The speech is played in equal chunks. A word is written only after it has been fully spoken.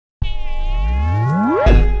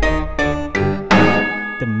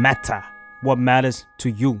matter what matters to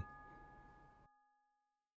you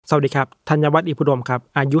สวัสดีครับธัญวัฒน์อิพุดมครับ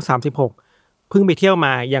อายุ36เพิ่งไปเที่ยวม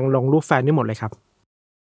ายังลงรูปแฟนได้หมดเลยครับ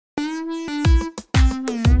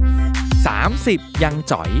30ยัง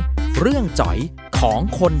จ๋อยเรื่องจ๋อยของ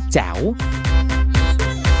คนแจ๋ว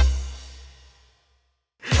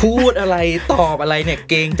พูดอะไรตอบอะไรเนี่ย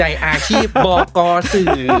เกรงใจอาชีพบก.สื่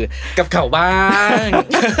อกับเขาบ้าง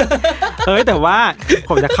แต่ว่า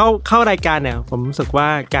ผมจะเข้ารายการเนี่ยผมรู้สึกว่า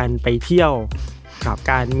การไปเที่ยวกับ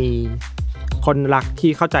การมีคนรัก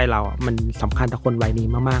ที่เข้าใจเราอ่ะมันสำคัญต่อคนวัยนี้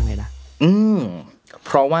มากๆเลยนะเ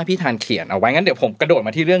พราะว่าพี่ธันเขียนเอาไว้งั้นเดี๋ยวผมกระโดดม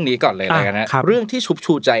าที่เรื่องนี้ก่อนเลยแล้วกันนะเรื่องที่ชุบ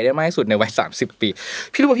ชูใจได้มากที่สุดในวัย30ปี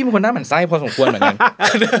พี่รู้ว่าพี่เป็นคนหน้าหมั่นไส้พอสมควรเหมือนกัน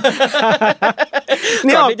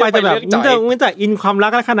นี่ออกไปจะแบบมึงจะอินความรั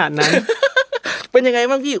กขนาดนั้นเป็นยังไง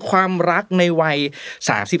บ้างพี่ความรักในวัย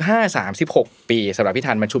35-36ปีสำหรับพี่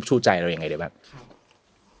ธันมันชุบชูใจเรายังไงได้บ้าง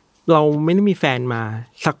เราไม่ได้มีแฟนมา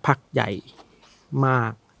สักพักใหญ่มา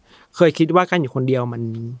กเคยคิดว่าการอยู่คนเดียวมัน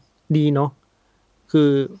ดีเนาะคื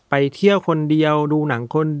อไปเที่ยวคนเดียวดูหนัง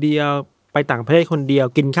คนเดียวไปต่างประเทศคนเดียว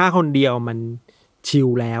กินข้าวคนเดียวมันชิล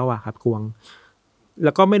แล้วอะครับกวงแ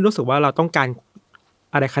ล้วก็ไม่รู้สึกว่าเราต้องการ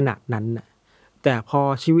อะไรขนาดนั้นน่ะแต่พอ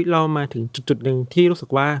ชีวิตเรามาถึงจุดๆนึงที่รู้สึก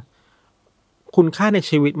ว่าคุณค่าใน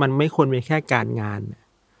ชีวิตมันไม่ควรเป็นแค่การงาน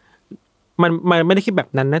มันไม่ได้คิดแบบ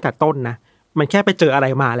นั้นตั้งแต่ต้นนะมันแค่ไปเจออะไร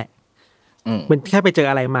มาแหละมันแค่ไปเจอ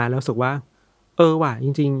อะไรมาแล้วรู้สึกว่าว่ะจ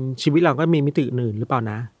ริงๆชีวิตเราก็มีมิติอื่นหรือเปล่า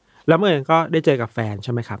นะแล้วเมื่อก็ได้เจอกับแฟนใ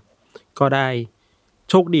ช่ไหมครับก็ได้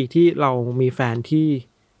โชคดีที่เรามีแฟนที่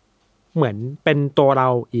เหมือนเป็นตัวเรา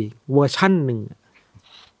อีกเวอร์ชั่นหนึ่ง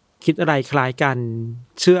คิดอะไรคล้ายกัน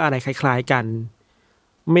เชื่ออะไรคล้ายๆกัน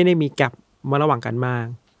ไม่ได้มีแกปมาระหว่างกันมาก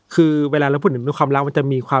คือเวลาเราพูดถึงความรักมันจะ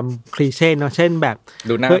มีความคลีเช่เนาะเช่นแบบ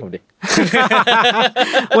ดูหน้าผมดิ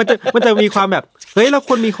มันจะมีความแบบเฮ้ยเราค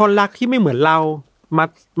วรมีคนรักที่ไม่เหมือนเรา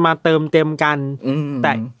มาเติมเต็มกัน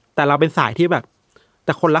แต่เราเป็นสายที่แบบแ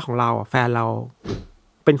ต่คนรักของเราอ่ะแฟนเรา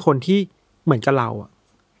เป็นคนที่เหมือนกับเราอ่ะ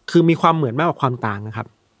คือมีความเหมือนมากกว่าความต่างนะครับ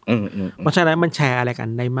เพราะฉะนั้นมันแชร์อะไรกัน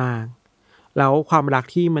ได้มากแล้วความรัก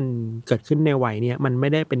ที่มันเกิดขึ้นในวัยเนี้ยมันไม่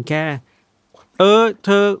ได้เป็นแค่เธ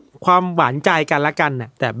อความหวานใจกันละกันน่ะ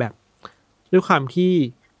แต่แบบด้วยความที่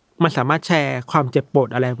มันสามารถแชร์ความเจ็บปวด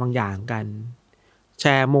อะไรบางอย่างกันแช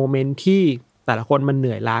ร์โมเมนต์ที่แต่ละคนมันเห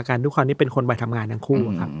นื่อยล้ากันด้วยความที่เป็นคนวัยทำงานทั้งคู่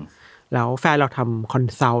ครับแล้วแฟนเราทำคอน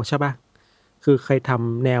ซัลท์ใช่ป่ะคือเคยท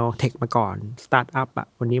ำแนวเทคมาก่อนสตาร์ทอัพอ่ะ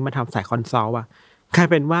วันนี้มาทำสายคอนซัลท์อ่ะกลาย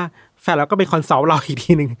เป็นว่าแฟนเราก็เป็นคอนซัลท์เราอีก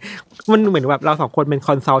ทีนึงมันเหมือนแบบเราสองคนเป็นค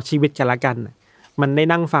อนซัลท์ชีวิตกันละกันมันได้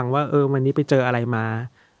นั่งฟังว่าวันนี้ไปเจออะไรมา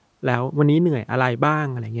แล้ววันนี้เหนื่อยอะไรบ้าง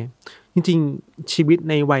อะไรเงี้ยจริงๆชีวิต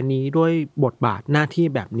ในวัยนี้ด้วยบทบาทหน้าที่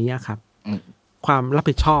แบบนี้ครับความรับ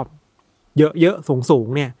ผิดชอบเยอะๆสูง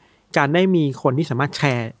ๆเนี่ยการได้มีคนที่สามารถแช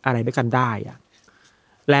ร์อะไรด้วยกันได้อะ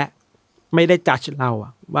และไม่ได้จัดเราอ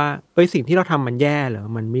ะว่าสิ่งที่เราทำมันแย่เหรอ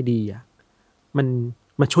มันไม่ดีอะ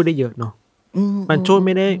มันช่วยได้เยอะเนาะมันไ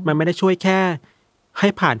ม่ได้ช่วยแค่ให้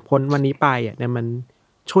ผ่านพ้นวันนี้ไปอ่ะแต่มัน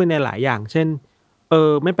ช่วยในหลายอย่างเช่น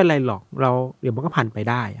ไม่เป็นไรหรอกเราเดี๋ยวมันก็ผ่านไป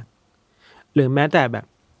ได้อะหรือแม้แต่แบบ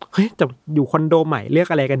เฮ้ยจะอยู่คอนโดใหม่เลือก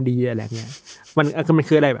อะไรกันดีอะไรเงี้ยมัน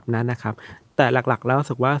คืออะไรแบบนั้นนะครับแต่หลักๆแล้วรู้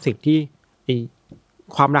สึกว่าสิ่งที่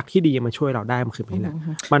ความรักที่ดีมาช่วยเราได้มันคือนี่แหละ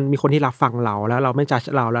มันมีคนที่รับฟังเราแล้วเราไม่จัด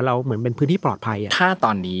เราแล้วเราเหมือนเป็นพื้นที่ปลอดภัยอ่ะถ้าต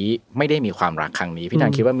อนนี้ไม่ได้มีความรักครั้งนี้พี่นั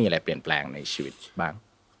นคิดว่ามีอะไรเปลี่ยนแปลงในชีวิตบ้าง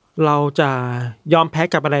เราจะยอมแพ้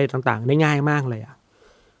กับอะไรต่างๆได้ง่ายมากเลยอ่ะ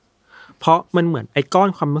เพราะมันเหมือนไอ้ก้อน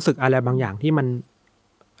ความรู้สึกอะไรบางอย่างที่มัน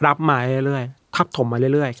รับมาเรื่อยๆทับถมมา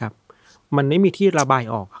เรื่อยๆครับมันไม่มีที่ระบาย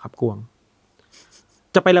ออกครับกวง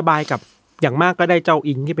จะไประบายกับอย่างมากก็ได้เจ้า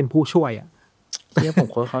อิงที่เป็นผู้ช่วยอ่ะเนี่ยผม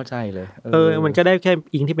เข้าใจเลยมันก็ได้แค่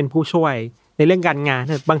อิงที่เป็นผู้ช่วยในเรื่องการงาน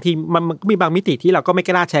บางทีมันมีบางมิติที่เราก็ไม่ก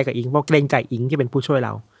ล้าแชร์กับอิงเพราะเกรงใจอิงที่เป็นผู้ช่วยเร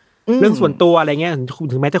าเรื่องส่วนตัวอะไรเงี้ย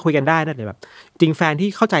ถึงแม้จะคุยกันได้นะแต่แบบจริงแฟนที่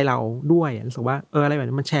เข้าใจเราด้วยรู้สึกว่าอะไรแบบ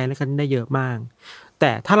นี้มันแชร์กันได้เยอะมากแ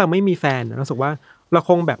ต่ถ้าเราไม่มีแฟนรู้สึกว่าเรา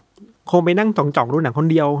คงไปนั่งจ่องๆดูหนังคน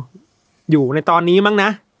เดียวอยู่ในตอนนี้มั้งน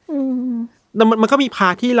ะมันก็มีพา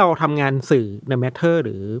ร์ทที่เราทำงานสื่อในแมทเทอร์ห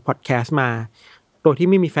รือพอดแคสต์มาโดยที่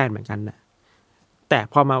ไม่มีแฟนเหมือนกันนะแต่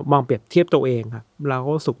พอมามองเปรียบเทียบตัวเองครับเราก็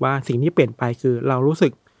รู้สึกว่าสิ่งที่เปลี่ยนไปคือเรารู้สึ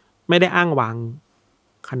กไม่ได้อ้างว้าง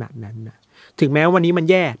ขนาดนั้นนะถึงแม้วันนี้มัน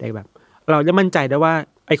แย่แต่แบบเราจะมั่นใจได้ว่า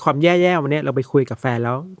ไอ้ความแย่ๆวันนี้เราไปคุยกับแฟนแ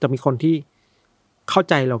ล้วจะมีคนที่เข้า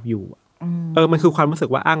ใจเราอยู่มันคือความรู้สึก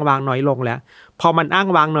ว่าอ้างว้างน้อยลงแล้วพอมันอ้าง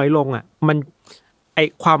ว้างน้อยลงอ่ะมันไอ้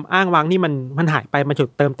ความอ้างว้างนี่มันหายไปมันจุด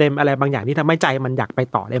เติมเต็มอะไรบางอย่างที่ทำให้ใจมันอยากไป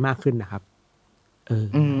ต่อได้มากขึ้นนะครับ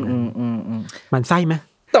มันไส้ไหม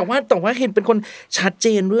แต่ว่าเห็นเป็นคนชัดเจ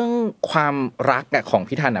นเรื่องความรักของ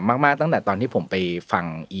พี่ธันมากๆตั้งแต่ตอนที่ผมไปฟัง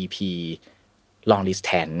EP long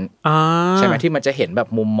distance ใช่ไหมที่มันจะเห็นแบบ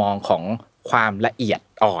มุมมองของความละเอียด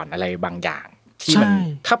อ่อนอะไรบางอย่างที่มัน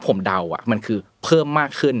ถ้าผมเดาอ่ะมันคือเพิ่มมาก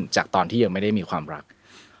ขึ้นจากตอนที่ยังไม่ได้มีความรัก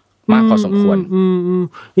มากพอสมควร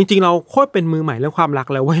จริงๆเราโคตรเป็นมือใหม่เรื่องความรัก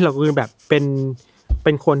แล้วเว้ยเราคือแบบเ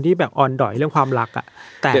ป็นคนที่แบบอ่อนด้อยเรื่องความรักอ่ะ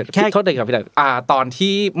แต่แค่โทษทีครับพี่ตอน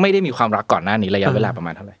ที่ไม่ได้มีความรักก่อนหน้านี้ระยะเวลาประม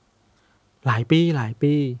าณเท่าไหร่หลาย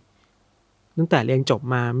ปีตั้งแต่เรียนจบ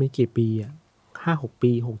มาไม่กี่ปีอ่ะ5-6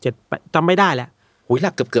 ปี6-7จำไม่ได้แล้วหุ้ยห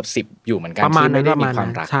ลักเกือบ10อยู่เหมือนกันที่ไม่ได้มีความ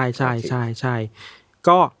รักใช่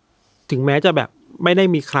ก็ถึงแม้จะแบบไม่ได้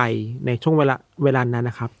มีใครในช่วงเวลานั้น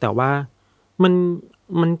นะครับแต่ว่า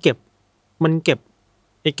มันเก็บ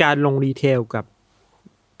ในการลงดีเทลกับ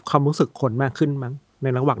ความรู้สึกคนมากขึ้นมั้งใน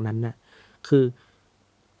ระหว่างนั้นน่ะคือ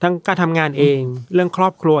ทั้งการทำงานเองเรื่องครอ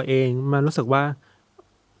บครัวเองมันรู้สึกว่า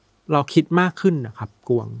เราคิดมากขึ้นนะครับ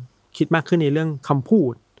กวงคิดมากขึ้นในเรื่องคำพู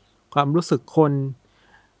ดความรู้สึกคน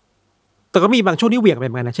แต่ก็มีบางช่วงที่เหวี่ยงไปเ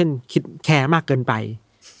หมือนกันนะเช่นคิดแคร์มากเกินไป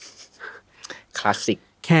คลาสสิก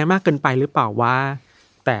แคร์มากเกินไปหรือเปล่าว่า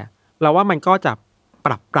แต่เราว่ามันก็จะป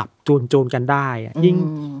รับจูนกันได้อะ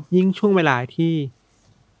ยิ่งช่วงเวลาที่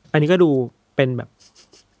อันนี้ก็ดูเป็นแบบ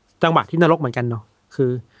จังหวะที่นรกเหมือนกันเนาะคื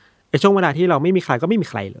อไอ้ช่วงเวลาที่เราไม่มีใครก็ไม่มี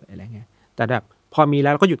ใครเลยอะไรเงี้ยแต่แบบพอมีแล้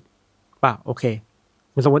วเราก็หยุดป่ะโอเค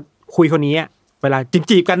สมมติคุยคนนี้เวลา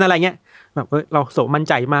จีบกันอะไรเงี้ยแบบเราโสมั่น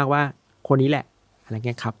ใจมากว่าคนนี้แหละอะไรเ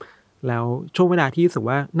งี้ยครับแล้วช่วงเวลาที่รู้สึก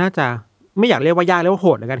ว่าน่าจะไม่อยากเรียกว่ายากเรียกว่าโห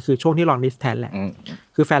ดแล้วกันคือช่วงที่ลองดิสแทนแหละ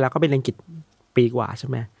คือแฟนเราก็เป็นเรียนกิจปีกว่าใช่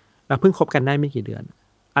ไหมเราเพิ่งคบกันได้ไม่กี่เดือน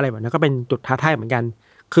อะไรแบบนั้นก็เป็นจุดท้าทายเหมือนกัน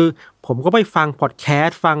คือผมก็ไปฟังพอดแคส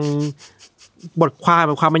ต์ฟังบทความ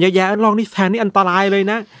มันเยอะแยะลองดิสแทนนี่อันตรายเลย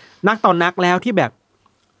นะนักต่อนักแล้วที่แบบ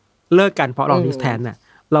เลิกกันเพราะลองดิสแทนน่ะ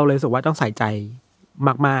เราเลยรู้สึกว่าต้องใส่ใจ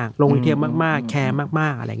มากๆลงดีเทลมากๆแคร์มา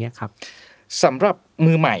กๆอะไรเงี้ยครับสำหรับ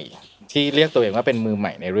มือใหม่ที่เรียกตัวเองว่าเป็นมือให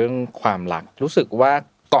ม่ในเรื่องความรักรู้สึกว่า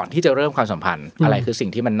ก่อนที่จะเริ่มความสัมพันธ์อะไรคือสิ่ง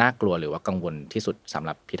ที่มันน่ากลัวหรือว่ากังวลที่สุดสำห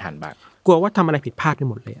รับพี่ธันบ้างกลัวว่าทำอะไรผิดพลาดไป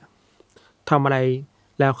หมดเลยทำอะไร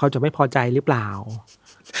แล้วเขาจะไม่พอใจหรือเปล่า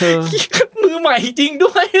มือใหม่จริง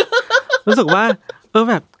ด้วยรู้สึกว่า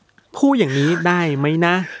แบบพูดอย่างนี้ได้ไหมน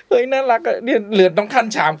ะเฮ้ยน่ารักเนี่ยเหลือต้องคัน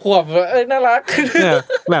3 ขวบน่ารัก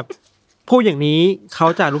แบบพูดอย่างนี้เขา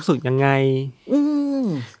จะรู้สึกยังไง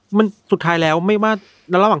มันสุดท้ายแล้วไม่ว่า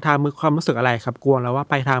ระหว่างทางมีความรู้สึกอะไรครับกลัวแล้วว่า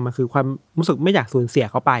ปลายทางมันคือความรู้สึกไม่อยากสูญเสีย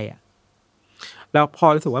เขาไปแล้วพอ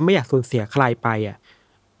รู้สึกว่าไม่อยากสูญเสียใครไป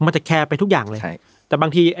มันจะแคร์ไปทุกอย่างเลยแต่บา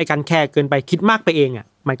งทีไอ้การแคร์เกินไปคิดมากไปเอง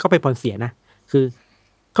มันก็เป็นผลเสียนะคือ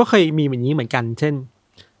เขาเคยมีแบบนี้เหมือนกันเช่น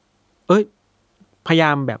พยายา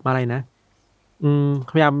มแบบอะไรนะ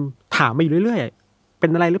พยายามถามมาอยู่เรื่อยๆเป็น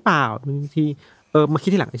อะไรหรือเปล่าบางทีมาคิ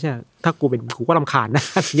ดทีหลังใช่ถ้ากูก็รำคาญนะ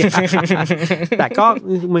แต่ก็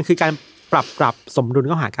มันคือการปรับสมดุลเ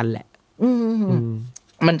ข้าหากันแหละ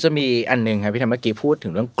มันจะมีอันนึงครับพี่ธันเมื่อกี้พูดถึ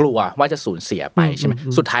งเรื่องกลัวว่าจะสูญเสียไปใช่ไหม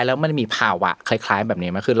สุดท้ายแล้วมันมีภาวะคล้ายๆแบบนี้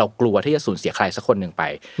มั้ยคือเรากลัวที่จะสูญเสียใครสักคนหนึ่งไป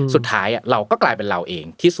สุดท้ายเราก็กลายเป็นเราเอง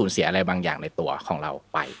ที่สูญเสียอะไรบางอย่างในตัวของเรา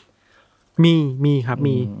ไปมีครับ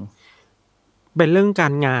มีเป็นเรื่องกา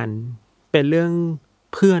รงานเป็นเรื่อง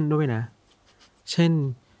เพื่อนด้วยนะเช่น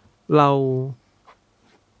เรา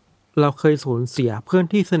เคยสูญเสียเพื่อน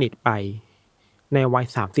ที่สนิทไปในวัย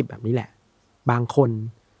30แบบนี้แหละบางคน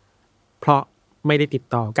เพราะไม่ได้ติด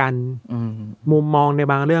ต่อกันมุมมองใน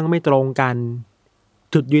บางเรื่องไม่ตรงกัน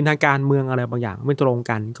จุดยืนทางการเมืองอะไรบางอย่างไม่ตรง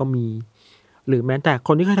กันก็มีหรือแม้แต่ค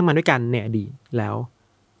นที่เคยทำงานด้วยกันในอดีตแล้ว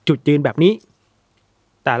จุดยืนแบบนี้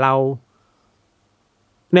แต่เรา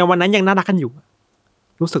ในวันนั้นยังน่ารักกันอยู่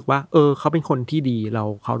รู้สึกว่าเขาเป็นคนที่ดีเรา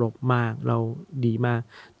เคารพมากเราดีมาก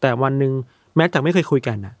แต่วันนึงแม้จะไม่เคยคุย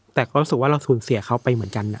กันนะแต่ก็รู้สึกว่าเราสูญเสียเขาไปเหมือ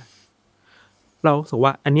นกันนะเรารู้สึกว่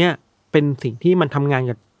าอันเนี้ยเป็นสิ่งที่มันทำงาน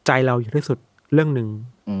กับใจเราอยู่ที่สุดเรื่องนึง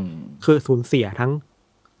คือสูญเสียทั้ง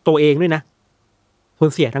ตัวเองด้วยนะสู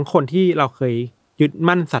ญเสียทั้งคนที่เราเคยยึด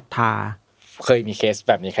มั่นศรัทธาเคยมีเคสแ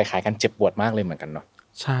บบนี้คล้ายๆกันเจ็บปวดมากเลยเหมือนกันเนาะ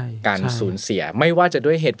ใช่ การสูญเสียไม่ว่าจะ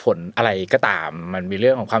ด้วยเหตุผลอะไรก็ตามมันมีเรื่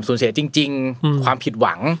องของความสูญเสียจริงๆความผิดห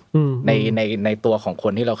วังในตัวของค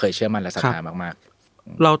นที่เราเคยเชื่อมั่นและศรัทธามาก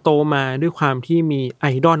ๆเราโตมาด้วยความที่มีไอ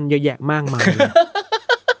ดอลเยอะแยะมากมาย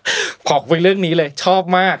ขอคุยเรื่องนี้เลยชอบ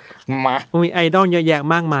มากมามีไอดอลเยอะแยะ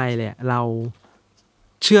มากมายเลยเรา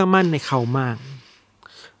เชื่อมั่นในเขามาก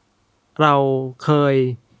เราเคย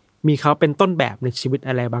มีเขาเป็นต้นแบบในชีวิต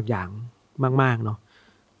อะไรบางอย่างมากๆเนาะ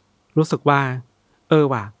รู้สึกว่า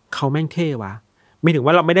ว่ะเขาแม่งเท่ว่ะไม่ถึงว่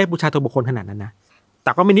าเราไม่ได้บูชาตัวบุคคลขนาดนั้นนะแ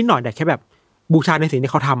ต่ก็มีนิดหน่อยแต่แค่แบบบูชาในสิ่ง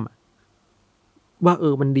ที่เขาทำว่า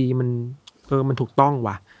มันดีมันถูกต้อง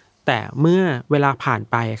ว่ะแต่เมื่อเวลาผ่าน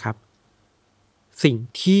ไปครับสิ่ง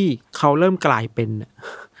ที่เขาเริ่มกลายเป็น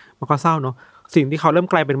มันก็เศร้าเนาะสิ่งที่เขาเริ่ม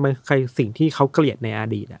กลายเป็นมันคือสิ่งที่เขาเกลียดในอ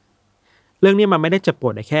ดีต เรื่องนี้มันไม่ได้เจ็บป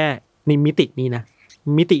วดแค่ในมิตินี้นะ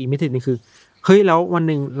มิติอีกมิตินึงคือเฮ้ยแล้ววัน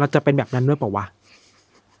นึงเราจะเป็นแบบนั้นด้วยเปล่าวะ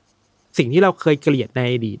สิ่งที่เราเคยเกลียดใน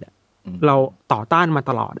อดีตเราต่อต้านมา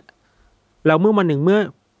ตลอดแล้วเมื่อวันนึงเมื่อ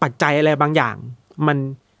ปัจจัยอะไรบางอย่าง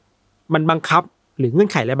มันบังคับหรือเงื่อน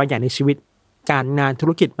ไขอะไรบางอย่างในชีวิตการงานธุ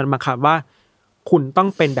รกิจมันบังคับว่าคุณต้อง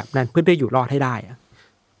เป็นแบบนั้นเพื่อได้อยู่รอดให้ได้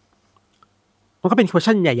มันก็เป็น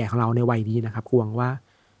question ใหญ่ๆของเราในวัยนี้นะครับกวงว่า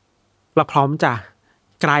เราพร้อมจะ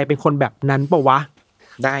กลายเป็นคนแบบนั้นเปล่าวะ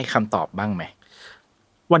ได้คำตอบบ้างไหม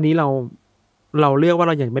วันนี้เราเลือกว่าเ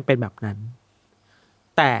รายังไม่เป็นแบบนั้น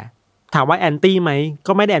แต่ถามว่าแอนตี้ไหม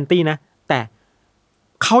ก็ไม่ได้แอนตี้นะแต่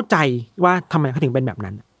เข้าใจว่าทำไมเขาถึงเป็นแบบ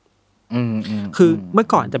นั้นคือเมื่อ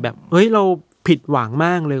ก่อนจะแบบเฮ้ยเราผิดหวังม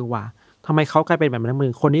ากเลยว่ะทำไมเขากลายเป็นแบบนั้นมื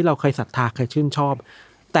อคนที่เราเคยศรัทธาเคยชื่นชอบ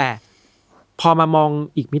แต่พอมามอง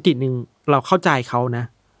อีกมิตินึงเราเข้าใจเขานะ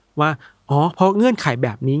ว่าอ๋อเพราะเงื่อนไขแบ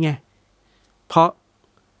บนี้ไงเพราะ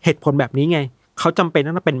เหตุผลแบบนี้ไงเขาจำเป็น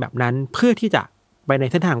ต้องเป็นแบบนั้นเพื่อที่จะไปใน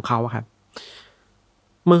เส้นทางของเขาครับ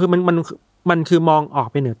มันคือมองออก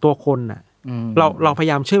ไปเหนือตัวคนน่ะเราพยา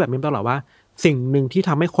ยามเชื่อแบบนี้ตลอดว่าสิ่งหนึ่งที่ท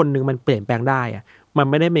ำให้คนหนึ่งมันเปลี่ยนแปลงได้อะมัน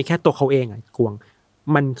ไม่ได้มีแค่ตัวเขาเองกวง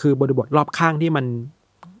มันคือบริบทรอบข้างที่มัน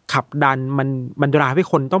ขับดันมันดราให้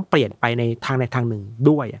คนต้องเปลี่ยนไปในทางใดทางหนึ่ง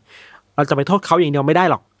ด้วยเราจะไปโทษเขาอย่างเดียวไม่ได้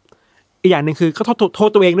หรอกอีกอย่างหนึ่งคือก็โทษ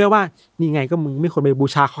ตัวเองด้วยว่านี่ไงก็มึงไม่ควรไปบู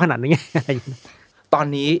ชาเขาขนาดนั้นไงตอน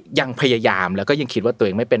นี้ยังพยายามแล้วก็ยังคิดว่าตัวเอ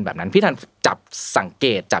งไม่เป็นแบบนั้นพี่ทันจับสังเก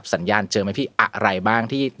ตจับสัญญาณเจอไหมพี่อะไรบ้าง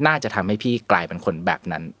ที่น่าจะทำให้พี่กลายเป็นคนแบบ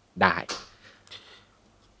นั้นได้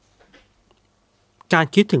การ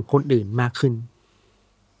คิดถึงคนอื่นมากขึ้น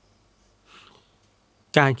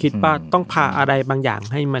การคิดว่าต้องพาอะไรบางอย่าง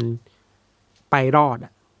ให้มันไปรอด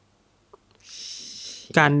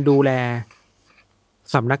การดูแล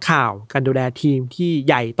สำนักข่าวการดูแลทีมที่ใ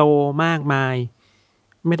หญ่โตมากมาย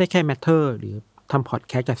ไม่ได้แค่แมทเทอร์หรือทำพอดแ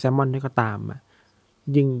คสต์จากแซมมอนด้วยก็ตาม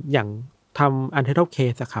ยิ่งอย่างทำ Untitled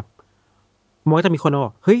Case อะครับมันก็จะมีคนบ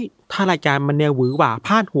อกเฮ้ยถ้ารายการมันแนวหวือหวาพ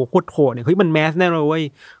าดหัวโคตรเนี่ยเฮ้ยมันแมสแน่เลยเว้ย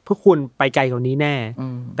พวกคุณไปไกลกว่านี้แน่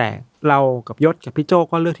แต่เรากับยศกับพี่โจ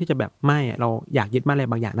ก็เลือกที่จะแบบไม่เราอยากยึดมั่นอะไร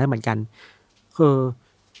บางอย่างได้เหมือนกันคือ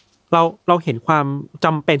เราเห็นความจ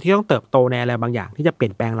ำเป็นที่ต้องเติบโตในอะไรบางอย่างที่จะเปลี่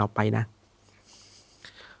ยนแปลงเราไปนะ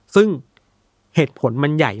ซึ่งเหตุผลมั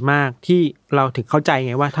นใหญ่มากที่เราถึงเข้าใจไ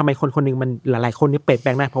งว่าทำไมคนคนนึงมันหลายๆคนนี่เปลี่ยนแปล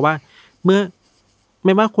งได้เพราะว่าเมื่อไ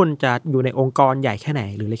ม่ว่าคุณจะอยู่ในองค์กรใหญ่แค่ไหน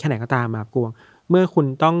หรือเล็กแค่ไหนก็ตามมากวงเมื่อคุณ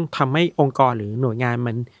ต้องทำให้องค์กรหรือหน่วยงาน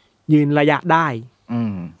มันยืนระยะได้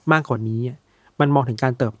มากกว่านี้มันมองถึงกา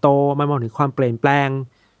รเติบโตมันมองถึงความเปลี่ยนแปลง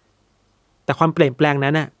แต่ความเปลี่ยนแปลง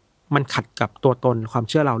นั้นน่ะมันขัดกับตัวตนความ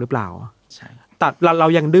เชื่อเราหรือเปล่าใช่แต่เรา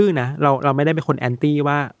ยังดื้อนะเราไม่ได้เป็นคนแอนตี้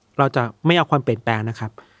ว่าเราจะไม่เอาความเปลี่ยนแปลงนะครั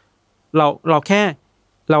บเราแค่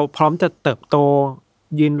เราพร้อมจะเติบโต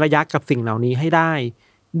ยืนระยะกับสิ่งเหล่านี้ให้ได้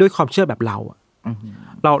ด้วยความเชื่อแบบเรา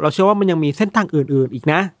เราเชื่อว่ามันยังมีเส้นทางอื่นๆอีก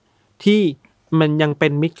นะที่มันยังเป็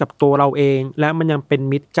นมิตรกับตัวเราเองและมันยังเป็น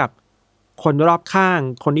มิตรกับคนรอบข้าง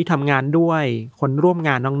คนที่ทำงานด้วยคนร่วมง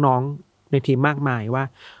านน้องๆในทีมมากมายว่า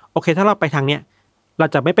โอเคถ้าเราไปทางเนี้ยเรา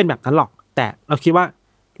จะไม่เป็นแบบนั้นหรอกแต่เราคิดว่า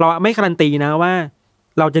เราไม่การันตีนะว่า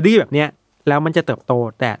เราจะดีแบบเนี้ยแล้วมันจะเติบโต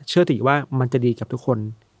แต่เชื่อถือว่ามันจะดีกับทุกคน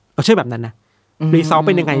เราเชื่อแบบนั้นนะรีซอลเ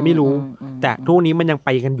ป็นยังไงไม่รู้แต่ทุกนี้มันยังไป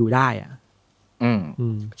กันอยู่ได้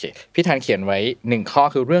โอเคพี่ธันเขียนไว้1ข้อ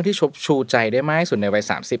คือเรื่องที่ชุบชูใจได้มากสุดในวัย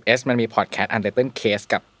 30S มันมีพอดแคสต์ Untitled Case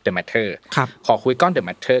กับ The Matter ขอคุยก้อน The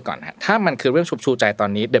Matter ก่อนฮะถ้ามันคือเรื่องชุบชูใจตอน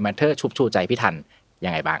นี้ The Matter ชุบชูใจพี่ธันยั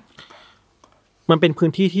งไงบ้างมันเป็นพื้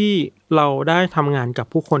นที่ที่เราได้ทำงานกับ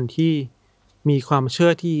ผู้คนที่มีความเชื่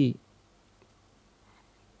อที่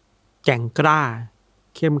แกร่งกล้า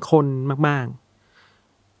เข้มข้นมาก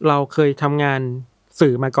ๆเราเคยทำงาน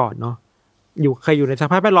สื่อมาก่อนเนาะเคยอยู่ในส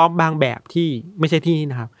ภาพแวดล้อมบางแบบที่ไม่ใช่ที่นี่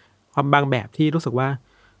นะครับความบางแบบที่รู้สึกว่า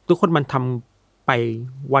ทุกคนมันทำไป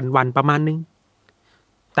วันๆประมาณนึง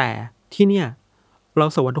แต่ที่เนี่ยเรา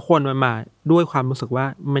สึกว่าทุกคนมันมาด้วยความรู้สึกว่า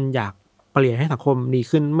มันอยากเปลี่ยนให้สังคมดี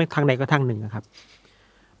ขึ้นไม่ทางใดก็ทางหนึ่งนะครับ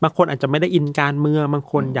บางคนอาจจะไม่ได้อินการเมืองบาง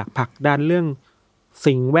คนอยากผลักดันเรื่อง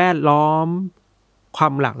สิ่งแวดล้อมควา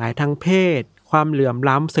มหลากหลายทางเพศความเหลื่อม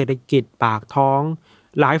ล้ำเศรษฐกิจปากท้อง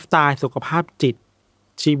ไลฟ์สไตล์สุขภาพจิต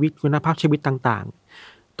ชีวิตคุณภาพชีวิตต่าง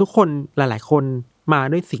ๆทุกคนหลายๆคนมา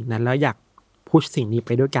ด้วยสิ่งนั้นแล้วอยากพุชสิ่งนี้ไป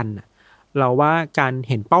ด้วยกันน่ะเราว่าการ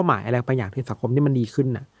เห็นเป้าหมายอะไรบางอย่างในสังคมที่มันดีขึ้น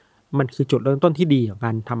น่ะมันคือจุดเริ่มต้นที่ดีของก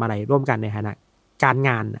ารทำอะไรร่วมกันในฐานะการง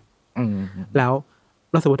านน่ะแล้ว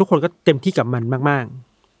เราสึกว่าทุกคนก็เต็มที่กับมันมาก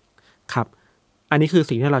ๆครับอันนี้คือ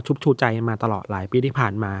สิ่งที่เราชุบชูใจมาตลอดหลายปีที่ผ่า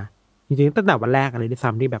นมาจริงๆตั้งแต่วันแรกอะไรที่ซ้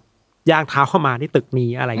ำที่แบบย่างเท้าเข้ามาที่ตึกนี้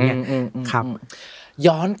อะไรเงี้ยครับ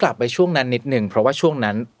ย้อนกลับไปช่วงนั้นนิดนึงเพราะว่าช่วง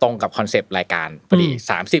นั้นตรงกับคอนเซปต์รายการพอดี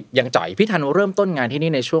30ยังจ่อยพี่ธันเริ่มต้นงานที่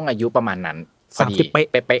นี่ในช่วงอายุประมาณนั้นพอดีเ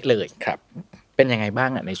ป๊ะๆเลยครับเป็นยังไงบ้าง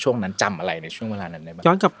อ่ะในช่วงนั้นจำอะไรในช่วงเวลานั้นได้บ้าง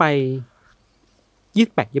ย้อนกลับไป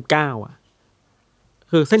28 29อ่ะ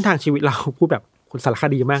คือเส้นทางชีวิตเราพูดแบบคนสารค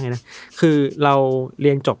ดีมากเลยนะคือเราเ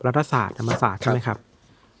รียนจบรัฐศาสตร์ธรรมศาสตร์ใช่ไหมครับ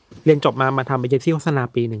เรียนจบมาทำเอเจนซี่โฆษณา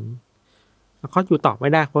ปีหนึ่งแล้วก็อยู่ต่อไม่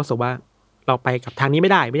ได้เพราะรู้สึกว่าเราไปกับทางนี้ไม่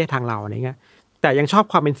ใช่ทางเราอะไรเงี้ยแต่ยังชอบ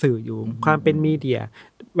ความเป็นสื่ออยู่ความเป็นมีเดีย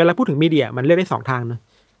เวลาพูดถึงมีเดียมันเลือกได้2ทางนะ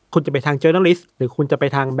คุณจะไปทาง journalist หรือคุณจะไป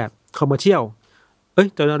ทางแบบ commercial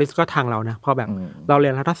journalist ก็ทางเรานะเพราะแบบเราเรี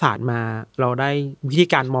ยนรัฐศาสตร์มาเราได้วิธี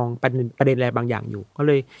การมองประเด็นอะไรบางอย่างอยู่ก็เ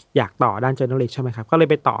ลยอยากต่อด้าน journalist ใช่ไหมครับก็เลย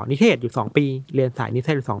ไปต่อนิเทศอยู่2ปีเรียนสายนิเท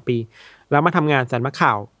ศอยู่2ปีแล้วมาทำงานสำนักข่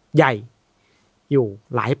าวใหญ่อยู่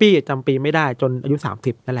หลายปีจำปีไม่ได้จนอายุ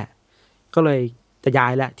30นั่นแหละก็เลยจะย้า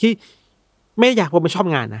ยแล้วที่ไม่อยากเพราะไม่ชอบ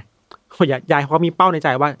งานนะอยากย้ายเพราะมีเป้าในใจ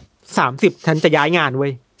ว่า30ฉันจะย้ายงานเว้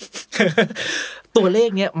ย ตัวเลข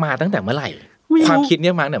เนี้ยมาตั้งแต่เมื่อไหร่ความคิดเ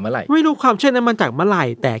นี้ยมาตั้งแต่เมื่อไหร่ไม่รู้ความเชื่อนั้นมันจากเมื่อไหร่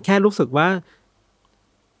แต่แค่รู้สึกว่า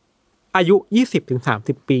อายุ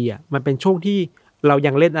20-30ปีอ่ะมันเป็นช่วงที่เรา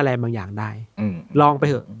ยังเล่นอะไรบางอย่างได้ลองไป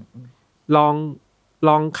เถอะล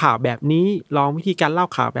องข่าวแบบนี้ลองวิธีการเล่า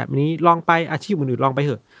ข่าวแบบนี้ลองไปอาชีพอื่นๆลองไปเ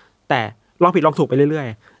ถอะแต่ลองผิดลองถูกไปเรื่อย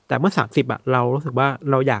ๆแต่เมื่อ30อ่ะเรารู้สึกว่า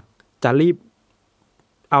เราอยากจะรีบ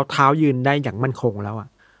เอาเท้ายืนได้อย่างมั่นคงแล้วอ่ะ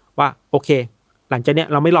ว่าโอเคหลังจากเนี้ย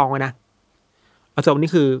เราไม่ลองแล้วนะเอาส่วน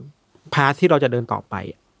นี้คือพาสที่เราจะเดินต่อไป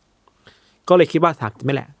ก็เลยคิดว่า30ไ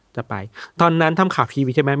ม่แหละจะไปตอนนั้นทำข่าวที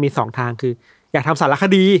วีใช่ไหมมี2ทางคืออยากทำสารค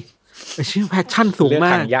ดีชื่อแพชชั่นสูงม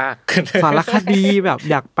ากสารคดีแบบ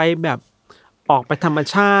อยากไปแบบออกไปธรรม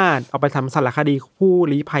ชาติออกไปทำสารคดีผู้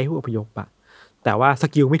ลี้ภัยผู้อพยพอะแต่ว่าส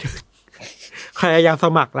กิลไม่ถึงพยายามส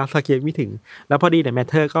มัครแล้วสกิลไม่ถึงแล้วพอดีเนี่ยแมท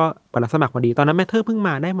เทอร์ก็เปิดรับสมัครพอดีตอนนั้นแมทเทอร์เพิ่งม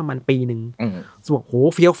าได้ประมาณปีนึงสมมติโห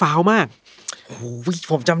เฟี้ยวฟ้าวมากโอ้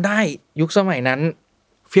ผมจำได้ยุคสมัยนั้น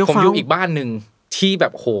เฟี้ยวฟ้าวผมอยู่อีกบ้านนึงที่แบ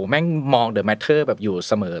บโหแม่งมอง The Matter แบบอยู่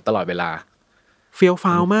เสมอตลอดเวลาเฟี้ยว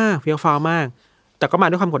ฟ้าวมากแต่ก็มา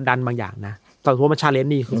ด้วยความกดดันบางอย่างนะตอนว่ามันชาเลน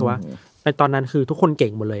จ์ดีคือว่าในตอนนั้นคือทุกคนเก่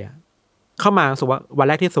งหมดเลยอ่ะเข้ามาสมมติว่าวันแ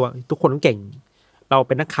รกที่สมมติว่าทุกคนต้องเก่งเราเ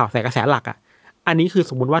ป็นนักข่าวใส่กระแสหลักอ่ะอันนี้คือ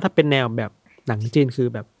สมมุติว่าถ้าเป็นแนวแบบหนังจีนคือ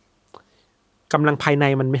แบบกำลังภายใน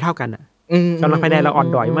มันไม่เท่ากันอ่ะกำลังภายในเราอ่อน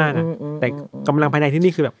ด้อยมากอ่ะแต่กำลังภายในที่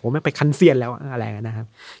นี่คือแบบโหไม่ไปคันเซียนแล้วอะไรนะครับ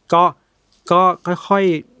ก็ค่อย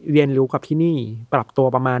ๆเรียนรู้กับที่นี่ปรับตัว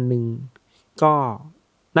ประมาณนึงก็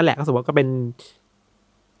นั่นแหละก็สมมติว่าก็เป็น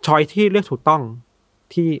ชอยที่เลือกถูกต้อง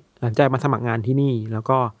ที่หลังจากมาสมัครงานที่นี่แล้ว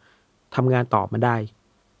ก็ทำงานต่อมาได้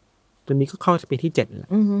ตอนนี้ก็เข้าปีที่7แล้ว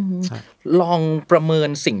ลองประเมิน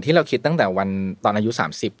สิ่งที่เราคิดตั้งแต่วันตอนอายุ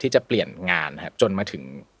30ที่จะเปลี่ยนงานครับจนมาถึง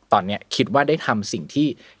ตอนเนี้ยคิดว่าได้ทำสิ่งที่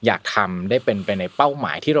อยากทำได้เป็นไปในเป้าหม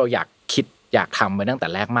ายที่เราอยากทำไว้ตั้งแต่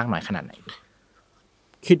แรกมากน้อยขนาดไหน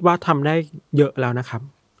คิดว่าทำได้เยอะแล้วนะครับ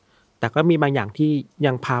แต่ก็มีบางอย่างที่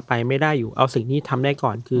ยังพาไปไม่ได้อยู่เอาสิ่งที่ทำได้ก่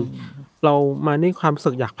อนคือเรามาด้วยความรู้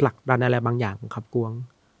สึกอยากผลักดันอะไรบางอย่างครับกวง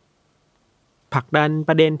ผลักดันป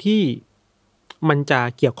ระเด็นที่มันจะ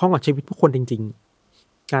เกี่ยวข้องกับชีวิตผู้คนจริง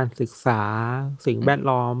ๆการศึกษาสิ่งแวด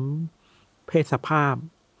ล้อมเพศสภาพ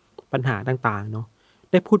ปัญหาต่างๆเนาะ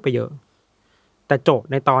ได้พูดไปเยอะแต่โจทย์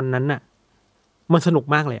ในตอนนั้นน่ะมันสนุก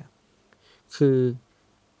มากเลยคือ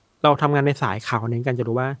เราทำงานในสายข่าวนี้กันจะ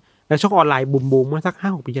รู้ว่าในช่องออนไลน์บูมเมื่อสัก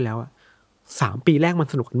 5-6 ปีที่แล้ว3 ปีแรกมัน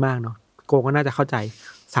สนุกกันมากเนาะโกก็น่าจะเข้าใจ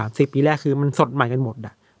30 ปีแรกคือมันสดใหม่กันหมด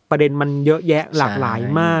ประเด็นมันเยอะแยะหลากหลาย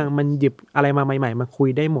มากมันหยิบอะไรมาใหม่ๆมาคุย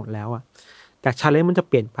ได้หมดแล้วแต่ชาเลนจ์มันจะ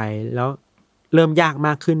เปลี่ยนไปแล้วเริ่มยากม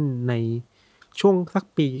ากขึ้นในช่วงสัก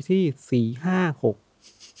ปีที่4 5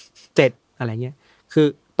 6 7อะไรเงี้ยคือ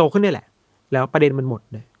โตขึ้นนี่แหละแล้วประเด็นมันหมด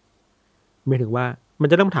เลยหมายถึงว่ามัน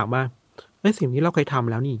จะเริ่มถามว่าสิ่งนี้เราเคยท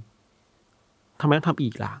ำแล้วนี่ทำไมต้องทำอี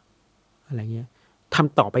กล่ะอะไรเงี้ยท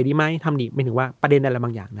ำต่อไปดีไหมทำดีหมายถึงว่าประเด็นอะไรบ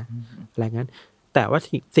างอย่างนะอะไรงั้นแต่ว่า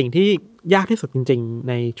สิ่งที่ยากที่สุดจริงๆ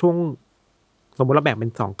ในช่วงสมมติเราแบ่งเป็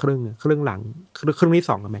น2 ครึ่งครึ่งหลังครึ่งที่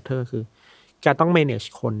2กับแมทเทอร์คือการต้อง manage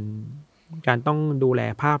คนการต้องดูแล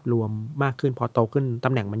ภาพรวมมากขึ้นพอโตขึ้นต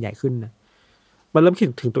ำแหน่งมันใหญ่ขึ้นนะมันเริ่มคิด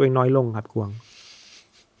ถึงตัวเองน้อยลงครับกวง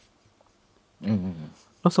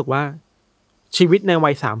รู้สึกว่าชีวิตใน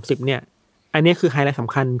วัย30เนี่ยอันนี้คือไฮไลท์ส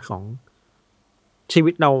ำคัญของชีวิ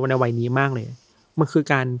ตเราในวัยนี้มากเลยมันคือ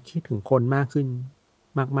การคิดถึงคนมากขึ้น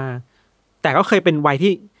มากๆแต่ก็เคยเป็นวัย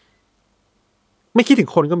ที่ไม่คิดถึง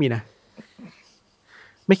คนก็มีนะ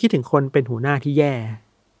ไม่คิดถึงคนเป็นหัวหน้าที่แย่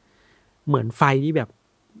เหมือนไฟที่แบบ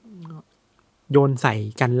โยนใส่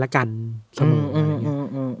กันละกันเสมออะไรเงี้ย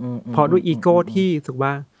พอด้วยอีโก้ที่รู้สึกว่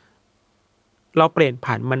าเราเปลี่ยน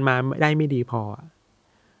ผ่านมันมาได้ไม่ดีพอ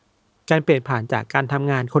การเปลี่ยนผ่านจากการท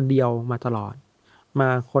ำงานคนเดียวมาตลอด มา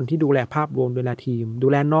คนที่ดูแลภาพรวมดูแลทีมดู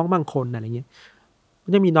แลน้องบางคนอะไรเงี้ยมั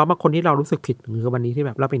นจะมีน้องบางคนที่เรารู้สึกผิดหรือวันนี้ที่แ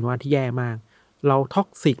บบเราเป็นหัวหน้าที่แย่มากเราท็อก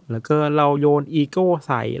ซิกแล้วก็เราโยนอีโก้ใ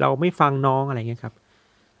ส่เราไม่ฟังน้องอะไรเงี้ยครับ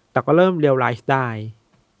แต่ก็เริ่มเรียลไลซ์ได้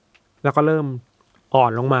แล้วก็เริ่มอ่อ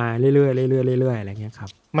นลงมาเรื่อยๆเรื่อยๆเรื่อยๆอะไรเงี้ยครับ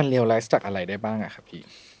มันเรียลไลซ์จากอะไรได้บ้างอะครับพี่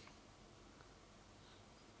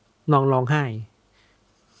น้องร้องไห้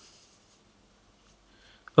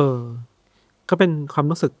ก็เป็นความ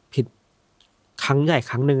รู้สึกผิดครั้งใหญ่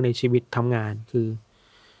ครั้งหนึ่งในชีวิตทำงานคือ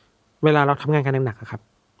เวลาเราทำงานกันหนักๆอะครับ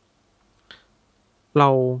เรา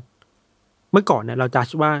เมื่อก่อนเนี่ยเราจัด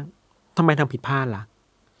ว่าทำไมทำผิดพลาดล่ะ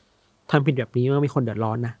ทำผิดแบบนี้มันมีคนเดือดร้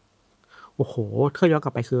อนนะโอ้โหถ้าย้อนก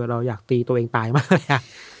ลับไปคือเราอยากตีตัวเองตายมากเลยอะ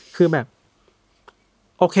คือแบบ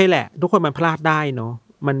โอเคแหละทุกคนมันพลาดได้เนาะ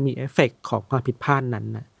มันมีเอฟเฟกต์ของความผิดพลาดนั้น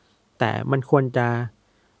นะแต่มันควรจะ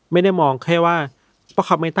ไม่ได้มองแค่ว่าเพราะเ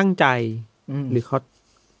ขาไม่ตั้งใจหรือเขา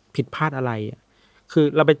ผิดพลาดอะไรอะคือ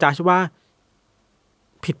เราไปจัดว่า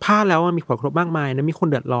ผิดพลาดแล้วมันมีผลกระทบมากมายนะมีคน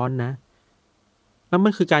เดือดร้อนนะแล้วมั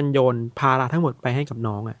นคือการโยนภาระทั้งหมดไปให้กับ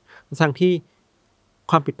น้องอ่ะทั้งที่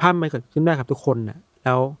ความผิดพลาดมันเกิดขึ้นได้กับทุกคนน่ะแ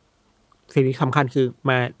ล้วสิ่งที่สำคัญคือ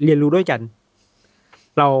มาเรียนรู้ด้วยกัน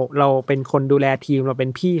เราเป็นคนดูแลทีมเราเป็น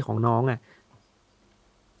พี่ของน้องอ่ะ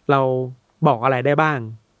เราบอกอะไรได้บ้าง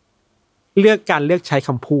เลือกใช้ค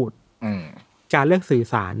ำพูดการเลือกสื่อ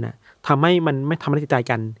สารน่ะทำให้มันไม่ทำร้ายจิตใจ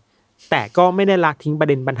กันแต่ก็ไม่ได้ละทิ้งประ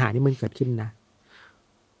เด็นปัญหาที่มันเกิดขึ้นนะ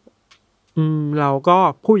เราก็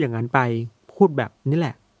พูดอย่างนั้นไปพูดแบบนี้แห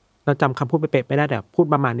ละเราจำคำพูดไปเป๊ะไม่ได้แต่พูด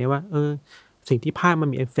ประมาณนี้ว่าสิ่งที่พลาดมัน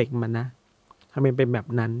มีเอฟเฟกต์มันนะทำไมเป็นแบบ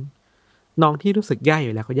นั้นน้องที่รู้สึกแย่อ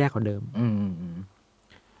ยู่แล้วเขาแย่กว่าเดิม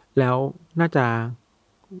แล้วน่าจะ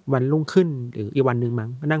วันรุ่งขึ้นหรืออีกวันนึงมั้ง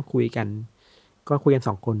ก็นั่งคุยกันก็คุยกัน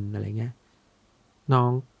2 คนอะไรเงี้ยน้อง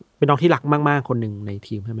เป็นน้องที่รักมากๆคนหนึ่งใน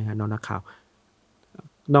ทีมใช่ไหมครับน้องนักข่าว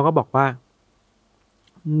น้องก็บอกว่า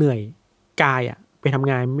เหนื่อยกายอ่ะไปทำ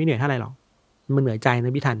งานไม่เหนื่อยเท่าไหร่หรอกมันเหนื่อยใจน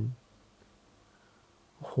ะพี่ทัน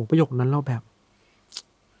โอ้โหประโยคนั้นเราแบบ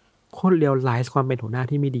โคตรเรียลไลซ์ความเป็นหัวหน้า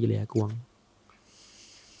ที่ไม่ดีเลยอะกวง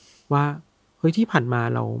ว่าเฮ้ยที่ผ่านมา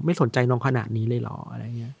เราไม่สนใจน้องขนาดนี้เลยหรออะไร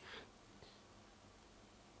เงี้ย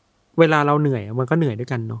เวลาเราเหนื่อยมันก็เหนื่อยด้วย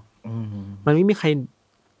กันเนาะมันไม่มีใคร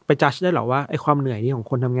ไปจัดได้หรอว่าไอ้ความเหนื่อยนี่ของ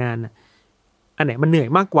คนทำงานอ่ะอันไหนมันเหนื่อย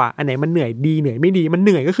มากกว่าอันไหนมันเหนื่อยดีเหนื่อยไม่ดีมันเห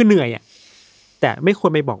นื่อยก็คือเหนื่อยอ่ะแต่ไม่คว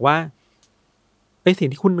รไปบอกว่าไอ้สิ่ง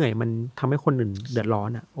ที่คุณเหนื่อยมันทำให้คนอื่นเดือดร้อน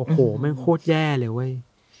อ่ะโอ้โหแม่งโคตรแย่เลยเว้ย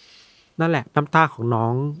นั่นแหละน้ำตาของน้อ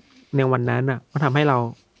งในวันนั้นอ่ะมันทำให้เรา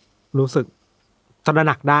รู้สึกตระห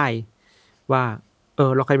นักได้ว่า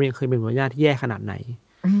เราเคยเป็นหัวหน้าที่แย่ขนาดไหน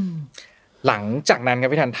หลังจากนั้นครับ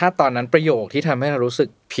พี่ทันถ้าตอนนั้นประโยคที่ทำให้เรารู้สึก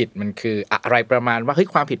ผิดมันคืออะไรประมาณว่าเฮ้ย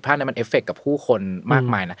ความผิดพลาดนั้นมันเอฟเฟกต์กับผู้คนมาก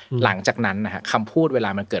มายนะหลังจากนั้นนะฮะคำพูดเวลา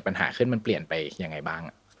มันเกิดปัญหาขึ้นมันเปลี่ยนไปยังไงบ้าง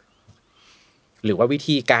หรือว่าวิ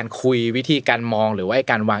ธีการคุยวิธีการมองหรือว่า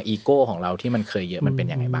การวางอีโก้ของเราที่มันเคยเยอะมันเป็น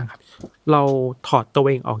ยังไงบ้างครับเราถอดตัวเ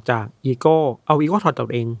องออกจากอีโก้เอาอีโก้ถอดตัว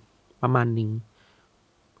เองประมาณนึง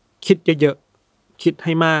คิดเยอะๆคิดใ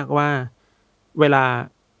ห้มากว่าเวลา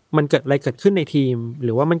มันเกิดอะไรเกิดขึ้นในทีมห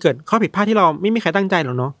รือว่ามันเกิดข้อผิดพลาดที่เราไม่มีใครตั้งใจหร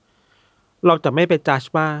อกเนาะเราจะไม่ไปจัด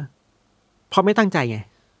ว่าเพราะไม่ตั้งใจไง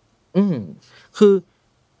คือ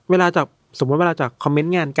เวลาจากสมมติเวลาจากคอมเมน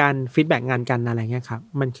ต์งานกันฟีดแบ็กงานกันอะไรเงี้ยครับ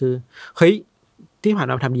มันคือเฮ้ยที่ผ่าน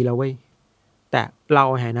มาทำดีแล้วเว้ยแต่เรา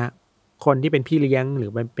นะคนที่เป็นพี่เลี้ยงหรื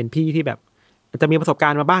อเป็นพี่ที่แบบจะมีประสบกา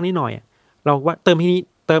รณ์มาบ้างนิดหน่อยเราว่าเติมที่นี้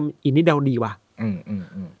เติมอีกนิดเดียวดีว่ะ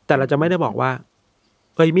แต่เราจะไม่ได้บอกว่า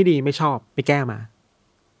เฮ้ยไม่ดีไม่ชอบไปแก้มา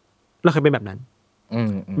เราเคยเป็นแบบนั้น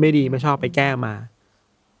ไม่ดีไม่ชอบไปแก้มา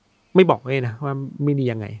ไม่บอกเลยนะว่าไม่ดี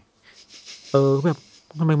ยังไงแบบ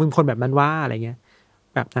ทำไมมึงคนแบบนั้นว่าอะไรเงี้ย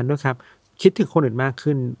แบบนั้นด้วยครับคิดถึงคนอื่นมาก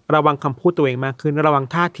ขึ้นระวังคำพูดตัวเองมากขึ้นระวัง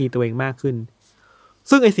ท่าทีตัวเองมากขึ้น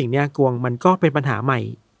ซึ่งไอ้สิ่งเนี้ยกวงมันก็เป็นปัญหาใหม่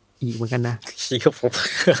อีกเหมือนกันนะครับผม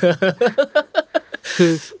คื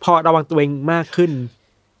อพอระวังตัวเองมากขึ้น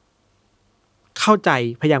เข้าใจ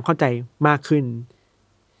พยายามเข้าใจมากขึ้น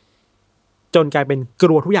จนกลายเป็นก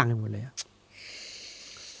ลัวทุกอย่างไปหมดเลย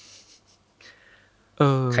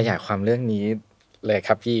ขยายความเรื่องนี้เลยค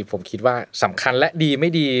รับพี่ผมคิดว่าสำคัญและดีไม่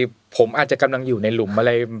ดีผมอาจจะกำลังอยู่ในหลุมอะไ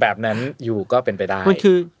รแบบนั้นอยู่ก็เป็นไปได้มัน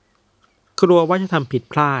คือกลัวว่าจะทำผิด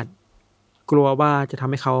พลาดกลัวว่าจะทำ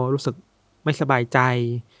ให้เขารู้สึกไม่สบายใจ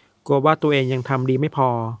กลัวว่าตัวเองยังทำดีไม่พอ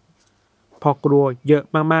กลัวเยอะ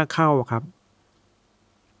มากๆเข้าครับ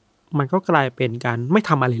มันก็กลายเป็นการไม่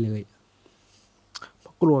ทำอะไรเลยเพร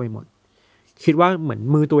าะกลัวไปหมดคิดว่าเหมือน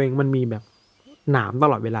มือตัวเองมันมีแบบหนามต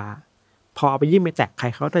ลอดเวลาพอเอาไปยื่นไปแตะใคร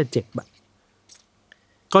เขาจะเจ็บแบบ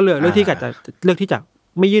ก็เลือกที่จะ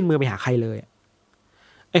ไม่ยื่นมือไปหาใครเลย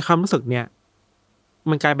ไอ้ความรู้สึกเนี้ย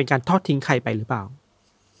มันกลายเป็นการทอดทิ้งใครไปหรือเปล่า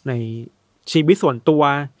ใน ชีวิตส่วนตัว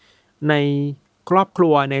ในครอบครั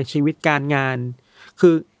วในชีวิตการงานคื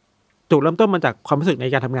อจุดเริ่มต้นมาจากความรู้สึกใน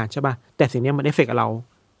การทำงานใช่ป่ะแต่สิ่งนี้มันเอฟเฟกต์กับเรา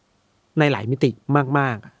ในหลายมิติม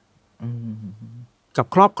ากๆกับ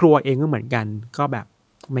ครอบครัวเองก็เหมือนกันก็แบบ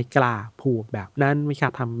ไม่กล้าพูดแบบนั้นไม่กล้า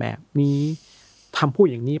ทำแบบนี้ทำพูด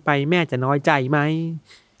อย่างนี้ไปแม่จะน้อยใจไหม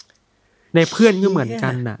ในเพื่อนก็เหมือนกั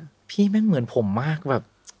นน่ะพี่แม่งเหมือนผมมากแบบ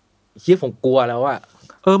เฮียผมกลัวแล้วอะ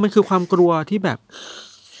มันคือความกลัวที่แบบ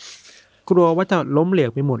กลัวว่าจะล้มเหล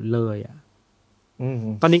วไปหมดเลยอ่ะ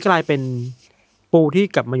ตอนนี้กลายเป็นปูที่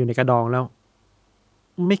กลับมาอยู่ในกระดองแล้ว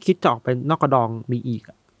ไม่คิดจะออกไปนอกกระดองมีอีก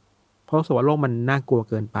อ่ะเพราะรู้สึกว่าโลกมันน่ากลัว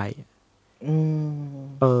เกินไป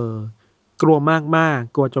กลัวมาก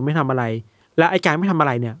ๆกลัวจนไม่ทำอะไรและไอ้การไม่ทำอะไ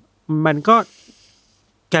รเนี่ยมันก็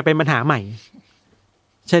กลายเป็นปัญหาใหม่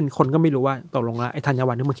เช่นคนก็ไม่รู้ว่าตกลงแล้วไอ้ธัญ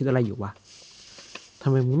วัฒน์นี่มันคิดอะไรอยู่วะทำ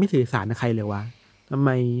ไมมึงไม่สื่อสารกับใครเลยวะทำไม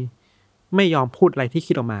ไม่ยอมพูดอะไรที่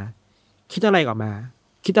คิดออกมาคิดอะไรออกมา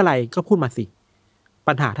คิดอะไรก็พูดมาสิ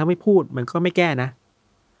ปัญหาถ้าไม่พูดมันก็ไม่แก้นะ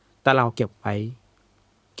แต่เราเก็บไว้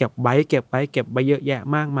เก็บไว้เยอะแยะ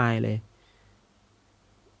มากมายเลย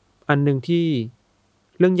อันนึงที่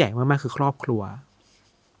เรื่องใหญ่มากๆคือครอบครัว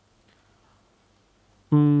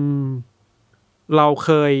เราเค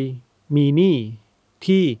ยมีหนี้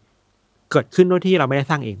ที่เกิดขึ้นโดยที่เราไม่ได้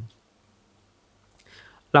สร้างเอง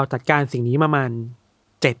เราจัดการสิ่งนี้ประมาณ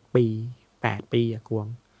7 ปี8 ปีอะกวง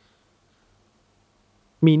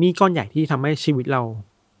มีหนี้ก้อนใหญ่ที่ทำให้ชีวิตเรา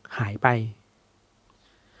หายไ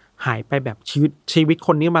ปแบบชีวิตค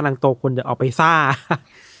นนี้มาลังโตคนจะออกไปซ่า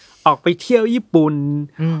ออกไปเที่ยวญี่ปุ่น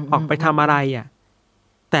ออกไปทำอะไรอ่ะ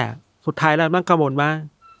แต่สุดท้ายแล้วนั่งกังวลว่า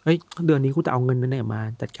เฮ้ยเดือนนี้กูจะเอาเงินนั้นไหนมา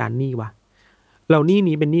จัดการหนี้วะเราหนี้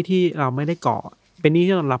นี้เป็นหนี้ที่เราไม่ได้ก่อเป็นหนี้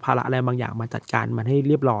ที่เรารับภาระอะไรบางอย่างมาจัดการมันให้เ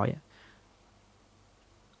รียบร้อย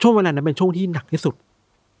ช่วงเวลานั้นเป็นช่วงที่หนักที่สุด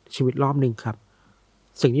ชีวิตรอบนึงครับ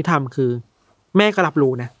สิ่งที่ทำคือแม่ก็รับ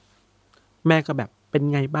รู้นะแม่ก็แบบเป็น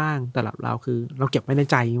ไงบ้างแต่เราคือเราเก็บไว้ใน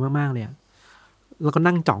ใจมากๆเลยแล้วก็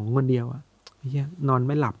นั่งจ่องคนเดียวเหี้ยนอนไ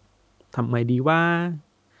ม่หลับทำไงดีว่า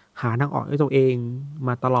หาทางออกให้ตัวเองม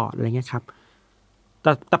าตลอดอะไรเงี้ยครับ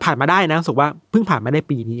แต่ผ่านมาได้นะรู้สึกว่าเพิ่งผ่านมาได้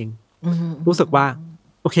ปีนี้เองรู้สึกว่า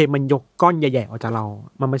โอเคมันยกก้อนใหญ่ๆออกจากเรา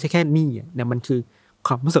มันไม่ใช่แค่หนี้เนี่ยมันคือค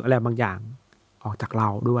วามรู้สึกอะไรบางอย่างออกจากเรา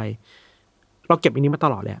ด้วยเราเก็บอันนี้มาต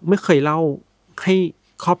ลอดเลยไม่เคยเล่าให้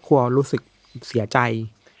ครอบครัวรู้สึกเสียใจ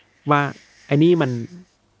ว่าไอ้นี่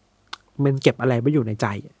มันเก็บอะไรไว้อยู่ในใจ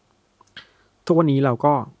ทุกวันนี้เรา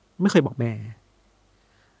ก็ไม่เคยบอกแม่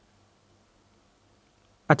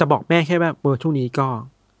อาจจะบอกแม่แค่ว่าช่วงนี้ก็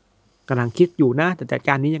กำลังคิดอยู่นะจะจัดก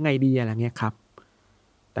ารนี้ยังไงดีอะไรเงี้ยครับ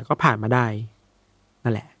แต่ก็ผ่านมาได้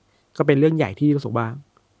นั่นแหละก็เป็นเรื่องใหญ่ที่รู้สึกว่า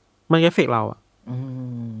มันเอฟเฟกต์เรา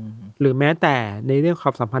หรือแม้แต่ในเรื่องคว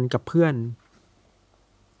ามสัมพันธ์กับเพื่อน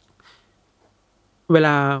เวล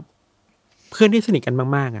าเพื่อนที่สนิทกัน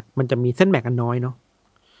มากๆมันจะมีเส้นแบ่งกันน้อยเนาะ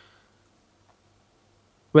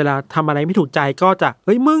เวลาทำอะไรไม่ถูกใจก็จะเ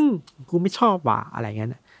ฮ้ยมึงกูไม่ชอบว่ะอะไรเงี้ย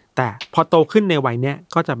แต่พอโตขึ้นในวัยเนี้ย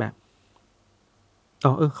ก็จะแบบ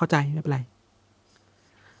เข้าใจไม่เป็นไร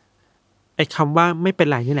ไอ้คำว่าไม่เป็น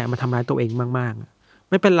ไรนี่แหละมันทำร้ายตัวเองมากๆ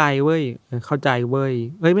ไม่เป็นไรเว้ยเข้าใจเว้ย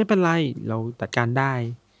ไม่เป็นไรเราจัดการได้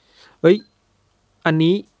อัน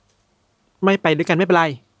นี้ไม่ไปด้วยกันไม่เป็นไร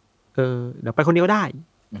เดี๋ยวไปคนเดียวได้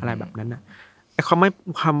อะไรแบบนั้นนะไอ้คำ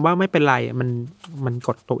ว่าไม่เป็นไรมันก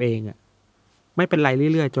ดตัวเองไม่เป็นไร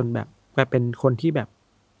เรื่อยๆจนแบบกลายเป็นคนที่แบบ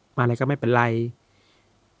มาอะไรก็ไม่เป็นไร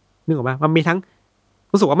นึกออกป่ะมันมีทั้ง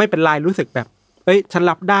รู้สึกว่าไม่เป็นไรรู้สึกแบบฉัน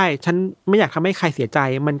รับได้ฉันไม่อยากทำให้ใครเสียใจ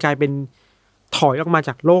มันกลายเป็นถอยออกมาจ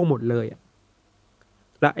ากโลกหมดเลย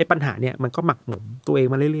แล้วไอ้ปัญหาเนี่ยมันก็หมักหมมตัวเอง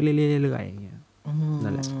มาเรื่อยๆเรื่อยๆอย่างเงี้ย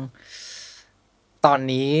นั่นแหละตอน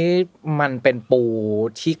นี้มันเป็นปู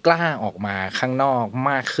ที่กล้าออกมาข้างนอก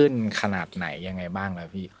มากขึ้นขนาดไหนยังไงบ้างล่ะ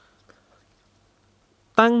พี่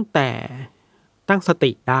ตั้งแต่ตั้งส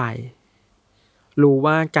ติได้รู้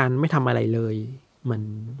ว่าการไม่ทำอะไรเลยมัน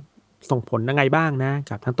ส่งผลยังไงบ้างนะ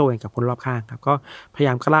กับทั้งตัวเองกับคนรอบข้างครับก็พยาย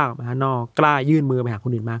ามกล้าออกมาข้างนอกกล้ายื่นมือไปหาค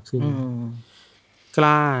นอื่นมากขึ้นก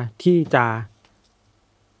ล้าที่จ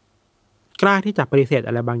ะปฏิเสธ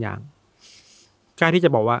อะไรบางอย่างกล้าที่จะ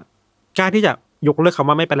บอกว่ากล้าที่จะยกเลิกคำ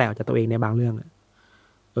ว่าไม่เป็นไรออกจากตัวเองในบางเรื่อง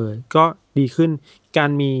ก็ดีขึ้นการ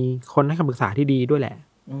มีคนให้คำปรึกษาที่ดีด้วยแหละ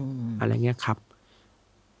อะไรเงี้ยครับ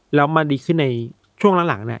แล้วมาดีขึ้นในช่วง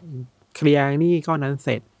หลังๆเนี่ยเคลียร์นี่ก้อนนั้นเส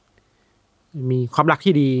ร็จมีความรัก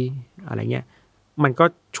ที่ดีอะไรเงี้ยมันก็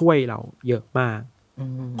ช่วยเราเยอะมาก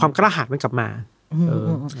ความกล้าหาญมันกลับมา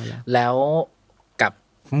แล้วกับ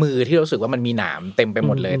มือที่รู้สึกว่ามันมีหนามเต็มไปห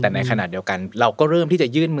มดเลยแต่ในขณะเดียวกันเราก็เริ่มที่จะ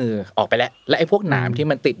ยื่นมือออกไปแล้วและไอ้พวกหนามที่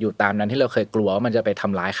มันติดอยู่ตามนั้นที่เราเคยกลัวว่ามันจะไปท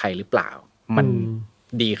ำร้ายใครหรือเปล่ามัน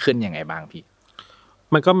ดีขึ้นยังไงบ้างพี่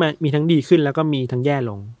มันก็มีทั้งดีขึ้นแล้วก็มีทั้งแย่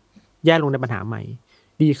ลงในปัญหาใหม่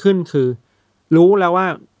ดีขึ้นคือรู้แล้วว่า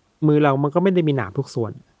มือเรามันก็ไม่ได้มีหนามทุกส่ว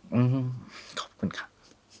นขอบคุณครับ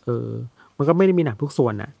มันก็ไม่ได้มีหนามทุกส่ว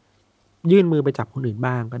นน่ะยื่นมือไปจับคนอื่น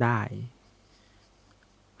บ้างก็ได้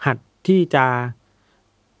หัดที่จะ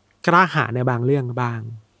กล้าหาญในบางเรื่องบ้าง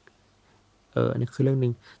นี่คือเรื่องนึ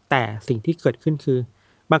งแต่สิ่งที่เกิดขึ้นคือ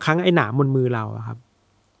บางครั้งไอ้หนามบนมือเราอะครับ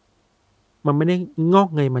มันไม่ได้งอก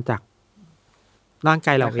เงยมาจากร่างก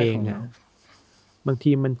ายเราเองอะบาง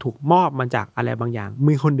ทีมันถูกมอบมาจากอะไรบางอย่าง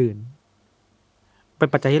มือคนอื่นเป็น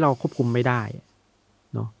ปัจจัยที่เราควบคุมไม่ได้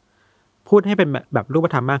เนาะพูดให้เป็นแบบรูป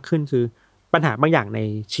ธรรมมากขึ้นคือปัญหาบางอย่างใน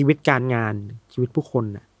ชีวิตการงานชีวิตผู้คน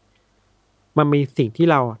น่ะมันมีสิ่งที่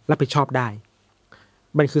เรารับผิดชอบได้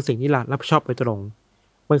มันคือสิ่งที่เรารับผิดชอบโดยตรง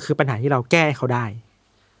มันคือปัญหาที่เราแก้ให้เขาได้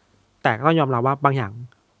แต่ก็ต้องยอมรับว่าบางอย่าง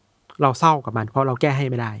เราเศร้ากับมันเพราะเราแก้ให้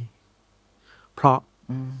ไม่ได้เพราะ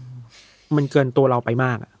มันเกินตัวเราไปม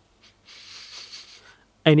าก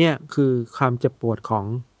ไอเนี่ยคือความเจ็บปวดของ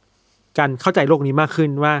การเข้าใจโลกนี้มากขึ้น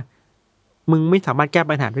ว่ามึงไม่สามารถแก้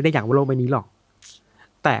ปัญหาได้อย่างบนโลกใบนี้หรอก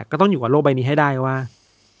แต่ก็ต้องอยู่กับโลกใบนี้ให้ได้ว่า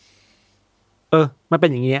มันเป็น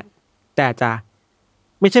อย่างเงี้ยแต่จะ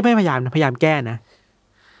ไม่ใช่ไม่พยายามแก้นะ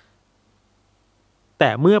แต่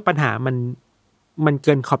เมื่อปัญหามันเ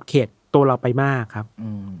กินขอบเขตตัวเราไปมากครับ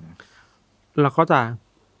เราก็จะ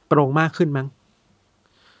โปร่งมากขึ้นมั้ง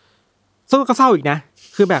ซึ่งก็เศร้าอีกนะ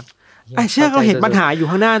คือแบบไอ้เชื่อเราเห็นปัญหาอยู่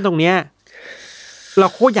ข้างหน้าตรงเนี้ยเรา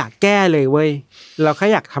โคตรอยากแก้เลยเว้ยเราแค่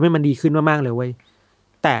อยากทำให้มันดีขึ้นมากๆเลยเว้ย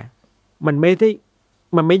แต่มันไ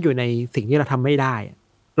ม่อยู่ในสิ่งที่เราทำไม่ได้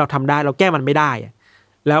เราทำได้เราแก้มันไม่ได้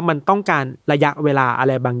แล้วมันต้องการระยะเวลาอะไ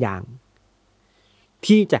รบางอย่าง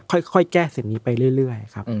ที่จะค่อยๆแก้สิ่งนี้ไปเรื่อย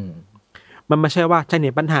ๆครับมันไม่ใช่ว่าฉันเ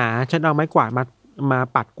ห็นปัญหาฉันเอาไม้กวาดมา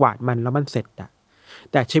ปัดกวาดมันแล้วมันเสร็จ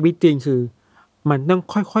แต่ชีวิตจริงคือมันต้อง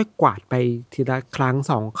ค่อยๆกวาดไปทีละครั้ง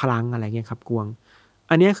2 ครั้งอะไรเงี้ยครับกวง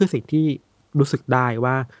อันนี้คือสิ่งที่รู้สึกได้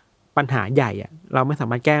ว่าปัญหาใหญ่เราไม่สา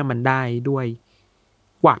มารถแก้มันได้ด้วย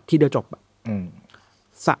กวาดที่เดียวจบ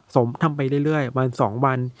สะสมทำไปเรื่อยๆวัน2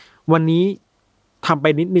 วันวันนี้ทำไป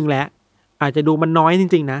นิดนึงแล้วอาจจะดูมันน้อยจ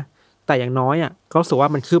ริงๆนะแต่อย่างน้อยก็รู้สึกว่า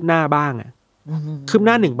มันคืบหน้าบ้างคืบห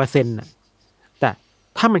น้า 1% แต่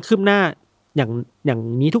ถ้ามันคืบหน้าอย่าง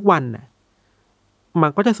นี้ทุกวันมัน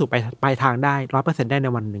ก็จะสู่ไปทางได้ 100% ได้ใน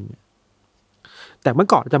วันหนึ่งแต่เมื่อ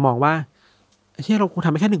ก่อนจะมองว่าเฮ้ยเราคงท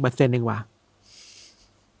ำไปแค่ 1% เองว่ะ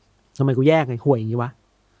ทำไมกูแย่ไงห่วยอย่างนี้วะ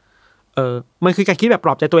มันคือการคิดแบบป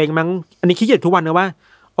ลอบใจตัวเองมั้งอันนี้คิดอยู่ทุกวันนะว่า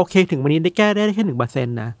โอเคถึงวันนี้ได้แก้ได้แค่ 1% น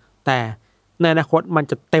ะแต่ในอนาคตมัน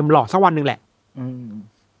จะเต็มหลอดสักวันนึงแหละ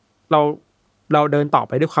เราเดินต่อไ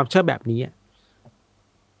ปด้วยความเชื่อแบบนี้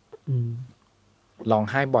ร้อง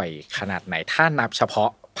ไห้บ่อยขนาดไหนถ้านับเฉพาะ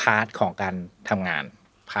พาร์ทของการทำงาน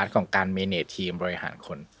พาร์ทของการเมเนจทีมบริหารค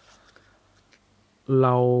นเร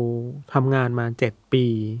าทำงานมา7 ปี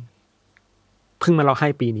เพิ่งมาร้องไห้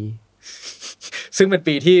ปีนี้ซึ่งเป็น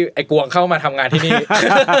ปีที่ไอ้กวงเข้ามาทำงานที่นี่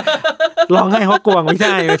ร้องไห้เพราะกวงไม่ใ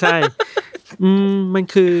ช่มัน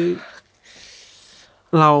คือ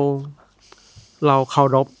เราเคา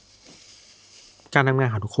รพการทำงาน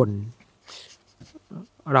ของทุกคน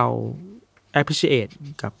เรา appreciate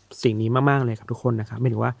กับสิ่งนี้มากๆเลยครับทุกคนนะครับไม่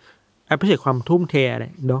ถึงว่า appreciate ความทุ่มเทอะไร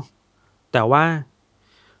เนาะแต่ว่า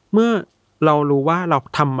เมื่อเรารู้ว่าเรา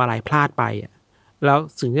ทำอะไรพลาดไปแล้ว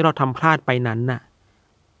สิ่งที่เราทำพลาดไปนั้นน่ะ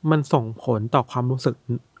มันส่งผลต่อความรู้สึก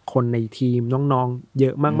คนในทีมน้องๆเยอ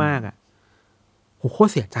ะมากๆโหโคตร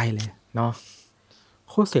เสียใจเลยเนาะ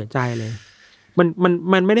โคตรเสียใจเลย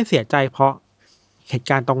มันไม่ได้เสียใจเพราะเหตุ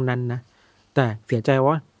การณ์ตรงนั้นนะแต่เสียใจ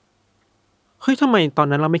ว่าเฮ้ยทำไมตอน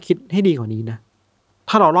นั้นเราไม่คิดให้ดีกว่านี้นะ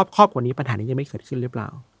ถ้าเรารอบคอบกว่านี้ปัญหานี้จะไม่เกิดขึ้นหรือเปล่า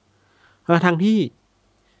ทั้งที่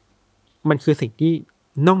มันคือสิ่งที่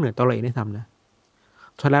นอกเหนือตัวเราเองได้ทำนะ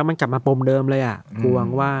สุดแล้วมันกลับมาปมเดิมเลยกลัว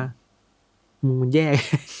ว่ามันแย่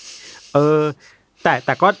แ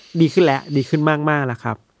ต่ก็ดีขึ้นแล้วดีขึ้นมากๆแล้วค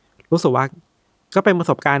รับรู้สึกว่าก็เป็นประ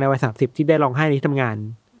สบการณ์ในวัย30ที่ได้ร้องไห้ในที่ทำงาน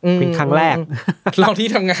เป็นครั้งแรกร้องที่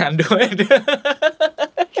ทำงานด้วย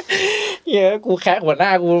เหี้ยกูแคะหัวหน้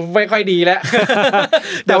ากูไม่ค่อยดีแล้ว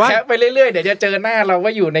แต่ว่าแคะไปเรื่อยๆเดี๋ยวจะเจอหน้าเราว่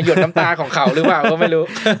าอยู่ในหยดน้ำตาของเขาหรือเปล่าก็ไม่รู้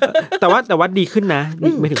แต่ว่าดีขึ้นนะ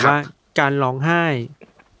ไม่ถึงว่าการร้องไห้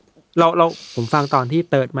เราผมฟังตอนที่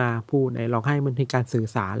เติร์ดมาพูดในร้องไห้มันเป็นการสื่อ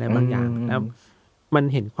สารอะไรบางอย่างแล้วมัน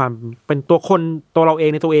เห็นความเป็นตัวเราเอง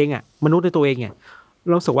ในตัวเองมนุษย์ในตัวเองเ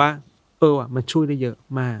ราสึกว่ามันช่วยได้เยอะ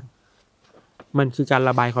มากมันคือการ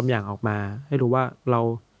ระบายความอย่างออกมาให้รู้ว่าเรา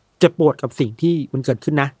เจ็บปวดกับสิ่งที่มันเกิด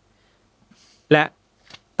ขึ้นนะและ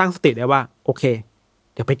ตั้งสติได้ว่าโอเค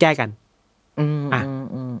เดี๋ยวไปแก้กัน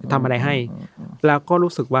ทำอะไรให้แล้วก็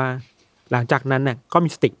รู้สึกว่าหลังจากนั้นก็มี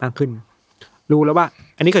สติมากขึ้นรู้แล้วว่า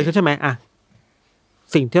อันนี้เกิดขึ้นใช่ไหม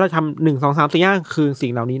สิ่งที่เราทำ1 2 3 4 5คือสิ่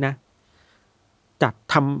งเหล่านี้นะจะ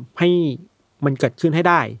ทำให้มันเกิดขึ้นให้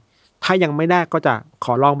ได้ถ้ายังไม่ได้ก็จะข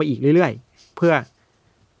อลองไปอีกเรื่อยๆเพื่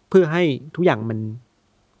อให้ทุกอย่างมัน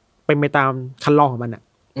เป็นไปตามคันลองของมันอ่ะ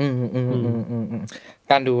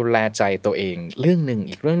การดูแลใจตัวเองเรื่องนึง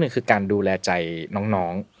อีกเรื่องนึงคือการดูแลใจน้อ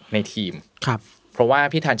งๆในทีมครับเพราะว่า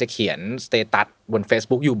พี่ธันจะเขียนสเตตัสบน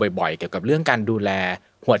Facebook อยู่บ่อยๆเกี่ยวกับเรื่องการดูแล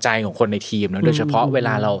หัวใจของคนในทีมนะโดยเฉพาะเวล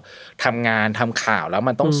าเราทำงานทำข่าวแล้ว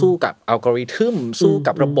มันต้องสู้กับอัลกอริทึมสู้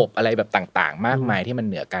กับระบบอะไรแบบต่างๆมากมายที่มัน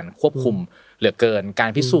เหนือการควบคุมเหลือเกินกา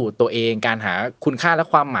รพิสูจน์ตัวเองการหาคุณค่าและ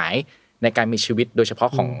ความหมายในการมีชีวิตโดยเฉพาะ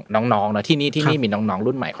ของน้องๆนะที่นี่มีน้องๆ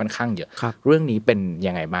รุ่นใหม่ค่อนข้างเยอะเรื่องนี้เป็น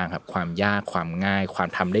ยังไงบ้างครับความยากความง่ายความ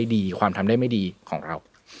ทำได้ดีความทำได้ไม่ดีของเรา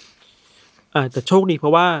แต่โชคดีเพรา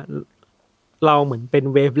ะว่าเราเหมือนเป็น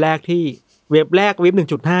เวฟแรกเวฟ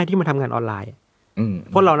 1.5 ที่มาทำงานออนไลน์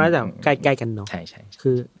เพราะเราน่าจะใกล้ๆกันเนาะใช่ๆ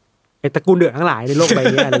คือไอ้ตระกูลเดือดทั้งหลายในโลกใบ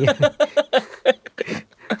นี้อะไรเงี้ย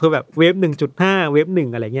คือแบบเวฟ 1.5 เวฟ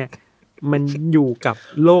1อะไรเงี้ยมันอยู่กับ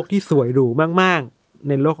โลกที่สวยหรูมากๆใ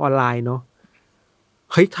นโลกออนไลน์เนาะ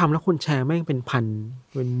เฮ้ยทำแล้วคนแชร์แม่งเป็นพัน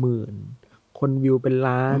เป็นหมื่นคนวิวเป็น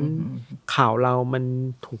ล้านข่าวเรามัน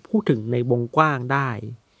ถูกพูดถึงในวงกว้างได้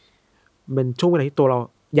เป็นช่วงเวลาที่ตัวเรา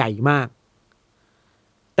ใหญ่มาก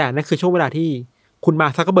แต่นั่นคือช่วงเวลาที่คุณมาร์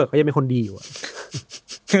ค ซักเคอร์เบิร์กก็ยังเป็นคนดีอยู่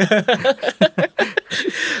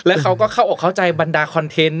แล้วเขาก็เข้าอกเข้าใจบรรดาคอน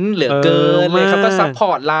เทนต์เหลือเกินเลยเขาก็ซัพพอ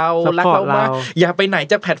ร์ตเรารักเรามากอย่าไปไหน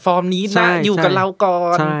จะแพลตฟอร์มนี้นะอยู่กับเราก่อ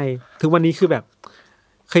นใช่ถึงวันนี้คือแบบ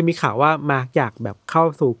เคยมีข่าวว่ามาร์คอยากแบบเข้า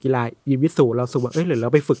สู่กีฬายิมวิสูเราสูว่าหรือเรา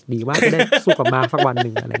ไปฝึกดีว่าจะได้สู้กับมาร์คสักวันนึ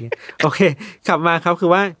งอะไรเงี้ยโอเคกลับมาครับคือ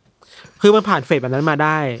มันผ่านเฟสแบบนั้นมาไ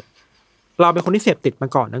ด้เราเป็นคนที่เสพติดมา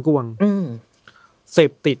ก่อนนะกวงเส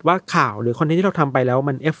พติดว่าข่าวหรือคอนเทนต์ที่เราทำไปแล้ว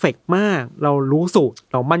มันเอฟเฟกต์มากเรารู้สูตร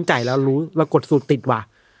เรามั่นใจแล้วเรากดสูตรติดว่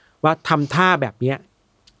าทำท่าแบบเนี้ย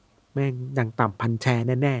แม่งอย่างต่ำ1,000 แชร์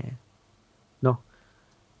แน่ๆเนาะ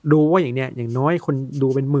ดูว่าอย่างเนี้ยอย่างน้อยคนดู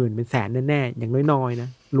เป็นหมื่นเป็นแสนแน่ๆอย่างน้อยๆนะ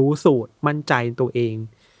รู้สูตรมั่นใจตัวเอง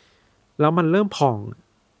แล้วมันเริ่มพอง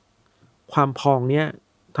ความพองเนี้ย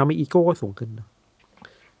ทำให้อีโก้ก็สูงขึ้น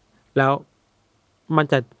แล้วมัน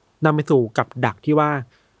จะนำไปสู่กับดักที่ว่า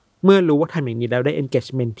เมื่อรู้ว่าทำอย่างนี้แล้วได้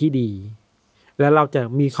engagement ที่ดีแล้วเราจะ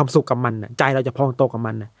มีความสุขกับมันน่ะใจเราจะพองโตกับ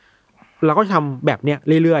มันน่ะเราก็ทำแบบเนี้ย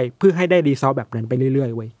เรื่อยๆเพื่อให้ได้รีซอสแบบนั้นไปเรื่อย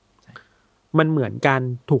ๆเว้ยมันเหมือนการ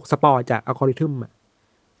ถูกสปอยจากอัลกอริทึม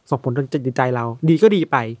ส่งผลทางจิตใจเราดีก็ดี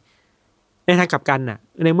ไปในทางกลับกันน่ะ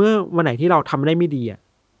ในเมื่อวันไหนที่เราทำได้ไม่ดี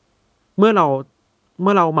เมื่อเรา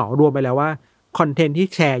เหมารวมไปแล้วว่าคอนเทนต์ที่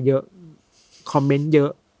แชร์เยอะคอมเมนต์เยอ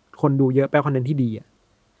ะคนดูเยอะแปลคอนเทนต์ที่ดี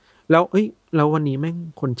แล้วแล้ววันนี้แม่ง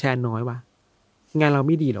คนแชร์น้อยว่ะงานเราไ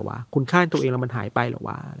ม่ดีหรอวะคุณค่าตัวเองเรามันหายไปหรอว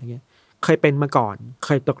ะอะไรเงี้ยเคยเป็นมาก่อนเค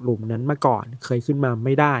ยตกหลุมนั้นมาก่อนเคยขึ้นมาไ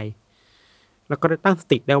ม่ได้แล้วก็ได้ตั้งส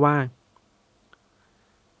ติได้ว่า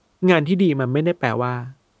งานที่ดีมันไม่ได้แปลว่า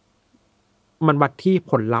มันวัดที่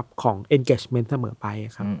ผลลัพธ์ของ engagement เสมอไป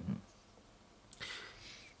ครับ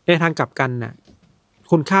ในทางกลับกันน่ะ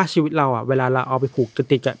คุณค่าชีวิตเราเวลาเราเอาไปผูก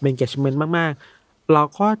ติดกับ engagement มากๆเรา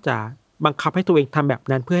ก็จะบังคับให้ตัวเองทำแบบ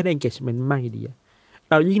นั้นเพื่อให้ได้ engagement มากดี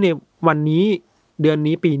เรายิ่งในวันนี้เดือน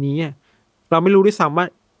นี้ปีนี้เราไม่รู้ด้วยซ้ำว่า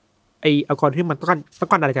ไอ้อัลกอริทึมมันต้อง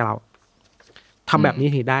การอะไรจากเราทำแบบนี้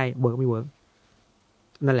ถึงได้เวิร์กไม่เวิร์ก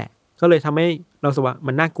นั่นแหละก็เลยทำให้เราสึกว่า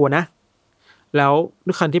มันน่ากลัวนะแล้ว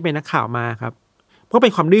ด้วยคันที่เป็นนักข่าวมาครับก็เป็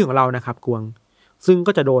นความดื้อของเรานะครับกวงซึ่ง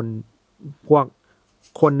ก็จะโดนพวก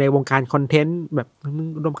คนในวงการคอนเทนต์แบบมึง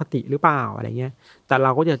อุดมคติหรือเปล่าอะไรเงี้ยแต่เร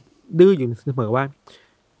าก็จะดื้ออยู่เสมอว่า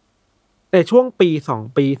ในช่วงปี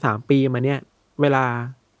2ปี3ปีมาเนี้ยเวลา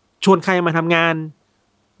ชวนใครมาทำงาน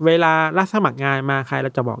เวลารับสมัครงานมาใครเร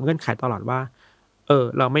าจะบอกเงื่อนไขตลอดว่า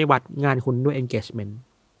เราไม่วัดงานคุณด้วย engagement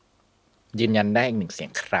ยืนยันได้อีก1 เสียง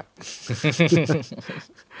ครับ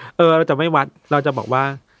เราจะไม่วัดเราจะบอกว่า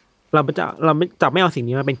เราไม่เอาสิ่ง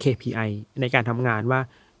นี้มาเป็น KPI ในการทำงานว่า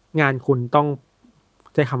งานคุณต้อง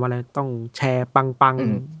ใช้คำว่าอะไรต้องแชร์ปัง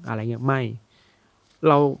อะไรเงี้ยไม่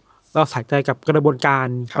เราใส่ใจกับกระบวนการ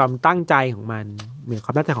ความตั้งใจของมันเหมือนคว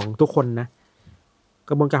ามตั้งใจของทุกคนนะ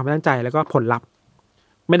กระบวนการความตั้งใจแล้วก็ผลลัพธ์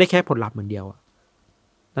ไม่ได้แค่ผลลัพธ์เหมือนเดียว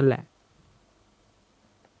นั่นแหละ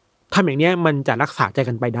ทำอย่างเนี้ยมันจะรักษาใจ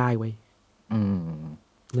กันไปได้เว้ย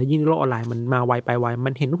แล้วยิ่งโลกออนไลน์มันมาไวไปไวมั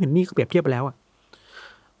นเห็นนู่นเห็นนี่ก็เปรียบเทียบไปแล้ว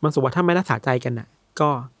มันสุว่าถ้าไม่รักษาใจกันก็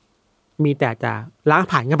มีแต่จะล้าง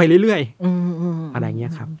ผ่านกันไปเรื่อยๆอะไรเงี้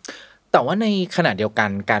ยครับแต่ว่าในขณะเดียวกัน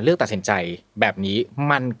การเลือกตัดสินใจแบบนี้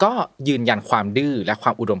มันก็ยืนยันความดื้อและคว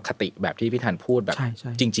ามอุดมคติแบบที่พี่ธันพูดแบบ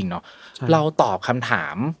จริงๆเนาะเราตอบคำถา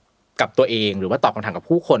มกับตัวเองหรือว่าตอบคำถามกับ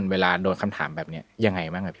ผู้คนเวลาโดนคำถามแบบเนี้ยยังไง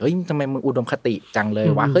บ้างครับเฮ้ยทำไมมึงอุดมคติจังเลย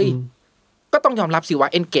วะเฮ้ย ก็ต้องยอมรับสิว่า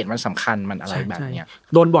engage มันสำคัญมันอะไรแบบเนี้ย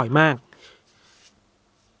โดนบ่อยมาก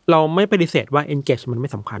เราไม่ปฏิเสธว่า engage มันไม่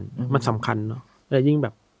สำคัญมันสำคัญเนาะแล้วยิ่งแบ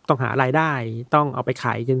บต้องหารายได้ต้องเอาไปข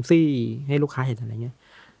ายเอเจนซี่ให้ลูกค้าเห็นอะไรเงี้ย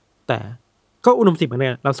แต่ก็อุดมสิทธิ์เหมือน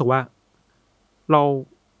กันเราสึกว่าเรา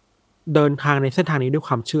เดินทางในเส้นทางนี้ด้วยค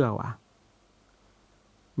วามเชื่อว่ะ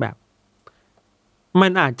แบบมั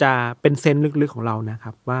นอาจจะเป็นเซนส์ลึกๆของเรานะค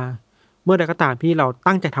รับว่าเมื่อใดก็ตามที่เรา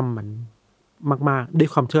ตั้งใจทำมันมากๆด้วย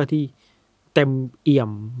ความเชื่อที่เต็มเปี่ยม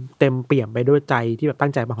เต็มเปี่ยมไปด้วยใจที่แบบตั้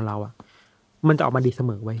งใจของเราอ่ะมันจะออกมาดีเส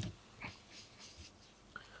มอไว้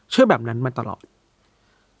เชื่อแบบนั้นมาตลอด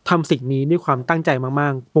ทำสิ่งนี้ด้วยความตั้งใจมา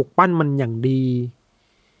กๆปลุกปั้นมันอย่างดี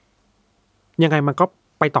ยังไงมันก็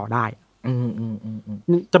ไปต่อได้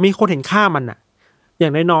จะมีคนเห็นค่ามันอ่ะอย่า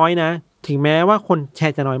งน้อยๆนะถึงแม้ว่าคนแช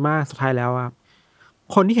ร์จะน้อยมากสุดท้ายแล้วอ่ะ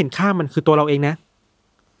คนที่เห็นค่ามันคือตัวเราเองนะ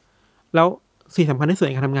แล้วสิ่งสำคัญที่สุดใ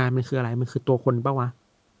นการทำงานมันคืออะไรมันคือตัวคนป่ะวะ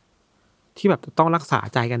ที่แบบต้องรักษา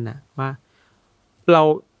ใจกันนะว่าเร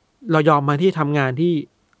ายอมมาที่ทำงานที่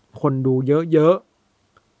คนดูเยอะ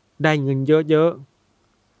ๆได้เงินเยอะ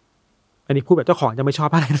ๆอันนี้พูดแบบเจ้าของจะไม่ชอบ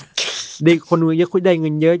อะไรนะดีคนดูเยอะได้เงิ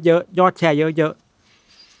นเยอะๆยอดแชร์เยอะ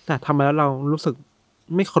ๆแต่ทำมาแล้วเรารู้สึก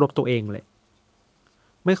ไม่เคารพตัวเองเลย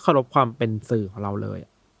ไม่เคารพความเป็นสื่อของเราเลย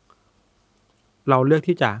เราเลือก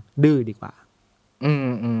ที่จะดื้อดีกว่า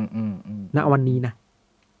ณวันนี้นะ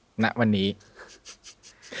ณวันนี้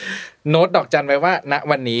โน้ตดอกจันไว้ว่าณ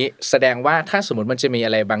วันนี้แสดงว่าถ้าสมมติมันจะมีอ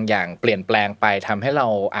ะไรบางอย่างเปลี่ยนแปลงไปทำให้เรา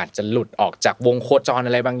อาจจะหลุดออกจากวงโคจรอ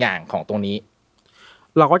ะไรบางอย่างของตรงนี้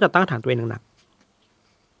เราก็จะตั้งฐานตัวเองหนัก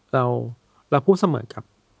ๆเราพูดเสมอกับ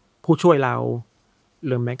ผู้ช่วยเราห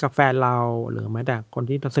รือแม้กับแฟนเราหรือแม้แต่คน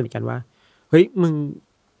ที่สนิทกันว่าเฮ้ยมึง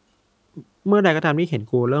เมื่อใดก็ตามที่เห็น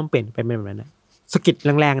กูเริ่มเปลี่ยนไปแบบนั้นนะสะกิด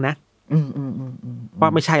แรงๆนะว่า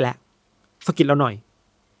ไม่ใช่แล้วสะกิดเราหน่อย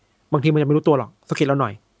บางทีมันจะไม่รู้ตัวหรอกสะกิดเราหน่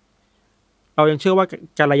อยเรายังเชื่อว่า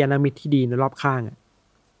กัลยาณมิตรที่ดีในรอบข้างอ่ะ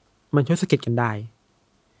มันช่วยสะกิดกันได้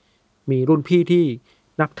มีรุ่นพี่ที่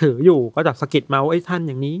นับถืออยู่ก็จะสะกิดมาว่าไอ้ท่านอ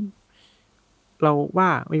ย่างนี้เราว่า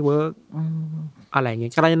ไม่เวิร์กอะไรเงี้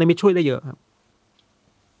ยกัลยาณมิตรช่วยได้เยอะครับ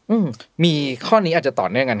มีข้อนี้อาจจะต่อ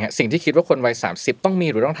เนื่องกันฮะสิ่งที่คิดว่าคนวัย30ต้องมี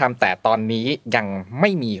หรือต้องทำแต่ตอนนี้ยังไม่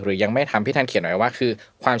มีหรือยังไม่ทำพี่ท่านเขียนไว้ว่าคือ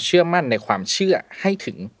ความเชื่อมั่นในความเชื่อให้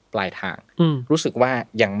ถึงปลายทางรู้สึกว่า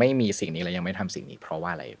ยังไม่มีสิ่งนี้และยังไม่ทำสิ่งนี้เพราะว่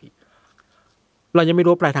าอะไรพี่เรายังไม่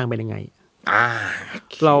รู้ปลายทางเป็นยังไง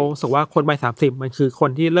เราสึกว่าคนวัย30มันคือค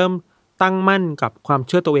นที่เริ่มตั้งมั่นกับความเ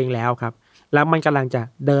ชื่อตัวเองแล้วครับแล้วมันกำลังจะ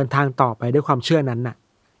เดินทางต่อไปด้วยความเชื่อนั้นน่ะ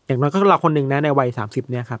อย่างน้อยก็เราคนหนึ่งนะในวัย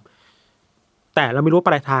30เนี่ยครับแต่เราไม่รู้ป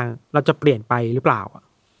ลายทางเราจะเปลี่ยนไปหรือเปล่า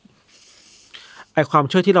ไอความ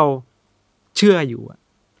เชื่อที่เราเชื่ออยู่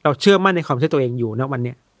เราเชื่อมั่นในความเชื่อตัวเองอยู่นะวันเ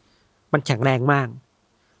นี้ยมันแข็งแรงมาก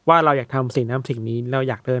ว่าเราอยากทำสิ่งนั้นสิ่งนี้เรา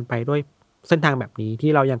อยากเดินไปด้วยเส้นทางแบบนี้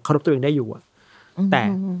ที่เรายังเคารพตัวเองได้อยู่แต่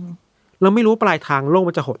เราไม่รู้ปลายทางโลก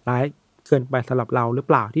มันจะโหดร้ายเกินไปสำหรับเราหรือเ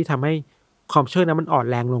ปล่าที่ทำให้ความเชื่อนั้นมันอ่อน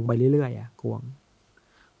แรงลงไปเรื่อยๆกวง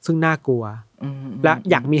ซึ่งน่ากลัวและ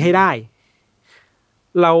อยากมีให้ได้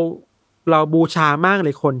เราบูชามากเล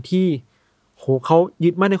ยคนที่โหเขายึ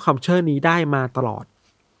ดมั่นในความเชื่อนี้ได้มาตลอด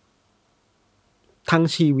ทั้ง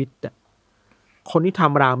ชีวิตคนที่ท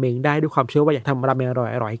ำราเมงได้ด้วยความเชื่อว่าอยากทำราเมงอ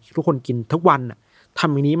ร่อยๆทุกคนกินทุกวันท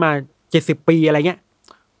ำอย่างนี้มา70 ปีอะไรเงี้ย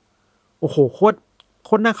โอ้โหโค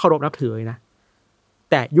ตรน่าเคารพนับถือเลยนะ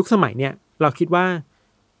แต่ยุคสมัยเนี่ยเราคิดว่า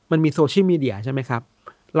มันมีโซเชียลมีเดียใช่ไหมครับ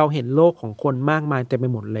เราเห็นโลกของคนมากมายเต็มไป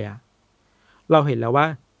หมดเลยเราเห็นแล้วว่า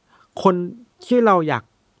คนที่เราอยาก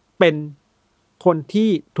เป็นคนที่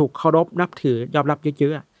ถูกเคารพนับถือยอมรับเยอ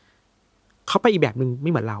ะๆเขาไปอีกแบบนึงไ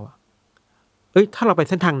ม่เหมือนเราถ้าเราไป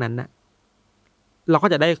เส้นทางนั้นนะเราก็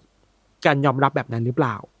จะได้การยอมรับแบบนั้นหรือเป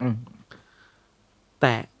ล่าแ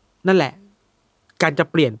ต่นั่นแหละการจะ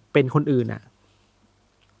เปลี่ยนเป็นคนอื่น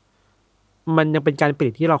มันยังเป็นการเปลี่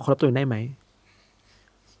ยนที่เราเคารพตัวเองได้ไหม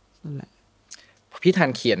นั่นแหละพี่ธัน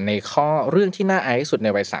เขียนในข้อเรื่องที่น่าอายที่สุดใน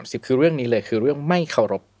วัย30คือเรื่องนี้เลยคือเรื่องไม่เคา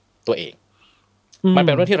รพตัวเองมันเ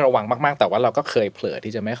ป็นเรื่องที่ระวังมากๆแต่ว่าเราก็เคยเผลอ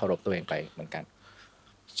ที่จะไม่เคารพตัวเองไปเหมือนกัน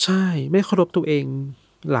ใช่ไม่เคารพตัวเอง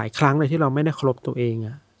หลายครั้งเลยที่เราไม่ได้เคารพตัวเอง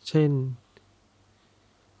เช่น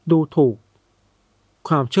ดูถูกค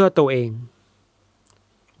วามเชื่อตัวเอง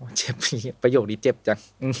เจ็บประโยคนี้เจ็บจัง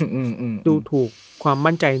ดูถูกความ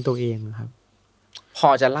มั่นใจในตัวเองนะครับพอ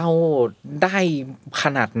จะเล่าได้ข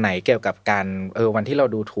นาดไหนเกี่ยวกับการวันที่เรา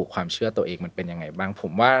ดูถูกความเชื่อตัวเองมันเป็นยังไงบ้างผ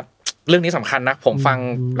มว่าเรื่องนี้สำคัญนะผมฟัง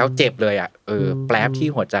แล้วเจ็บเลยแปลบที่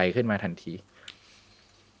หัวใจขึ้นมาทันที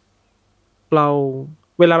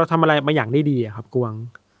เวลาเราทำอะไรมาอย่างได้ดีครับกวง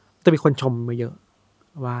จะมีคนชมมาเยอะ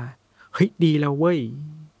ว่าเฮ้ยดีแล้วเว้ย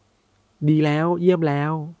ดีแล้วเยี่ยมแล้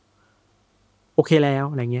วโอเคแล้ว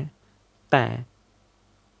อะไรเงี้ยแต่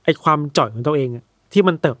ไอ ความจ่อยของตัวเองอะที่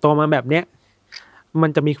มันเติบโตมาแบบเนี้ยมัน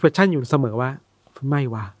จะมี question อยู่เสมอว่าไม่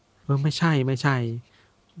ว่ะไม่ใช่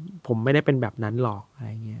ผมไม่ได้เป็นแบบนั้นหรอกอะไร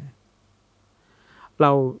เงี้ยเร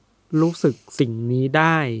ารู้สึกสิ่งนี้ไ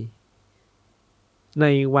ด้ใน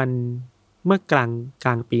วันเมื่อกล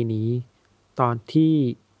างปีนี้ตอนที่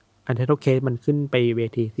อันเทอร์เคสมันขึ้นไปเว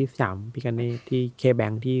ทีที่สยามพิคเนตที่เคแบ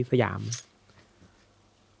งที่สยาม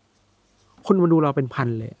คนมาดูเราเป็นพัน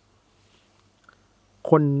เลย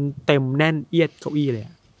คนเต็มแน่นเอียดเก้าอี้เลย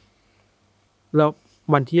แล้ว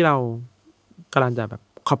วันที่เรากำลังจะแบบ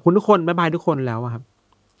ขอบคุณทุกคนบ๊ายบายทุกคนแล้วอะครับ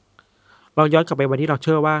เราย้อนกลับไปวันที่เราเ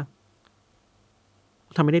ชื่อว่า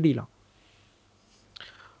ทำไม่ได้ดีหรอก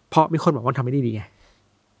เพราะมีคนบอกว่าทำไม่ได้ดีไง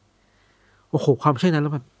โอ้โหความเชื่อนั้นแล้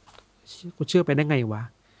วแบบกูเชื่อไปได้ไงวะ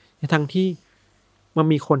ในทั้งที่มัน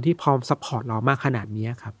มีคนที่พร้อมซัพพอร์ตเรามากขนาดนี้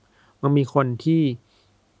ครับมันมีคนที่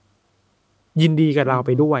ยินดีกับเราไ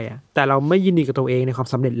ปด้วยอ่ะแต่เราไม่ยินดีกับตัวเองในความ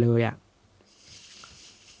สำเร็จเลยอ่ะ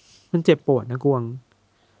มันเจ็บปวดนะกวง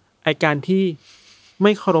ไอการที่ไ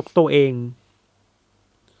ม่เคารพตัวเอง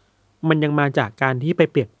มันยังมาจากการที่ไป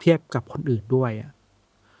เปรียบเทียบกับคนอื่นด้วยอ่ะ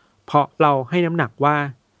เพราะเราให้น้ำหนักว่า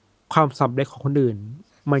ความสำเร็จของคนอื่น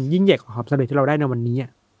มันยิ่งใหญ่กว่าความสำเร็จที่เราได้ในวันนี้อ่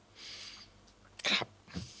ะครับ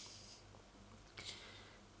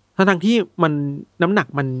ทั้งที่มันน้ำหนัก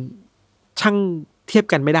มันช่างเทียบ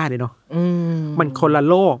กันไม่ได้เลยเนาะมันคนละ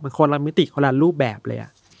โลกมันคนละมิติคนละรูปแบบเลยอ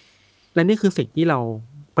ะและนี่คือสิ่งที่เรา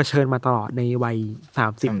เผชิญมาตลอดในวัย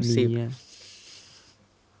30นี้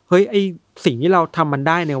เฮ้ยไอสิ่งที่เราทำมันไ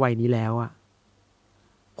ด้ในวัยนี้แล้วอะ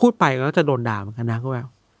พูดไปก็จะโดนด่าเหมือนกันนะก็แบบ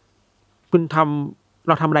คุณเ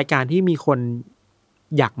ราทำรายการที่มีคน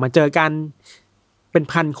อยากมาเจอกันเป็น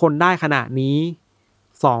พันคนได้ขนาดนี้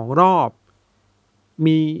2 รอบ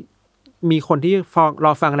มีคนที่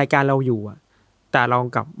ฟังรายการเราอยู่อะแต่เรา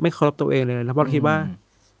กลับไม่เคารพตัวเองเลยแล้วเพราะคิดว่า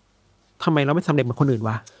ทำไมเราไม่สำเร็จเหมือนคนอื่น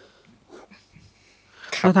วะ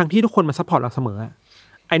ทั้งที่ทุกคนมาซัพพอร์ตเราเสมอ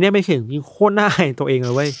ไอเนี้ยไม่ถึงยิ่งโคตรน่าอายตัวเองเล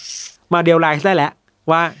ยเว้ยมาเดียวไลฟ์ได้แล้ว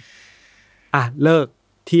ว่าเลิก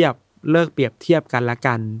เทียบเลิกเปรียบเทียบกันละ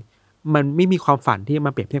กันมันไม่มีความฝันที่ม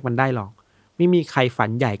าเปรียบเทียบกันได้หรอกไม่มีใครฝัน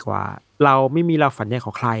ใหญ่กว่าเราไม่มีเราฝันใหญ่ก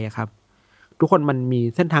ว่าใครอะครับทุกคนมันมี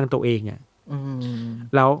เส้นทางตัวเองอะ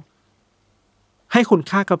แล้วให้คุณ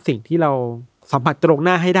ค่ากับสิ่งที่เราสัมผัสตรงห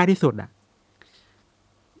น้าให้ได้ที่สุดอ่ะ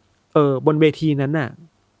บนเวทีนั้นน่ะ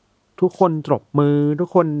ทุกคนตบมือทุก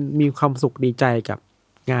คนมีความสุขดีใจกับ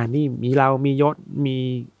งานนี่มีเรามียศมี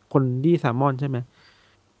คนที่แซลมอนใช่ไหม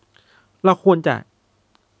เราควรจะ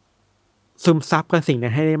ซึมซับกับสิ่งนั้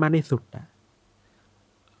นให้ได้มากที่สุดอ่ะ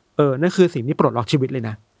นั่นคือสิ่งที่ปลดล็อกชีวิตเลย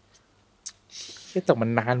นะแต่มัน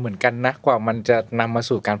นานเหมือนกันนะกว่ามันจะนำมา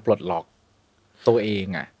สู่การปลดล็อกตัวเอง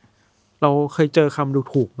อ่ะเราเคยเจอคำดู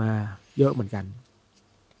ถูกมาเยอะเหมือนกัน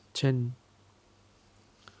เช่น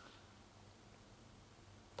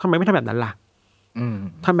ทำไมไม่ทำแบบนั้นล่ะ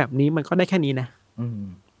ทำแบบนี้มันก็ได้แค่นี้นะ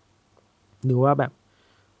หรือว่าแบบ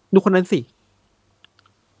ดูคนนั้นสิ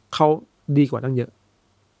เขาดีกว่าตั้งเยอะ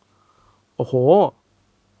โอ้โห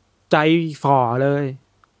ใจฝ่อเลย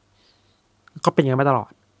ก็เป็นอย่างนั้นมาตลอ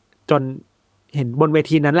ดจนเห็นบนเว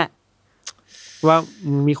ทีนั้นแหละว่า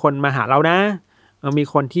มีคนมาหาเรานะมี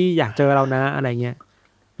คนที่อยากเจอเรานะอะไรเงี้ย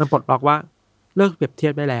มันปลดล็อกว่าเลิกเปรียบเทีย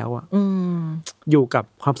บได้แล้วอ่ะอยู่กับ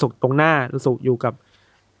ความสุขตรงหน้าสุขอยู่กับ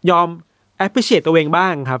ยอม appreciate ตัวเองบ้า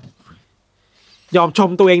งครับยอมชม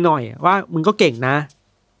ตัวเองหน่อยว่ามึงก็เก่งนะ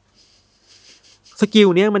สกิล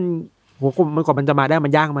เนี้ยมันกว่ามันจะมาได้มั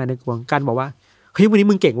นยากมาในกวงการบอกว่าเฮ้ยวันนี้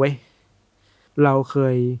มึงเก่งเว้ยเราเค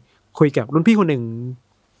ยคุยกับรุ่นพี่คนหนึ่ง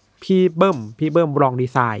พี่เบิ้มลองดี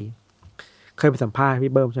ไซน์เคยไปสัมภาษณ์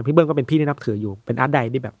พี่เบิ้มใช่พี่เบิ้มก็เป็นพี่ที่นับถืออยู่เป็นอาร์ตได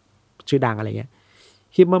ที่แบบชื่อดังอะไรเงี้ย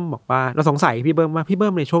พี่เบิ้มบอกว่าเราสงสัยพี่เบิ้มว่าพี่เบิ้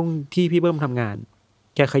มในช่วงที่พี่เบิ้มทำงาน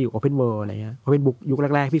แกเคยอยู่ Open World อะไรเงี้ย Open Book ยุค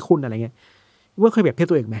แรกๆพี่คุ้นอะไรเงี้ยพี่เบิ้มเคยแบบเทียบ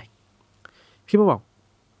ตัวเองไหมพี่เบิ้มบอก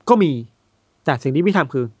ก็มีแต่สิ่งที่พี่ท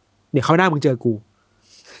ำคือเดี๋ยวเขาหน้ามึงเจอกู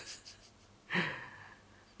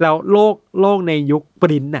แล้วโลกในยุคป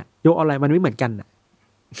ริ้นท์น่ะยุคออนไลน์มันไม่เหมือนกันน่ะ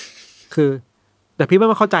คือแต่พี่ไ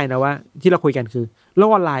ม่เข้าใจนะว่าที่เราคุยกันคือโลก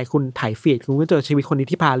ออนไลน์คุณถ่ายฟีดคุณก็เจอชีวิตคนนี้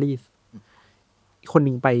ที่ปารีสคนห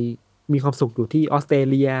นึ่งไปมีความสุขอยู่ที่ออสเตร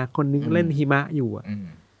เลียคนนึงเล่นหิมะอยู่อ่ะ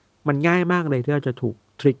มันง่ายมากเลยที่เราจะถูก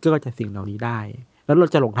ทริกเกอร์จากสิ่งเหล่านี้ได้แล้วเรา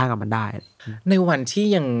จะหลงทางกับมันได้ในวันที่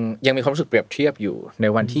ยังมีความรู้สึกเปรียบเทียบอยู่ใน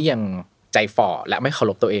วันที่ยังใจฝ่อและไม่เคา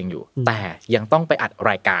รพตัวเองอยู่แต่ยังต้องไปอัด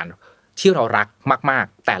รายการที่เรารักมาก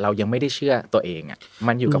ๆแต่เรายังไม่ได้เชื่อตัวเองอ่ะ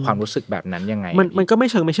มันอยู่กับความรู้สึกแบบนั้นยังไงมันก็ไม่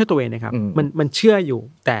เชิงไม่เชื่อตัวเองนะครับมันเชื่ออยู่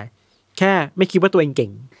แต่แค่ไม่คิดว่าตัวเองเก่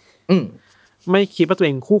งไม่คิดว่าตัวเอ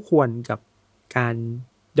งคู่ควรกับการ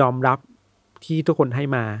ยอมรับที่ทุกคนให้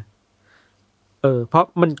มาเพราะ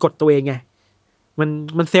มันกดตัวเองไง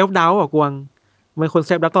มันเซลฟ์ดาวต์อ่ะกวง มันคนเซ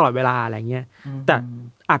ฟรับตลอดเวลาอะไรเงี้ยแต่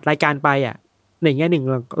อัดรายการไปอ่ะในแง่หนึ่ง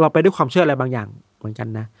เราไปด้วยความเชื่ออะไรบางอย่างเหมือนกัน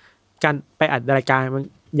นะการไปอัดรายการ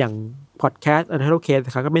อย่างพอดแคสต์อันเทอร์เคส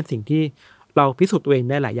ครับก็เป็นสิ่งที่เราพิสูจน์ตัวเอง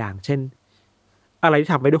ได้หลายอย่างเช่นอะไรที่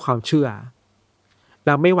ทำไปด้วยความเชื่อแ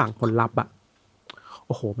ล้วไม่หวังผลลัพธ์อ่ะโ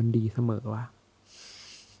อ้โหมันดีเสมอว่ะ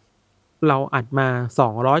เราอัดมา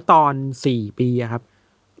200 ตอน4 ปีอะครับ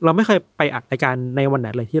เราไม่เคยไปอัดรายการในวันไหน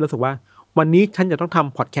เลยที่รู้สึกว่าวันนี้ฉันจะต้องท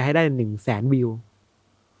ำพอดแคสต์ให้ได้100,000 วิว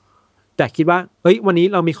แต่คิดว่าเอ้ยวันนี้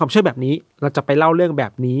เรามีความเชื่อแบบนี้เราจะไปเล่าเรื่องแบ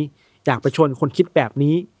บนี้อยากไปชวนคนคิดแบบ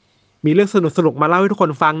นี้มีเรื่องสนุกๆมาเล่าให้ทุกค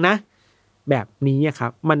นฟังนะแบบนี้อะครั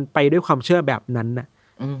บมันไปด้วยความเชื่อแบบนั้นน่ะ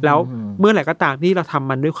แล้วเมื่อไหร่ก็ตามที่เราทำ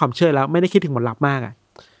มันด้วยความเชื่อแล้วไม่ได้คิดถึงผลลัพธ์มากอ่ะ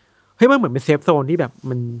เฮ้ยมันเหมือนเป็นเซฟโซนที่แบบ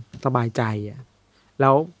มันสบายใจอ่ะแล้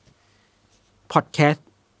วพอดแคสต์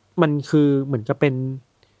มันคือเหมือนกับเป็น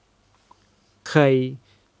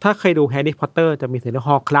ถ้าเคยดูแฮร์รี่พอตเตอร์จะมีเสียงฮ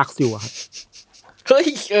อร์คลักซ์อยู่ครับเฮ้ย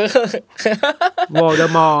ว อลเดอ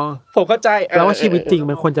มอร์ผมเข้าใจแล้วว่าชีวิตจริง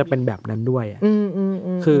มันควรจะเป็นแบบนั้นด้วยอ่ะ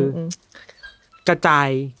คือกระจาย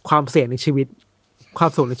ความเสี่ยงในชีวิตความ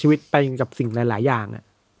สุขในชีวิตไปกับสิ่งหลายๆอย่างอ่ะ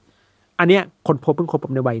อันเนี้ยคนพบเพิ่งคบ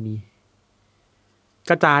ในวัยนี้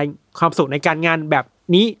กระจายความสุขในการงานแบบ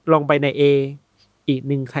นี้ลงไปใน A อีก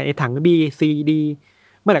หนึ่งในถัง B C D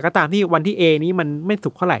เมื่อไหร่ก็ตามที่วันที่ A นี้มันไม่สุ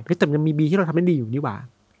ขเท่าไหร่แต่มันมี B ที่เราทำได้ดีอยู่นี่หว่า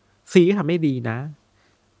C ก็ทำได้ดีนะ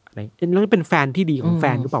อะไรแล้วเป็นแฟนที่ดีของแฟ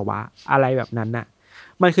นหรือเปล่าวะอะไรแบบนั้นน่ะ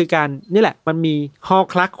มันคือการนี่แหละมันมีฮอ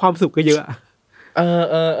คลักความสุขก็เยอะ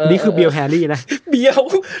นี่คือเบียลแฮร์รี่นะเบียว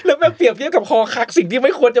แล้วแม่เปรียบเทียบกับฮอคักสิ่งที่ไ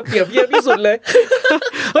ม่ควรจะเปรียบเทียบที่สุดเลย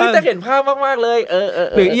เฮ้ยแต่เห็นภาพมากๆเลย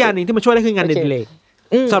หรืออีกอย่างนึงที่มันช่วยได้คืองานอดิเรก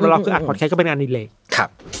สำหรับเราคืออัดพอดแคสต์ก็เป็นงานอดิเรกครับ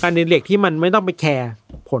งานอดิเรกที่มันไม่ต้องไปแคร์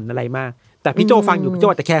ผลอะไรมากแต่พี่โจฟังอยู่พี่โจ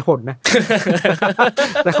อาจจะแคร์ผลนะ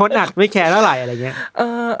แต่คนอัดไม่แคร์เท่าไหร่อะไรเงี้ย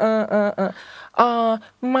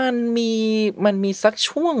มันมีสัก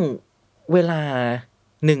ช่วงเวลา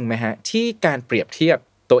หนึ่งไหมฮะที่การเปรียบเทียบ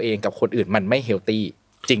ตัวเองกับคนอื่นมันไม่เฮลตี้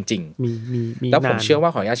จริงๆแล้วผมเชื่อว่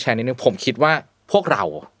าขออนุญาตแชร์นิดนึงผมคิดว่าพวกเรา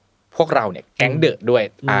เนี่ยแก๊งเดอะด้วย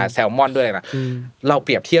แซลมอนด้วยนะเราเป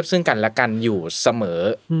รียบเทียบซึ่งกันและกันอยู่เสมอ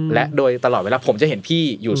และโดยตลอดเวลาผมจะเห็นพี่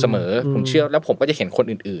อยู่เสมอผมเชื่อแล้วผมก็จะเห็นคน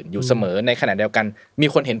อื่นๆอยู่เสมอในขณะเดียวกันมี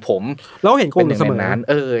คนเห็นผมแล้วเห็นคนเสมอนั้น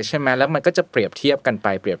ใช่ไหมแล้วมันก็จะเปรียบเทียบกันไป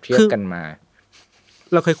เปรียบเทียบกันมา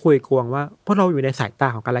เราเคยคุยกวงว่าพวกเราอยู่ในสายตา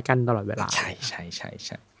ของกันและกันตลอดเวลาใช่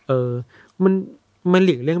มันห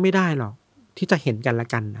ลีกเลี่ยงไม่ได้หรอกที่จะเห็นกันและ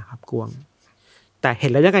กันนะครับกวงแต่เห็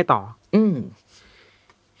นแล้วยังไงต่อ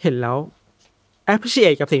เห็นแล้ว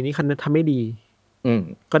appreciate กับสิ่งนี้คันทำไม่ดี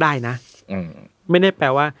ก็ได้นะไม่ได้แปล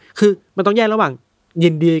ว่าคือมันต้องแยกระหว่างยิ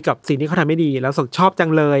นดีกับสิ่งที่เขาทำไม่ดีแล้วชอบจั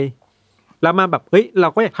งเลยแล้วมาแบบเฮ้ยเรา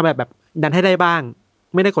ก็อยากทำแบบดันให้ได้บ้าง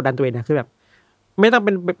ไม่ได้กดดันตัวเองนะคือแบบไม่ต้องเ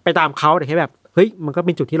ป็นไปตามเขาแต่แค่แบบเฮ้ยมันก็เ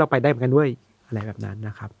ป็นจุดที่เราไปได้เหมือนกันด้วยอะไรแบบนั้นน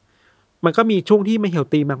ะครับมันก็มีช่วงที่ไม่เฮล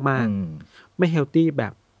ตี้มากๆไม่เฮลตี้แบ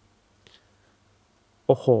บโ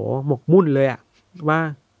อ้โหหมกมุ่นเลยอะว่า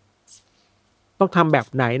ต้องทำแบบ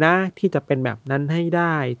ไหนนะที่จะเป็นแบบนั้นให้ไ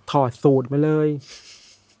ด้ถอดสูตรมาเลย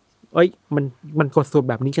เอ้ยมันกดสูตร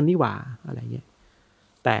แบบนี้กันนี่หว่าอะไรเงี้ย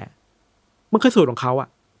แต่มันคือสูตรของเขาอะ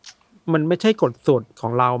มันไม่ใช่กดสูตรขอ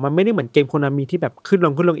งเรามันไม่ได้เหมือนเกมโคนามิที่แบบขึ้น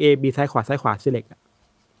ลง A B ซ้ายขวาselect อะ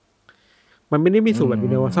มันไม่ได้มีสูตรแบบยู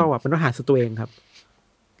นิเวอร์แซลอะมันต้องหาสูตรตัวเองครับ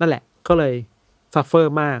นั่นแหละก็เลยซัฟเฟอ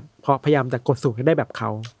ร์มากเพราะพยายามจะกดสูตรให้ได้แบบเขา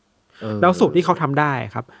แล้วสูตรที่เขาทำได้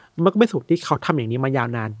ครับมันก็ไม่สูตรที่เขาทำอย่างนี้มายาว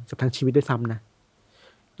นานกับทั้งชีวิตด้วยซ้ำนะ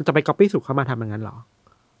จะไปก๊อปปี้สูตรเขามาทำอย่างนั้นหรอ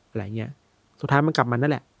อะไรเงี้ยสุดท้ายมันกลับมานั่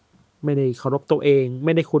นแหละไม่ได้เคารพตัวเองไ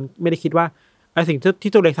ม่ได้คิดว่าไอ้สิ่ง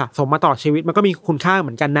ที่ตัวเองสะสมมาต่อชีวิตมันก็มีคุณค่าเห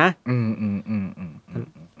มือนกันนะ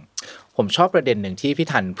ผมชอบประเด็นหนึ่งที่พี่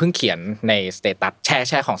ทันเพิ่งเขียนในสเตตัสแ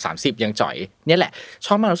ชร์ของ30ยังจ่อยเนี่ยแหละช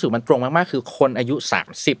อบมากรู้สึกมันตรงมากๆคือคนอายุ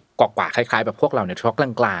30กว่าๆคล้ายๆแบบพวกเราเนี่ยช่วงกล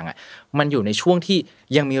างๆอ่ะมันอยู่ในช่วงที่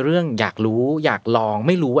ยังมีเรื่องอยากรู้อยากลองไ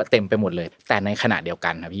ม่รู้อ่ะเต็มไปหมดเลยแต่ในขณะเดียวกั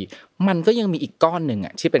นนะพี่มันก็ยังมีอีกก้อนนึงอ่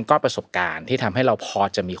ะที่เป็นก้อนประสบการณ์ที่ทำให้เราพอ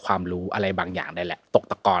จะมีความรู้อะไรบางอย่างได้แหละตก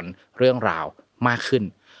ตะกอนเรื่องราวมากขึ้น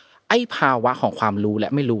ไอ้ภาวะของความรู้และ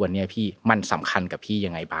ไม่รู้วันนี้พี่มันสำคัญกับพี่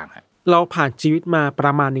ยังไงบ้างฮะเราผ่านชีวิตมาปร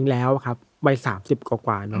ะมาณนึงแล้วครับวัย30ก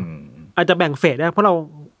ว่าๆเนาะอาจจะแบ่งเฟสได้เพราะเรา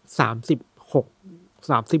36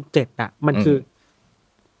 37อ่ะมันคือ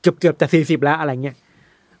เกือบจะ40แล้วอะไรเงี้ย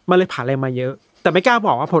มันเลยผ่านอะไรมาเยอะแต่ไม่กล้าบ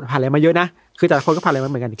อกว่าผ่านอะไรมาเยอะนะคือแต่ละคนก็ผ่านอะไรมา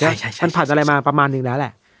เหมือนกันแค่มันผ่านอะไรมาประมาณนึงแล้วแหล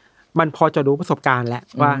ะมันพอจะรู้ประสบการณ์แล้ว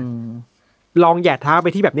ว่าลองแหย่เท้าไป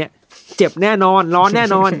ที่แบบเนี้ยเจ็บแน่นอนร้อนแน่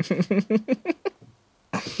นอน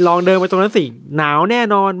ลองเดินไปตรงนั้นสิหนาวแน่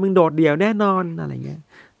นอนมึงโดดเดี่ยวแน่นอนอะไรเงี้ย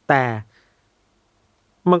แต่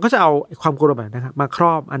มันก็จะเอาความกลัวแบบนั้นนะครับมาคร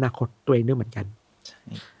อบอนาคตตัวเองด้วยเหมือนกัน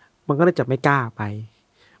มันก็เลยจะไม่กล้าไป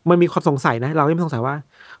มันมีความสงสัยนะเราไม่สงสัยว่า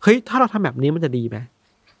เฮ้ยถ้าเราทำแบบนี้มันจะดีไหม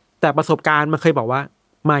แต่ประสบการณ์มันเคยบอกว่า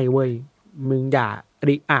ไม่เว้ยมึงอย่า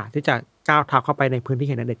ริอาจที่จะก้าวเท้าเข้าไปในพื้นที่แ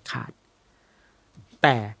ห่งนั้นเด็ดขาดแ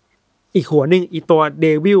ต่อีกหัวนึงอีตัวเด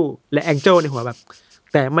วิลและแองเจิลในหัวแบบ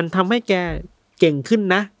แต่มันทำให้แกเก่งขึ้น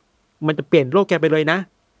นะมันจะเปลี่ยนโลกแกไปเลยนะ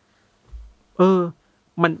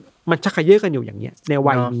มันชักขยเยอะกันอยู่อย่างเงี้ยใน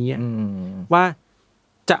วัยนี้ว่า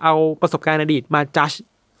จะเอาประสบการณ์อดีตมาจัด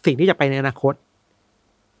สิ่งที่จะไปในอนาคต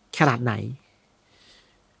ขนาดไหน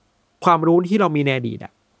ความรู้ที่เรามีในอดีตอ่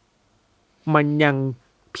ะมันยัง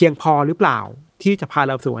เพียงพอหรือเปล่าที่จะพาเ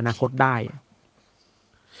ราสู่อนาคตได้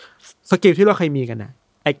สกิลที่เราเคยมีกันนะ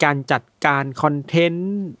ไอการจัดการคอนเทน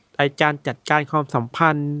ต์ไอการจัดการความสัมพั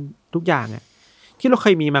นธ์ทุกอย่างอ่ะที่เราเค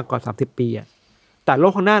ยมีมาก่อน30 ปีอ่ะแต่โล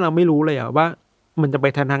กข้างหน้าเราไม่รู้เลยอ่ะว่ามันจะไป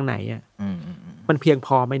ทางไหนอ่ะมันเพียงพ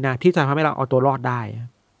อไหมนะที่จะทำให้เราเอาตัวรอดได้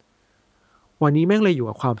วันนี้แม่งเลยอยู่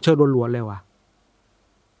กับความเชื่อล้วนๆเลยว่ะ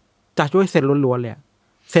จะช่วยเซนล้วนๆเลย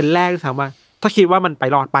เซนแรกถามว่าถ้าคิดว่ามันไป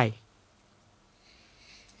รอดไป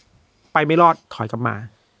ไม่รอดถอยกลับมา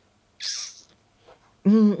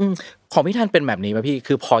ของพี่ทันเป็นแบบนี้ป่ะพี่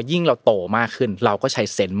คือพอยิ่งเราโตมากขึ้นเราก็ใช้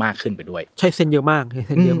เซนมากขึ้นไปด้วยใช้เซนเยอะมากเ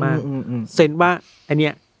ซนเยอะมากเซนว่าอันเนี้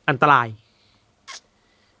ยอันตราย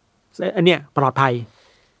อันเนี้ยปลอดภัย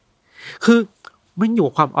คือมันอยู่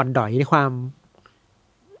ความอ่อนดอยในควา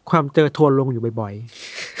มเจอทัวร์ลงอยู่บ่อย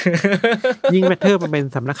ๆยิ่งแมทเทอร์มันเป็น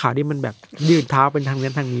สำนักข่าวที่มันแบบยืนเท้าเป็นทางนั้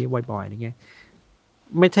นทางนี้บ่อยๆอย่างเงี้ย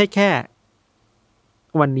ไม่ใช่แค่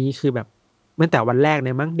วันนี้คือแบบตั้งแต่วันแรกเ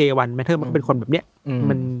นี่ยมั้งเดย์วันแมทเทอร์มันก็เป็นคนแบบเนี้ย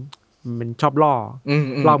มันชอบล่อ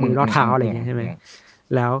มือล่อเท้าอะไรอย่างเงี้ยใช่ไหม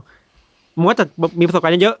แล้วมันก็จะมีประสบการ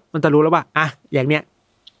ณ์เยอะมันจะรู้แล้วว่าอ่ะอย่างเนี้ย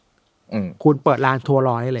คุณเปิดร้านทัวร์ร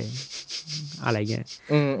อได้เลยอะไรเงี้ย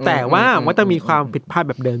แต่ว่ามันจะมีความผิดพลาด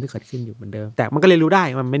แบบเดิมที่เกิดขึ้นอยู่เหมือนเดิมแต่มันก็เลยรู้ได้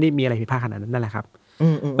มันไม่ได้มีอะไรผิดพลาดขนาดนั้นนั่นแหละครับ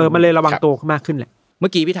มันเลยระวังตัวมากขึ้นแหละเมื่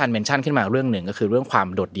อกี้พี่ธันเมนชั่นขึ้นมาเรื่องหนึ่งก็คือเรื่องความ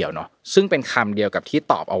โดดเดี่ยวเนาะซึ่งเป็นคำเดียวกับที่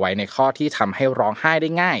ตอบเอาไว้ในข้อที่ทำให้ร้องไห้ได้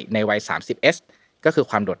ง่ายในวัย 30S ก็คือ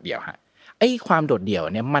ความโดดเดี่ยวฮะไอ้ความโดดเดี่ยว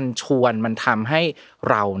เนี่ยมันทำให้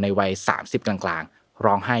เราในวัย30กลางๆ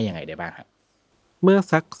ร้องไห้ยังไงได้บ้างครับเมื่อ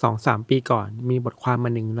สัก 2-3 ปีก่อนมีบทความม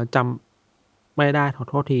าหนึ่งเราจำไม่ได้ขอ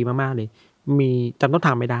โทษทีมากๆเลยมีจำต้นท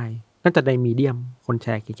างไม่ได้น่าจะในมีเดียมคนแช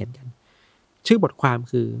ร์เขียนกันชื่อบทความ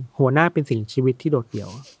คือหัวหน้าเป็นสิ่งชีวิตที่โดดเดี่ยว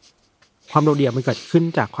ความโดดเดี่ยวมันเกิดขึ้น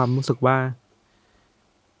จากความรู้สึกว่า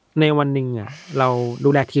ในวันหนึ่งอ่ะเราดู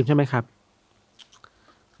แลทีมใช่ไหมครับ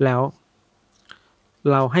แล้ว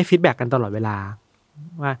เราให้ฟีดแบ็กกันตลอดเวลา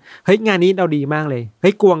ว่าเฮ้ยงานนี้เราดีมากเลยเ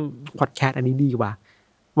ฮ้ยกวงพอดแคสต์อันนี้ดีว่ะ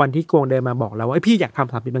วันที่กวงเดินมาบอกเราว่าพี่อยากท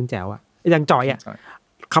ำ30 บางแจ๋วอ่ะยังจอยอ่ะ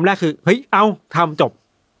คำแรกคือเฮ้ยเอาทำจบ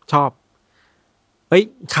ชอบเฮ้ย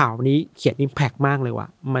ข่าวนี้เขียนอิมแพคมากเลยว่ะ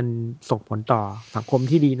มันส่งผลต่อสังคม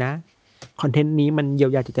ที่ดีนะคอนเทนต์นี้มันเยีย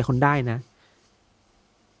วยาจิตใจคนได้นะ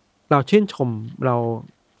เราชื่นชมเรา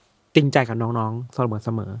จริงใจกับน้องๆเส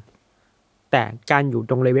มอแต่การอยู่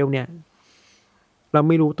ตรงเลเวลเนี่ยเราไ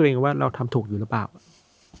ม่รู้ตัวเองว่าเราทำถูกอยู่หรือเปล่า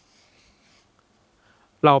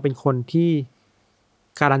เราเป็นคนที่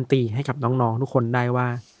การันตีให้กับน้องๆทุกคนได้ว่า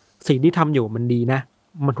สิ่งที่ทำอยู่มันดีนะ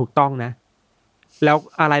มันถูกต้องนะแล้ว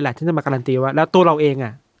อะไรล่ะที่จะมาการันตีว่าแล้วตัวเราเองอ่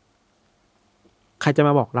ะใครจะม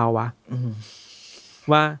าบอกเราวะ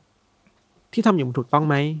ว่าที่ทำอยู่มันถูกต้อง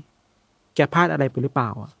ไหมแกพลาดอะไรไปหรือเปล่า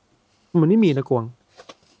อ่ะมันไม่มีนะกวง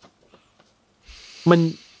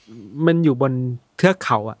มันอยู่บนเทือกเ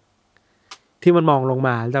ขาอ่ะที่มันมองลงม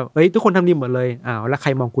าแล้วเอ้ยทุกคนทำดีหมดเลยอ้าวแล้วใคร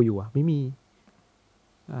มองกูอยู่อ่ะไม่มี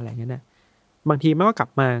อะไรเงี้ยนะบางทีมันก็กลับ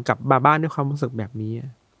บ้านด้วยความรู้สึกแบบนี้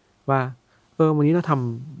ว่าวันนี้เราท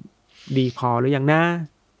ำดีพอหรือยังนะ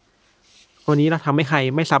วันนี้เราทำให้ใคร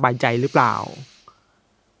ไม่สบายใจหรือเปล่า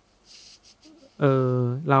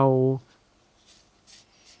เร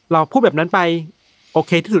าพูดแบบนั้นไปโอเ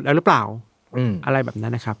คที่สุดแล้วหรือเปล่าอะไรแบบนั้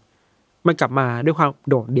นนะครับมันกลับมาด้วยความ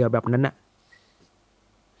โดดเดี่ยวแบบนั้นน่ะ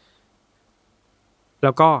แ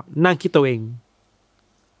ล้วก็นั่งคิดตัวเอง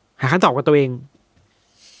หาคำตอบกับตัวเอง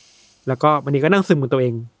แล้วก็วันนี้ก็นั่งซึมกับตัวเอ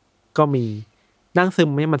งก็มีนั่งซึม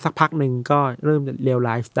ให้มันสักพักหนึ่งก็เริ่มเรียลไล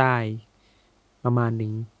ฟ์ได้ประมาณนึ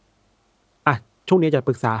งอ่ะช่วงนี้จะป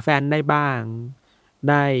รึกษาแฟนได้บ้าง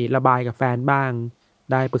ได้ระบายกับแฟนบ้าง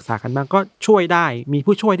ได้ปรึกษากันบ้างก็ช่วยได้มี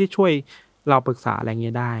ผู้ช่วยที่ช่วยเราปรึกษาอะไรเ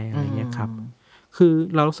งี้ยได้อะไรเงี้ยครับคือ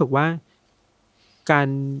เรารู้สึกว่าการ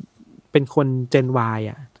เป็นคนเจน Y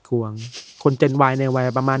อ่ะกวงคนเจน Y ในวัย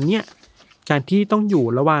ประมาณเนี้ยการที่ต้องอยู่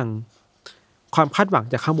ระหว่างความคาดหวัง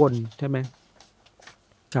จากข้างบนใช่ไหม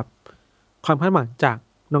กับความคาดหวังจาก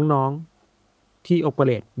น้องๆที่โอเปเ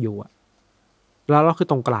รตอยู่อ่ะแล้วเราคือ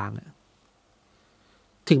ตรงกลางอ่ะ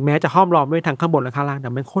ถึงแม้จะห้อมล้อมด้วยทางข้างบนและข้างล่างแต่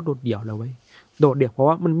มันโคตรโดดเดี่ยวเลยเว้ยโดดเดี่ยวเพราะ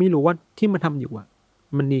ว่ามันไม่รู้ว่าที่มันทำอยู่อ่ะ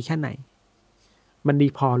มันดีแค่ไหน มันดี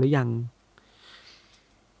พอหรือยัง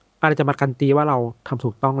อะไรจะมาการันตีว่าเราทำถู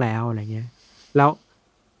กต้องแล้วอะไรเงี้ยแล้ว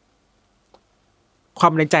ควา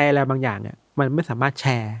มในใจอะไรบางอย่างเนี่ยมันไม่สามารถแช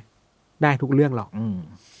ร์ได้ทุกเรื่องหรอก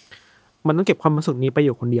มันต้องเก็บความรู้สึกนี้ไปอ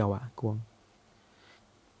ยู่คนเดียวอะกวง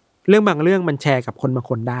เรื่องบางเรื่องมันแชร์กับคนบาง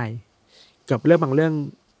คนได้กับเรื่องบางเรื่อง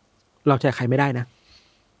เราแชร์ใครไม่ได้นะ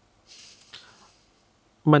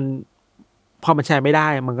มันพอมันแชร์ไม่ได้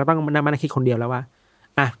มันก็ต้องนั่งมาคิดคนเดียวแล้วว่า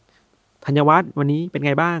อ่ะธัญวัฒน์วันนี้เป็นไ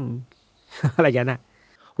งบ้าง อะไรอย่างนั้นน่ะ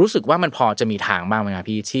รู้สึกว่ามันพอจะมีทางบ้างไหมครับ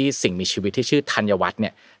พี่ที่สิ่งมีชีวิตที่ชื่อธัญวัฒน์เนี่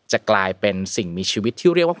ยจะกลายเป็นสิ่งมีชีวิตที่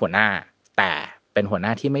เรียกว่าหัวหน้าแต่เป็นหัวหน้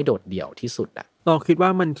าที่ไม่โดดเดี่ยวที่สุดอ่ะเราคิดว่า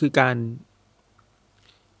มันคือการ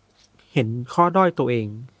เห็นข้อด้อยตัวเอง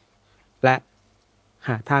และห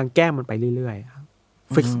าทางแก้มันไปเรื่อยๆครับ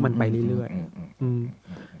ฟิกซ์มันไปเรื่อย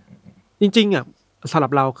ๆจริงๆอ่ะสำหรั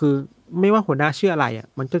บเราคือไม่ว่าหัวหน้าชื่ออะไรอ่ะ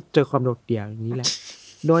มันจะเจอความโดดเดี่ยวอย่างนี้แหละ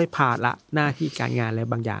ด้วยภาระหน้าที่การงานอะไร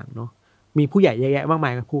บางอย่างเนาะมีผู้ใหญ่เยอะแยะมากมา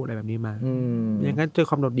ยก็พูดอะไรแบบนี้มาอย่างนั้นเจอ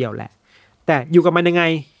ความโดดเดี่ยวแหละแต่อยู่กับมันยังไง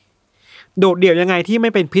โดดเดี่ยวยังไงที่ไ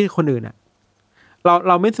ม่เป็นพิษคนอื่นอ่ะเ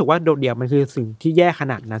ราไม่รู้สึกว่าโดดเดี่ยวมันคือสิ่งที่แย่ข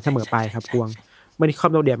นาดนั้นเสมอไปครับกวงมันมีควา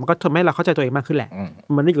มโดดเดี่ยวมันก็ทำให้เราเข้าใจตัวเองมากขึ้นแหละ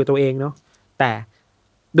มันได้อยู่กับตัวเองเนาะแต่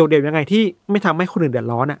โดดเดี่ยวยังไงที่ไม่ทำให้คนอื่นเดือด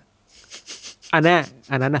ร้อนอ่ะอัน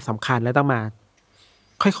นั้นน่ะสำคัญแล้วต้องมา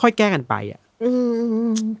ค่อยๆแก้กันไปอ่ะ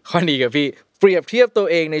ข้อนี้กับพี่เปรียบเทียบตัว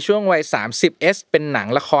เองในช่วงวัย 30s เป็นหนัง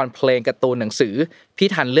ละครเพลงการ์ตูนหนังสือพี่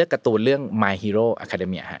ทันเลือกการ์ตูนเรื่อง My Hero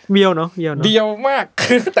Academia ฮะเบียวเนาะเบียวมาก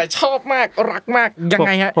แต่ชอบมากรักมากยังไ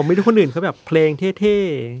งฮะผมไม่ดูคนอื่นเขาแบบเพลงเท่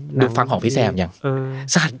ๆดูฟังของพี่แซมยัง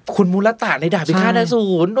สัตว์คุณมูลตาในดาบพิฆาตอสู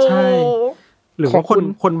รโอ้หรือว่า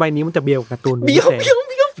คนวัยนี้มันจะเบียวการ์ตูนเบียว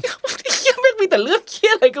ไม่มีแต่เลือดเคี้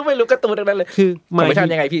ยอะไรก็ไม่รู้การ์ตูนทั้งนั้นเลยคือไม่ทัน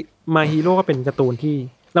ยังไงพี่ My Hero ก็เป็นการ์ตูนที่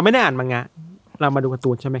เราไม่ได้อ่านมังงะเรามาดูการ์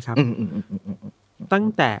ตูนใช่ไหมครับตั้ง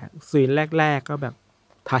แต่ซีนแรกๆก็แบบ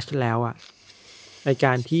ทัชแล้วอ่ะในก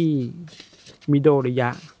ารที่มิโดริยะ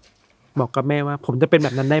บอกกับแม่ว่าผมจะเป็นแบ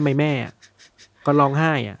บนั้นได้ไหมแม่ก็ร้องไ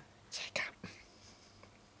ห้อ่ะใช่ครับ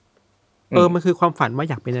มันคือความฝันว่า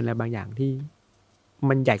อยากเป็นอะไรบางอย่างที่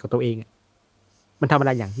มันใหญ่กว่าตัวเองอ่ะมันทำอะไ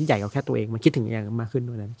รอย่างที่ใหญ่กว่าแค่ตัวเองมันคิดถึงอย่างมากขึ้น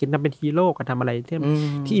ด้วยนะคิดทำเป็นฮีโร่ก็ทำอะไร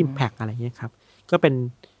ที่อิมแพคอะไรเงี้ยครับก็เป็น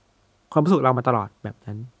ความรู้สึกเรามาตลอดแบบ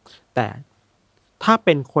นั้นแต่ถ้าเ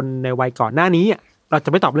ป็นคนในวัยก่อนหน้านี้เราจะ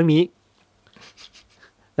ไม่ตอบเรื่องนี้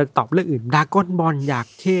จะตอบเรื่องอื่นดราก้อนบอลอยาก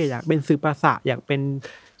เท่อยากเป็นซูเปอร์สะอยากเป็น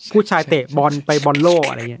ผู้ชายเตะบอลไปบอลโลก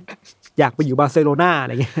อะไรเงี้ยอยากไปอยู่บาร์เซโลนาอะไ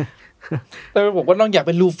รเงี้ยแต่บอกว่าน้องอยากเ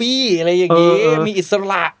ป็นลูฟี่อะไรอย่างงี้มีอิส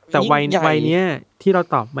ระแต่วัยเนี้ยที่เรา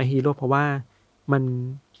ตอบมาฮีโร่เพราะว่า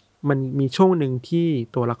มันมีช่วงหนึ่งที่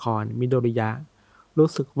ตัวละครมิโดริยะรู้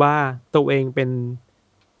สึกว่าตัวเองเ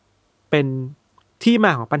ป็นที่ม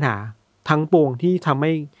าของปัญหาทั้งปวงที่ทำใ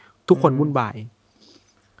ห้ทุกคนวุ่นวาย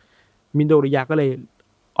มิโดริยะก็เลย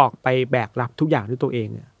ออกไปแบกรับทุกอย่างด้วยตัวเอง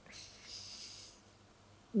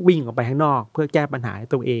วิ่งออกไปข้างนอกเพื่อแก้ปัญหาให้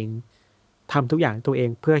ตัวเองทำทุกอย่างให้ตัวเอง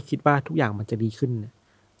เพื่อคิดว่าทุกอย่างมันจะดีขึ้น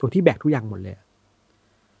ตัวที่แบกทุกอย่างหมดเลย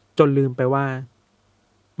จนลืมไปว่า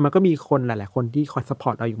มันก็มีคนหลายๆคนที่คอยซัพพอ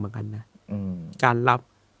ร์ตเราอยู่เหมือนกันนะการรับ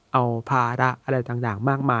เอาภาระอะไรต่างๆ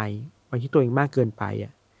มากมายไว้ที่ตัวเองมากเกินไป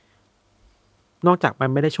นอกจากมัน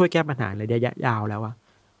ไม่ได้ช่วยแก้ปัญหาในระยะยาวแล้ว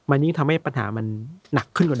มันยิ่งทำให้ปัญหามันหนัก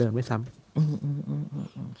ขึ้นกว่าเดิมด้วยซ้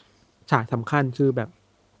ำฉากสำคัญคือแบบ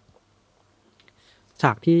ฉ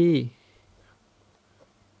ากที่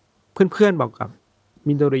เพื่อนๆบอกกับ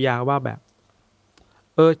มินโดริยะว่าแบบ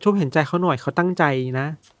ช่วยเห็นใจเขาหน่อยเขาตั้งใจนะ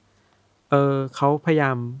เขาพยายา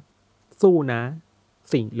มสู้นะ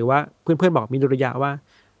สิ่งหรือว่าเพื่อนๆบอกมินโดริยะว่า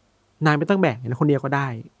นายไม่ต้องแบกนะคนเดียวก็ได้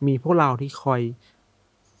มีพวกเราที่คอย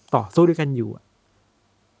ต่อสู้ด้วยกันอยู่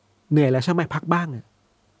เหนื่อยแล้วใช่ไหมพักบ้าง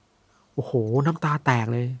โอ้โหน้ำตาแตก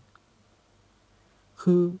เลย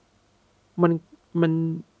คือมัน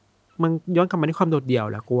ย้อนกลับมาที่ความโดดเดี่ยว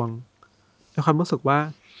แหละกวงในความรู้สึกว่า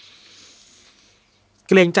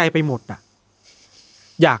เกรงใจไปหมด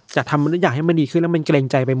อยากจะทำอยากให้มันดีขึ้นแล้วมันเกรง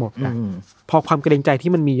ใจไปหมดพอความเกรงใจ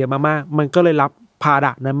ที่มันมีเยอะมากๆมันก็เลยรับภาร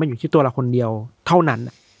ะนั้นมาอยู่ที่ตัวเราคนเดียวเท่านั้น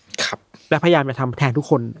ครับและพยายามจะทำแทนทุก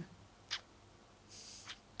คน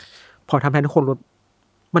พอทำแทนทุกคน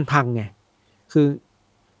มันพังไงคือ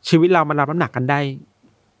ชีวิตเรามันรับน้ำหนักกันได้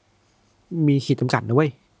มีขีดจำกัดนะเว้ย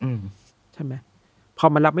ใช่ไหมพอ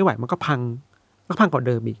มันรับไม่ไหวมันก็พังกว่าเ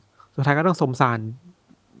ดิมอีกสุดท้ายก็ต้องสมสาร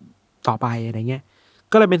ต่อไปอะไรเงี้ย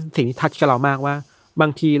ก็เลยเป็นสิ่งที่ทัชกับเรามากว่าบา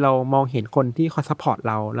งทีเรามองเห็นคนที่คอยซัพพอร์ต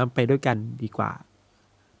เราแล้วไปด้วยกันดีกว่า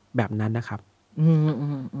แบบนั้นนะครับ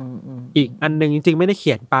อีกอันนึงจริงๆไม่ได้เ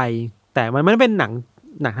ขียนไปแต่มันไม่ได้เป็นหนั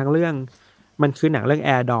งทั้งเรื่องมันคือหนังเรื่อง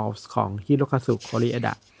Air Dolls ของฮิโรคาสึ โคริเอด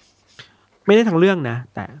ะไม่ได้ทั้งเรื่องนะ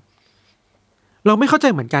แต่ เราไม่เข้าใจ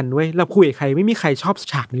เหมือนกันเว้ยเราคุยกับใครไม่มีใครชอบ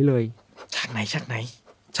ฉากนี้เลยฉากไหน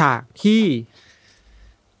ฉาก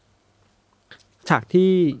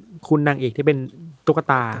ที่คุณนางเอกที่เป็นตุ๊ก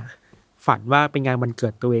ตาฝันว่าเป็นงานวันเกิ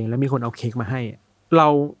ดตัวเองแล้วมีคนเอาเค้กมาให้เรา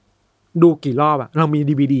ดูกี่รอบอะเรามี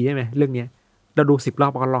DVD ใช่ไหมเรื่องเนี้ยเราดู10 รอ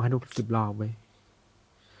บก็ลองให้ดู10 รอบเว้ย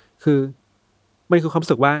คือมันคือความ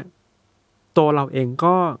รู้สึกว่าตัวเราเอง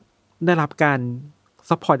ก็ได้รับการ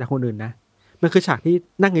ซัพพอร์ตจากคนอื่นนะมันคือฉากที่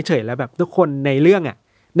นั่งเฉยๆแล้วแบบทุกคนในเรื่องอ่ะ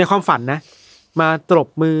ในความฝันนะมาตบ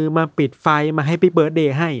มือมาปิดไฟมาให้พี่เบิร์ธเด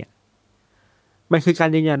ย์ให้อ่ะมันคือการ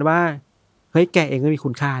ยืนยันว่าเฮ้ยแกเองก็มีคุ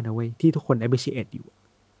ณค่านะเว้ยที่ทุกคน appreciate อยู่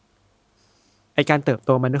ไอการเติบโต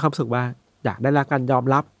มันด้วยความรู้สึกว่าอยากได้รับการยอม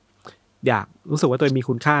รับอยากรู้สึกว่าตัวเองมี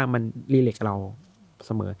คุณค่ามันรีเลทกับเราเ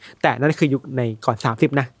สมอแต่นั่นคือยุคในก่อน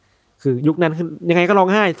30นะคือยุคนั้นยังไงก็ร้อง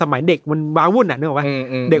ไห้สมัยเด็กมันว้าวุ่นอ่ะนึกออกป่ะ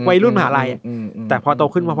เด็กวัยรุ่นมหาลัยแต่พอโต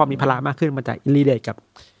ขึ้นพอมีภาระมากขึ้นมันจะรีเลทกับ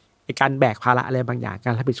การแบกภาระอะไรบางอย่างก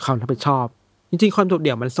ารรับผิดชอบจริงๆความโดดเ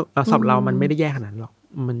ดี่ยวมันสำหรับเรามันไม่ได้แย่ขนาดนั้นหรอก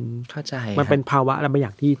มันเข้าใจมันเป็นภาวะอะไรบางอย่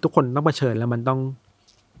างที่ทุกคนต้องเผชิญแล้วมันต้อง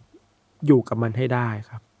อยู่กับมันให้ได้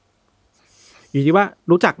ครับอยู่ที่ว่า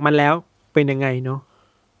รู้จักมันแล้วเป็นยังไงเนาะ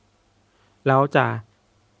แล้วจะ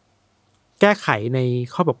แก้ไขใน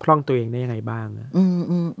ข้อบกพร่องตัวเองได้ยังไงบ้าง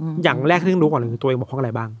อย่างแรกที่ต้องรู้ก่อนเลยคือตัวเองบกพร่องอะไ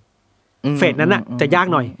รบ้างเฟสนั้นน่ะจะยาก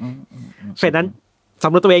หน่อยเฟสนั้นส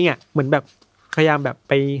ำรวจตัวเองอ่ะเหมือนแบบพยายามแบบ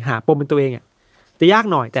ไปหาปมเป็นตัวเองอ่ะจะยาก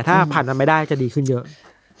หน่อยแต่ถ้าผ่านมันไม่ได้จะดีขึ้นเยอะ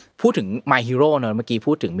พูดถึง My Hero เนอะเมื่อกี้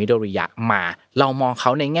พูดถึงมิโดริยะมาเรามองเข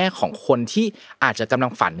าในแง่ของคนที่อาจจะกำลั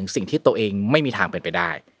งฝันถึงสิ่งที่ตัวเองไม่มีทางเป็นไปได้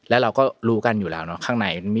และเราก็รู้กันอยู่แล้วเนาะข้างใน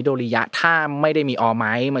มิโดริยะถ้าไม่ได้มีออไม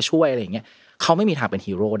ท์มาช่วยอะไรอย่างเงี้ยเขาไม่มีทางเป็น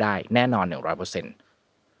ฮีโร่ได้แน่นอน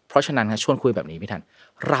 100% เพราะฉะนั้นชวนคุยแบบนี้พี่ทัน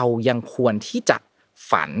เรายังควรที่จะ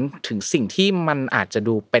ฝันถึงสิ่งที่มันอาจจะ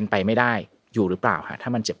ดูเป็นไปไม่ได้อยู่หรือเปล่าฮะถ้า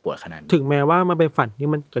มันเจ็บปวดขนาดนี้ถึงแม้ว่ามันเป็นฝันที่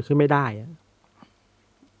มันเกิดขึ้นไม่ได้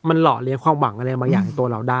มันหล่อเลี้ยงความหวังอะไรบางอย่างในตัว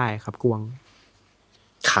เราได้ครับกวง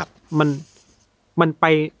ครับมันไป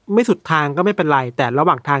ไม่สุดทางก็ไม่เป็นไรแต่ระห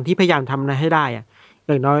ว่างทางที่พยายามทำนะให้ได้อ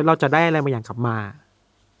ย่างน้อยเราจะได้อะไรบางอย่างกลับมา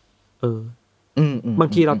บาง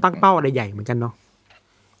ทีเราตั้งเป้าอะไรใหญ่เหมือนกันเนาะ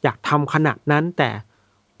อยากทำขนาดนั้นแต่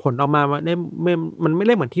ผลออกมามันไม่ไ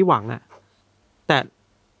ด้เหมือนที่หวังแต่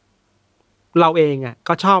เราเอง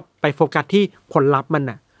ก็ชอบไปโฟกัสที่ผลลัพธ์มัน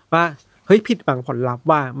ว่าเฮ้ยผิดหวังผลลัพธ์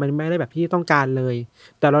ว่ามันไม่ได้แบบที่ต้องการเลย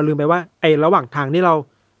แต่เราลืมไปว่าไอ้ระหว่างทางที่เรา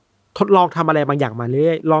ทดลองทำอะไรบางอย่างมาเรื่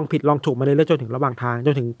อยลองผิดลองถูกมาเรื่อยจนถึงระหว่างทางจ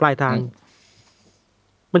นถึงปลายทาง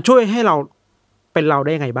มันช่วยให้เราเป็นเราไ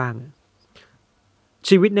ด้ยังไงบ้าง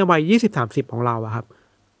ชีวิตในวัย20-30ของเราครับ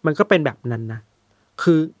มันก็เป็นแบบนั้นนะ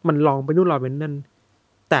คือมันลองไปนู่นลองไปนั่น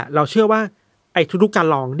แต่เราเชื่อว่าไอ้ทุกๆการ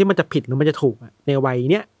ลองที่มันจะผิดหรือมันจะถูกในวัย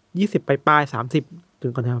เนี้ย20ปลาย30ถึ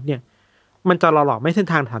งก่อนนะครับเนี่ยมันจะหล่อๆไม่เส้น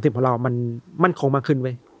ทาง30ของเรามันมั่นคงมากขึ้นเ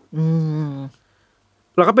ว้ย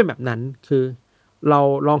เราก็เป็นแบบนั้นคือเรา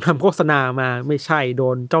ลองทำโฆษณามาไม่ใช่โด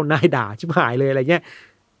นเจ้านายด่าชิบหายเลยอะไรเงี้ย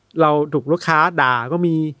เราถูกลูกค้าด่าก็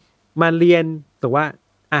มีมาเรียนแต่ว่า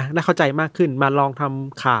น่าเข้าใจมากขึ้นมาลองท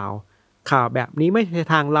ำข่าวแบบนี้ไม่ใช่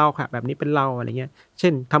ทางเราค่ะแบบนี้เป็นเราอะไรเงี้ยเช่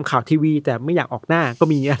นทำข่าวทีวีแต่ไม่อยากออกหน้าก็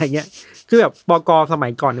มีอะไรเงี้ยคือแบบบก.สมั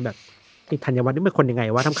ยก่อนแบบธัญวัฒน์นี่เป็นคนยังไง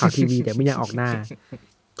วะทำข่าวทีวีแต่ไม่อยากออกหน้า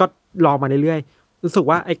ก็ลองมาเรื่อยๆรู้สึก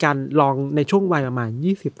ว่าไอการลองในช่วงวัยประมาณ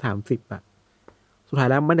20-30สุดท้าย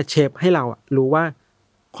แล้วมันจะเชฟให้เรารู้ว่า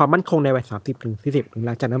ความมั่นคงในวัย30-40ถึงห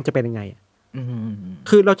ลังจากนั้นมันจะเป็นยังไง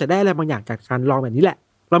คือเราจะได้อะไรบางอย่างจากการลองแบบนี้แหละ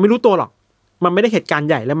เราไม่รู้ตัวหรอกมันไม่ได้เหตุการณ์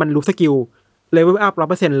ใหญ่แล้วมันรู้สกิลเลเวลอัพ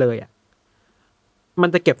 100% เลยมัน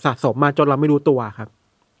จะเก็บสะสมมาจนเราไม่รู้ตัวครับ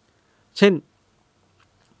เช่น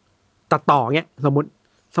ตัดต่อเงี้ยสมมติ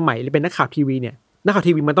สมัยเป็นนักข่าวทีวีเนี่ยนักข่าว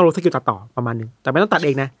ทีวีมันต้องรู้สกิลตัดต่อประมาณนึงแต่ไม่ต้องตัดเอ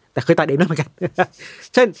งนะแต่เคยตัดเองด้วยเหมือนกัน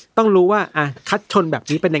เช่นต้องรู้ว่าคัดชนแบบ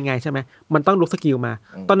นี้เป็นยังไงใช่ไหมมันต้องรู้สกิลมา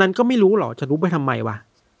ตอนนั้นก็ไม่รู้หรอจะรู้ไปทำไมวะ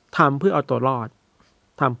ทำเพื่อเอาตัวรอด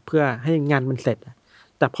ทำเพื่อให้งานมันเสร็จ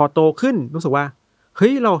แต่พอโตขึ้นรู้สึกว่าเฮ้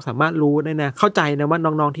ยเราสามารถรู้ได้นะเข้าใจนะว่า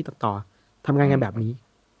น้องๆที่ตัดต่อทำงานกันแบบนี้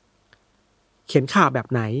เขียนข่าวแบบ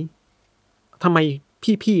ไหนทำไม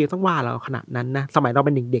พี่ๆต้องว่าเราขนาดนั้นนะสมัยเราเ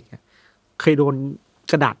ป็นเด็กๆเคยโดน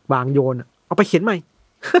กระดาษวางโยนเอาไปเขียนใหม่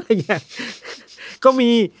อะไรอย่างเงี้ยก็มี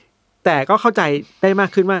แต่ก็เข้าใจได้มาก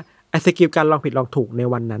ขึ้นว่าไอ้สกิลการลองผิดลองถูกใน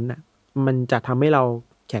วันนั้นมันจะทำให้เรา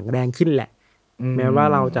แข็งแรงขึ้นแหละแม้ว่า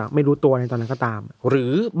เราจะไม่รู้ตัวในตอนนั้นก็ตามหรื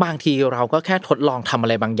อบางทีเราก็แค่ทดลองทำอะ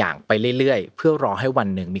ไรบางอย่างไปเรื่อยๆเพื่อรอให้วัน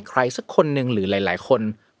หนึ่งมีใครสักคนหนึ่งหรือหลายๆคน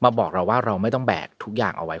มาบอกเราว่าเราไม่ต้องแบกทุกอย่า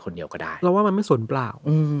งเอาไว้คนเดียวก็ได้เราว่ามันไม่สูญเปล่า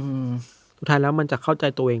สุดท้ายแล้วมันจะเข้าใจ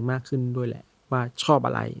ตัวเองมากขึ้นด้วยแหละว่าชอบอ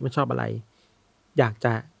ะไรไม่ชอบอะไรอยากจ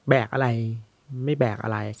ะแบกอะไรไม่แบกอ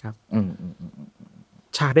ะไรครับ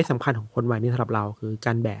ฉากได้สำคัญของคนวัยนี้สำหรับเราคือก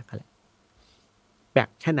ารแบกอะไร แบก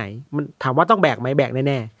แค่ไหนมันถามว่าต้องแบกไหมแบก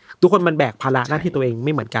แน่ๆทุกคนมันแบกภาระหน้าที่ตัวเองไ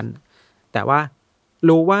ม่เหมือนกันแต่ว่า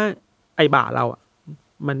รู้ว่าไอ้บ่าเราอ่ะ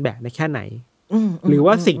มันแบกได้แค่ไหนหรือ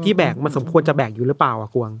ว่าสิ่งที่แบกมันสมควรจะแบกอยู่หรือเปล่าอ่ะ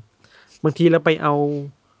กวงบางทีเราไปเอ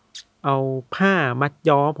าผ้ามัด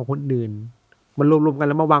ย้อมของคนอื่นมันรวมๆกัน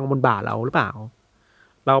แล้วมาวางบนบ่าเราหรือเปล่า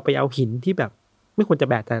เราไปเอาหินที่แบบไม่ควรจะ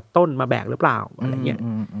แบกแต่ต้นมาแบกหรือเปล่าอะไรเงี้ย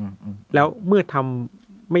แล้วเมื่อท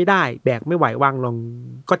ำไม่ได้แบกไม่ไหววางลง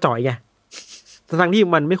ก็จ่อยไงทั้งที่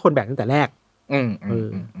มันไม่ควรแบกตั้งแต่แรก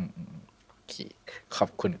ขอบ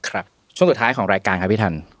คุณครับช่วงสุดท้ายของรายการครับพี่ทั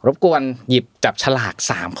นรบกวนหยิบจับฉลาก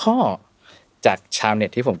3ข้อจากชาวเน็ต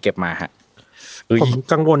ที่ผมเก็บมาฮะผม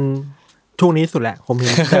กังวลช่วงนี้สุดแหละผมเห็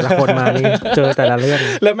นแต่ละคนมานี่เจอแต่ละเรื่อง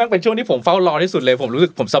แล้วแม่งเป็นช่วงที่ผมเฝ้ารอที่สุดเลยผมรู้สึ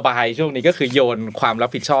กผมสบายช่วงนี้ก็คือโยนความรับ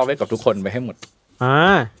ผิดชอบไว้กับทุกคนไปให้หมด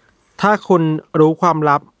ถ้าคุณรู้ความ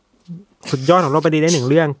ลับสุดยอดของโลกใบนี้ได้1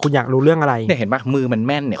เรื่องคุณอยากรู้เรื่องอะไรเนี่ยเห็นป่ะมือมันแ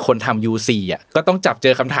ม่นเนี่ยคนทำ UC อ่ะก็ต้องจับเจ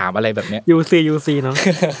อคำถามอะไรแบบเนี้ย UC เนาะ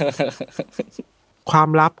ความ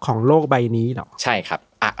ลับของโลกใบนี้หรอใช่ครับ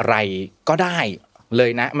อะไรก็ได้เล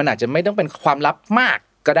ยนะมันอาจจะไม่ต้องเป็นความลับมาก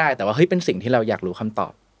ก็ได้แต่ว่าเฮ้ยเป็นสิ่งที่เราอยากรู้คำตอ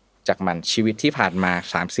บจากมันชีวิตที่ผ่านมา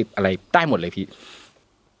30อะไรได้หมดเลยพี่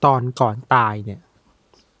ตอนก่อนตายเนี่ย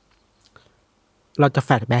เราจะแฟ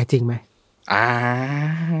ลชแบ็กจริงไหม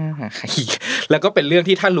แล้วก็เป็นเรื่อง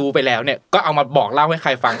ที่ถ้ารู้ไปแล้วเนี่ยก็เอามาบอกเล่าให้ใค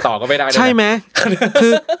รฟังต่อก็ไม่ได้ใช่ไหม คื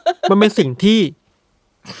อมันเป็นสิ่งที่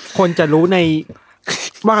คนจะรู้ใน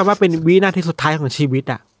ว่ากันว่าเป็นวินาทีสุดท้ายของชีวิต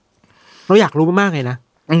อ่ะเราอยากรู้มากเลยนะ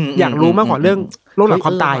อยากรู้มากกว่าเรื่องโลกหลังคว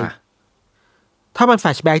ามตายถ้ามันแฟล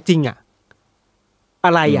ชแบ็กจริงอ่ะอ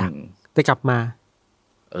ะไรอ่ะจะกลับมา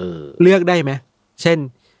เลือกได้ไหมเช่น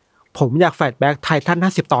ผมอยากแฟลชแบ็กไททัน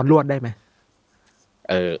50 ตอนรวดได้ไหม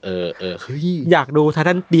เฮ้ยอยากดูไท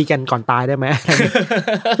ทันดีกันก่อนตายได้ไหม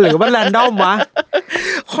หรือว่าแรนดอมวะ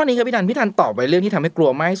ข้อนี้ครับพี่ทันตอบไปเรื่องที่ทำให้กลัว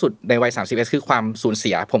มากที่สุดในวัย30คือความสูญเ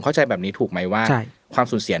สียผมเข้าใจแบบนี้ถูกไหมว่าความ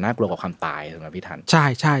สูญเสียน่ากลัวกว่าความตายสำหรับพี่ทันใ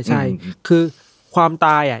ช่คือความต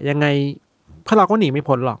ายอ่ะยังไงพวกเราก็หนีไม่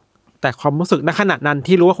พ้นหรอกแต่ความรู้สึกณขณะนั้น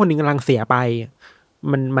ที่รู้ว่าคนนึงกำลังเสียไป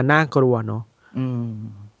มันน่ากลัวเนาะ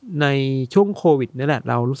ในช่วงโควิดนี่แหละ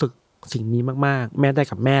เรารู้สึกสิ่งนี้มากๆแม้แต่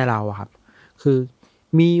กับแม่เราอะครับคือ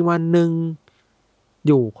มีวันหนึ่งอ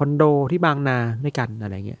ยู่คอนโดที่บางนาด้วยกันอะ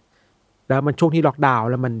ไรเงี้ยแล้วมันช่วงที่ล็อกดาวน์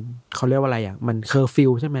แล้วมันเขาเรียกว่าอะไรอ่ะมันเคอร์ฟิ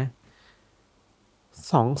วใช่ไหม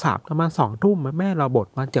2-3ประมาณ2 ทุ่มแม่เราบ่น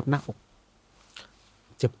มาเจ็บหน้าอก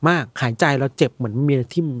เจ็บมากหายใจเราเจ็บเหมือนมี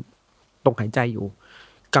ทิ่มตรงหายใจอยู่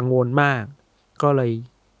กังวลมากก็เลย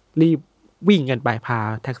รีบวิ่งกันไปพา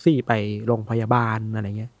แท็กซี่ไปโรงพยาบาลอะไร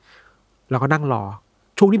เงี้ยแล้วก็นั่งรอ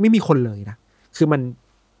ช่วงนี้ไม่มีคนเลยนะคือ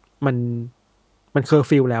มันเคอร์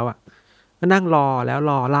ฟิวแล้วอ่ะก็นั่งรอแล้ว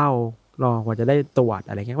รอเล่ารอกว่าจะได้ตรวจ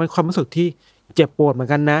อะไรเงี้ยมันความรู้สึกที่เจ็บปวดเหมือน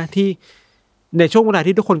กันนะที่ในช่วงเวลา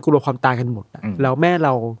ที่ทุกคนกลัวความตายกันหมดแล้วแม่เร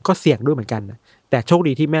าก็เสี่ยงด้วยเหมือนกันนะแต่โชค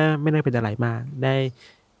ดีที่แม่ไม่ได้เป็นอะไรมากได้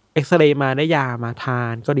เอ็กซเรย์มาได้ยามาทา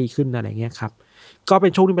นก็ดีขึ้นอะไรเงี้ยครับก็เป็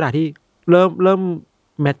นช่วงเวลาที่เริ่ม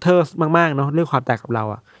แมทเทอร์สมากๆเนาะเรื่องความตายกับเรา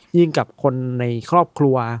อ่ะยิ่งกับคนในครอบค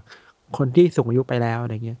รัวคนที่สูงอายุไปแล้วอะ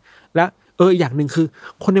ไรเงี้ยแล้วอย่างหนึ่งคือ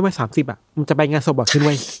คนในวัย30อ่ะมันจะไปงานศพบ่อยขึ้นเ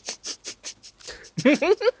ว้ย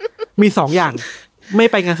มี2 อย่างไม่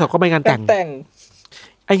ไปงานศพก็ไปงานแต่ง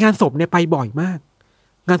ไองานศพเนี่ยไปบ่อยมาก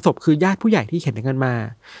งานศพคือญาติผู้ใหญ่ที่เข็นกันมา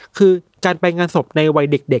คือการไปงานศพในวัย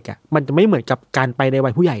เด็กๆอ่ะมันจะไม่เหมือนกับการไปในวั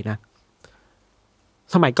ยผู้ใหญ่นะ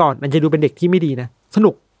สมัยก่อนมันจะดูเป็นเด็กที่ไม่ดีนะส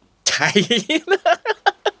นุกใช่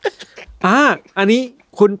อันนี้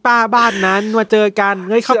คุณป้าบ้านนั้นมาเจอกัน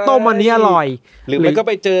เฮ้ยข้าวต้มวันนี้อร่อยหรือมันก็ไ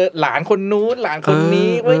ปเจอหลานคนนู้นหลานคนนี้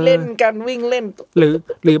ไว้เล่นกันวิ่งเล่น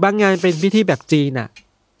หรือบางงานเป็นพิธีแบบจีนอ่ะ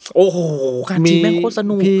โอ้โหการจีนแม่งโคตรส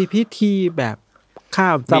นุกพิธีแบบข้า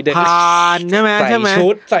มสะพานใช่ไหม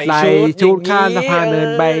ใส่ชุดข้ามสะพานเดิน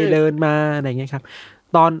ไปเดินมาอะไรเงี้ยครับ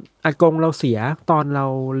ตอนอากงเราเสียตอนเรา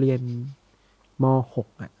เรียนม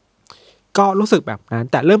.6 อ่ะก็รู้สึกแบบนั้น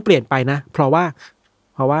แต่เริ่มเปลี่ยนไปนะเพราะว่า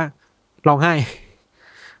ร้องไห้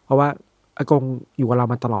เพราะว่าอากงอยู่กับเรา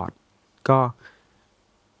มาตลอดก็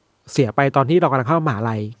เสียไปตอนที่เรากำลังเข้ามหา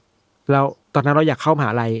ลัยแล้วตอนนั้นเราอยากเข้ามหา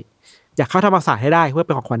ลัยอยากเข้าธรรมศาสตร์ให้ได้เพื่อเ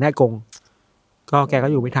ป็นของขวัญให้อากงก็แกก็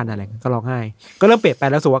อยู่ไม่ทันอะไรก็ร้องไห้ก็เริ่มเปลี่ยนไป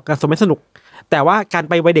แล้วรู้สึกว่าการสมไม่สนุกแต่ว่าการ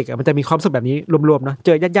ไปวัยเด็กมันจะมีความสุขแบบนี้รวมๆเนาะเจ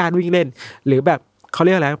อญาติๆวิ่งเล่นหรือแบบเขาเ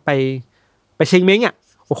รียกอะไรไปเชียงเม้งอ่ะ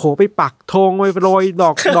โอ้โหไปปักธงไปโรยด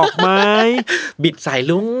อกไม้บิดสาย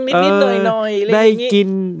ลุงนิดๆหน่อยๆได้กิน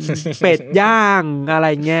เป็ดย่างอะไร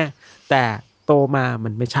เงี้ยแต่โตมามั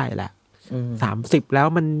นไม่ใช่แหละ30แล้ว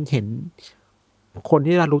มันเห็นคน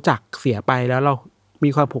ที่เรารู้จักเสียไปแล้วเรามี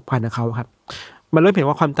ความผูกพันกับเขาครับมันเริ่มเห็น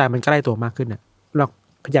ว่าความตายมันใกล้ตัวมากขึ้นอ่ะเรา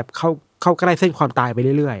ขยับเข้าใกล้เส้นความตายไป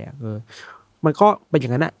เรื่อยๆมันก็เป็นอย่า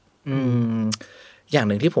งนั้นอ่ะ อย่างห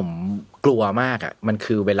นึ่งที่ผมกลัวมากอ่ะมัน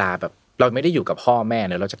คือเวลาแบบเราไม่ได้อยู่กับพ่อแม่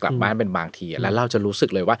เนอะเราจะกลับบ้านเป็นบางทีแล้วเราจะรู้สึก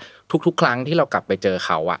เลยว่าทุกๆครั้งที่เรากลับไปเจอเ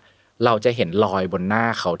ขาอ่ะเราจะเห็นรอยบนหน้า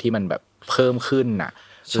เขาที่มันแบบเพิ่มขึ้นน่ะ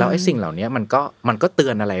แล้วไอ้สิ่งเหล่านี้มันก็เตื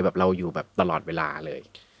อนอะไรแบบเราอยู่แบบตลอดเวลาเลย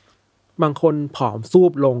บางคนผอมซู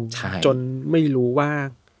บลงจนไม่รู้ว่า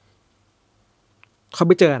เขาไ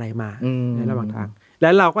ปเจออะไรมาในระหว่างทางแล้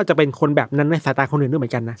วเราก็จะเป็นคนแบบนั้นในสายตาคนอื่นด้วยเหมื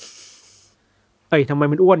อนกันนะทำไม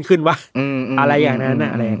มันอ้วนขึ้นวะอะไรอย่างนั้นนะ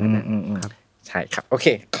อะไรอย่างนั้นนะครับใช่ครับโอเค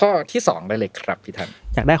ข้อที่2ได้เลยครับพี่ทัน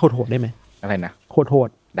อยากได้โหดๆได้ไหมอะไรนะโหด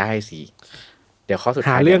ๆได้สิเดี๋ยวข้อสุด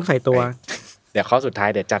ท้ายหาเรื่องใส่ตัวเดี๋ยวข้อสุดท้าย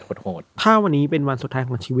เดี๋ยวจัดโหดถ้าวันนี้เป็นวันสุดท้ายข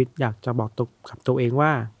องชีวิตอยากจะบอกกับตัวเองว่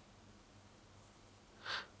า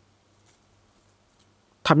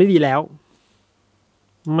ทำได้ดีแล้ว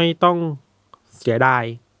ไม่ต้องเสียดาย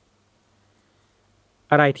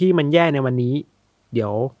อะไรที่มันแย่ในวันนี้เดี๋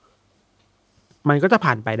ยวมันก็จะ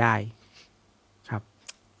ผ่านไปได้ครับ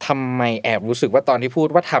ทำไมแอบรู้สึกว่าตอนที่พูด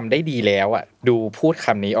ว่าทำได้ดีแล้วอ่ะดูพูดค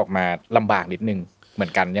ำนี้ออกมาลำบากนิดนึงเหมือ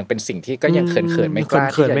นกันยังเป็นสิ่งที่ก็ยังเขินๆไม่กล้า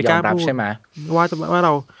ที่จะยอมรับใช่ไหมว่าเร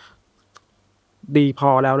าดีพอ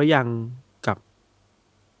แล้วหรือยังกับ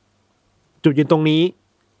จุดยืนตรงนี้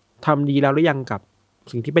ทำดีแล้วหรือยังกับ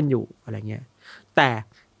สิ่งที่เป็นอยู่อะไรเงี้ยแต่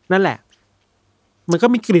นั่นแหละมันก็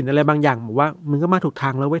มีกลิ่นอะไรบางอย่างบอกว่ามึงก็มาถูกทา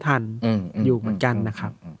งแล้วไว้ทันอยู่เหมือนกันนะครั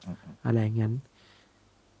บอะไรงั้น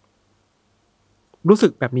รู้สึ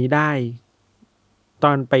กแบบนี้ได้ต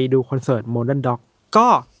อนไปดูคอนเสิร์ต Modern Dog ก็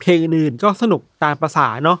เพลงอื่นก็สนุกตามประสา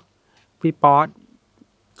เนาะพี่ป๊อต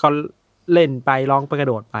ก็เล่นไปร้องไปกระ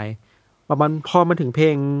โดดไปประมาณพอมาถึงเพล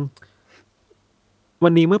งวั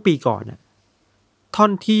นนี้เมื่อปีก่อนน่ะท่อ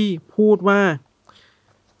นที่พูดว่า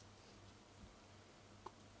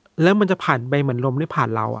แล้วมันจะผ่านไปเหมือนลมได้ผ่าน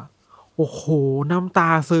เราอ่ะโอ้โหน้ำตา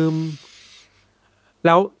ซึมแ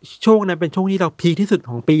ล้วช่วงนั้นเป็นช่วงที่เราพีคที่สุดข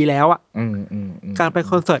องปีแล้วอ่ะการไป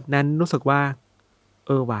คอนเสิร์ตนั้นรู้สึกว่า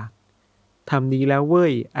ว่ะทำดีแล้วเว้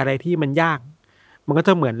ยอะไรที่มันยากมันก็จ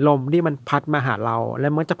ะเหมือนลมที่มันพัดมาหาเราแล้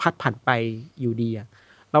วมันจะพัดผ่านไปอยู่ดีอ่ะ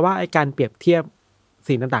แล้วว่าไอ้การเปรียบเทียบ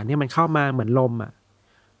สิ่งต่างๆที่มันเข้ามาเหมือนลมอ่ะ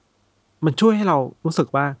มันช่วยให้เรารู้สึก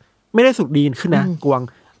ว่าไม่ได้สุขดีขึ้นนะกวง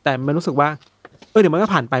แต่มันรู้สึกว่าเดี๋ยวมันก็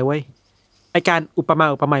ผ่านไปเว้ยไอการอุปมา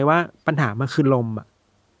ว่าปัญหามันคือลมอ่ะ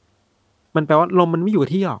มันแปลว่าลมมันไม่อยู่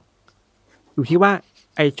ที่หรอกอยู่ที่ว่า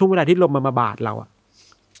ไอช่วงเวลาที่ลมมันมาบาดเราอ่ะ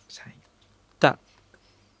ใช่จะ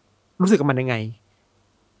รู้สึกกับมันยังไง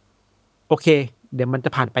โอเคเดี๋ยวมันจะ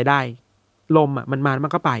ผ่านไปได้ลมอ่ะมันมามั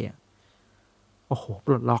นก็ไปอ่ะโอ้โหป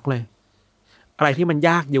ลดล็อกเลยอะไรที่มันย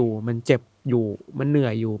ากอยู่มันเจ็บอยู่มันเหนื่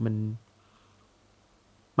อยอยู่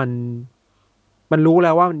มันรู้แ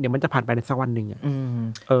ล้วว่าเดี๋ยวมันจะผ่านไปในสักวันหนึ่งอ่ะ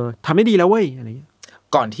ทำได้ดีแล้วเว้ยอะไรเงี้ย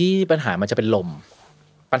ก่อนที่ปัญหามันจะเป็นลม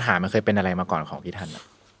ปัญหามันเคยเป็นอะไรมาก่อนของพี่ทัน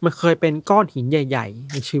มันเคยเป็นก้อนหินใหญ่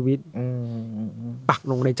ๆในชีวิตปัก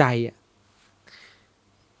ลงในใจอ่ะ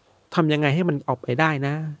ทำยังไงให้มันออกไปได้น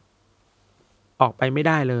ะออกไปไม่ไ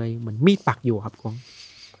ด้เลยเหมือนมีดปักอยู่ครับกง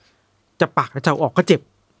จะปักแล้วจะออกก็เจ็บ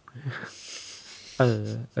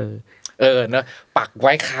เนอะปักไ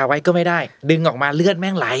ว้คาไว้ก็ไม่ได้ดึงออกมาเลือดแ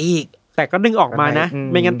ม่งไหลอีกแต่ก็ดึงออกมานะ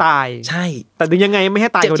ไม่งั้นตายใช่แต่ดึงยังไงไม่ให้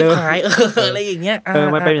ตายกว่าเดิมอะไรอย่างเงี้ย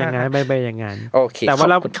มันเป็นอย่างนั้นไม่เป็นอย่างนั้นโอเคแต่ว่า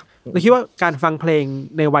เราคิดว่าการฟังเพลง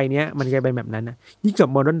ในวัยเนี้ยมันกลายเป็นแบบนั้นนะยิ่งกับ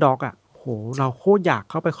Modern Dog อ่ะโหเราโคตรอยาก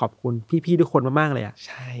เข้าไปขอบคุณพี่ๆทุกคนมากๆเลยอ่ะ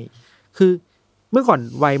ใช่คือเมื่อก่อน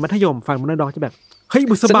วัยมัธยมฟัง Modern Dog จะแบบเฮ้ย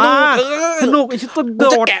บุษบาสนุกไอ้ชิบโด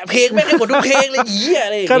ดจะแกะเพลงแม่งให้หมดทุกเพลงเลยอีอะ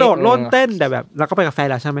ไรกระโดดโลดเต้นแต่แบบเราก็ไปกับแฟน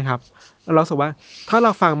แล้วใช่ไหมครับเรารู้สึกว่าถ้าเร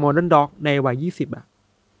าฟัง Modern Dog ในวัย20อ่ะ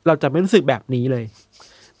เราจะไม่รู้สึกแบบนี้เลย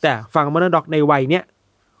แต่ฟัง Modern Dog ในวัยเนี้ย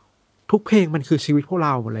ทุกเพลงมันคือชีวิตพวกเร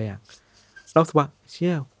าหมดเลยอ่ะเราสึกว่าเชี่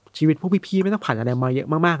ยชีวิตพวกพี่ๆไม่ต้องผ่านอะไรมาเยอะ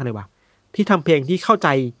มากๆเลยว่ะที่ทำเพลงที่เข้าใจ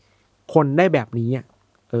คนได้แบบนี้อ่ะ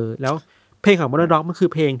แล้วเพลงของ Modern Dog มันคือ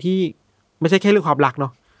เพลงที่ไม่ใช่แค่เรื่องความรักเนา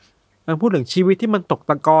ะมันพูดถึงชีวิตที่มันตก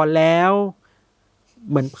ตะกอนแล้ว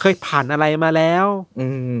เหมือนเคยผ่านอะไรมาแล้ว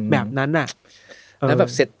แบบนั้นน่ะแล้วแบ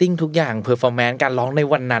บเซตติ้งทุกอย่างเพอร์ฟอร์แมนซ์การร้องใน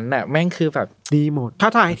วันนั้นน่ะแม่งคือแบบดีหมดถ้า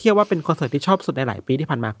ให้เทียบว่าเป็นคอนเสิร์ตที่ชอบสุดในหลายปีที่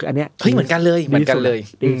ผ่านมาคืออันเนี้ยเฮ้ยเหมือนกันเลย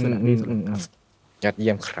ดีสุดยอดเ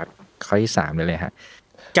ยี่ยมครับข้อที่3เลยฮะ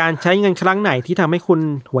การใช้เงินครั้งไหนที่ทำให้คุณ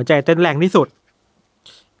หัวใจเต้นแรงที่สุด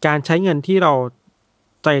การใช้เงินที่เรา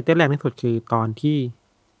ใจเต้นแรงที่สุดคือตอนที่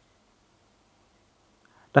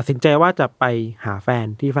ตัดสินใจว่าจะไปหาแฟน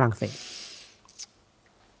ที่ฝรั่งเศส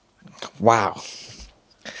ว้าว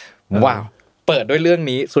เปิดด้วยเรื่อง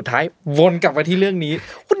นี้สุดท้ายวนกลับมาที่เรื่องนี้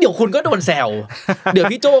เดี๋ยวคุณก็โดนแซวเดี๋ยว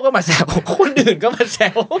พี่โจก็มาแซวคนอื่นก็มาแซ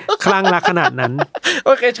วคลั่งรักขนาดนั้นโอ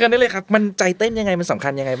เคเชิญได้เลยครับมันใจเต้นยังไงมันสำคั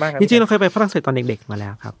ญยังไงบ้างครับจริงๆเราเคยไปฝรั่งเศสตอนเด็กๆมาแล้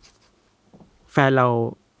วครับแฟนเรา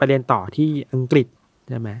ไปเรียนต่อที่อังกฤษ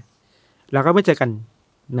ใช่ไหม แล้วก็ไม่เจอกัน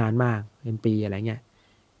นานมากเป็นปีอะไรเงี้ย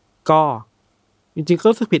ก็จริงๆก็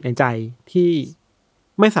รู้สึกผิดในใจที่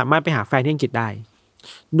ไม่สามารถไปหาแฟนที่อังกฤษได้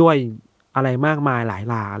ด้วยอะไรมากมายหลาย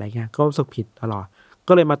ลาอะไรเงี้ยก็รู้สึกผิดตลอด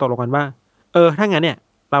ก็เลยมาตกลงกันว่าถ้างั้นเนี่ย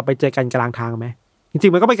เราไปเจอกันกลางทางไหมจริ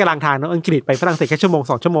งๆมันก็ไปกลางทางเนาะอังกฤษไปฝรั่งเศสแค่ชั่วโมง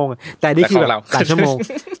2 ชั่วโมงแต่นี่คือแบบหลายชั่วโมง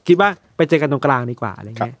คิดว่าไปเจอกันตรงกลางดีกว่าอะไร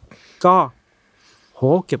เงี้ยก็โห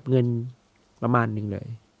เก็บเงินประมาณนึงเลย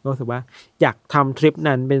รู้สึกว่าอยากทำทริป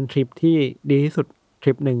นั้นเป็นทริปที่ดีที่สุดท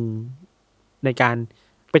ริปหนึ่งในการ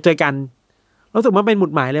ไปเจอกันรู้สึกว่าเป็นหมุ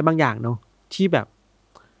ดหมายอะไรบางอย่างเนาะที่แบบ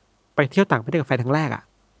ไปเที่ยวต่างประเทศกับแฟนครั้งแรกอ่ะ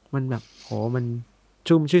มันแบบโหมัน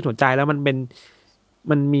ชุ่มชื่นหัวใจแล้วมั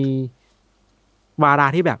นมีวาระ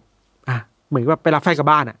ที่แบบเหมือนว่าไปรับแฟนกับ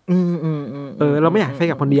บ้านอ่ะเราไม่อยากแฟน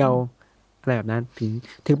กับคนเดียวอะไรแบบนั้น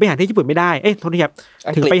ถึงไปหาที่ญี่ปุ่นไม่ได้โทษทีครับ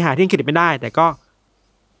ถึงไปหาที่อังกฤษไม่ได้แต่ก็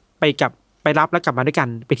ไปรับแล้วกลับมาด้วยกัน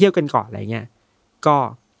ไปเที่ยวกันก่อนอะไรเงี้ยก็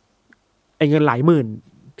เงินหลายหมื่น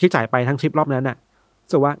ที่จ่ายไปทั้งทริปรอบนั้นน่ะ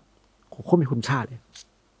รู้สึกว่าโคตรมีคุณค่าเลย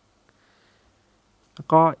แล้ว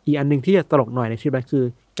ก็อีกอันนึงที่จะตลกหน่อยในทริปนั้นคือ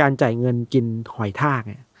การจ่ายเงินกินหอยทาก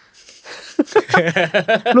เนี่ย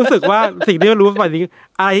รู้สึกว่าสิ่งที่เรารู้ไปนี้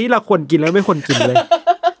อะไรที่เราควรกินแล้วไม่ควรกินเลย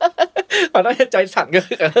พอได้ใจสั่นก็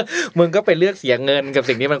คือมึงก็ไปเลือกเสียเงินกับ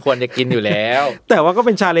สิ่งที่มันควรจะกินอยู่แล้วแต่ว่าก็เ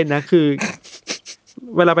ป็นชาเลนจ์นะคือ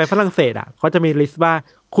เวลาไปฝรั่งเศสอ่ะเขาจะมีลิสต์ว่า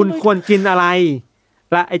คุณควรกินอะไร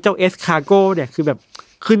และไอ้เจ้าเอสคาโก้เนี่ยคือแบบ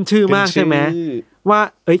ขึ้นชื่อมากใช่ไหมว่า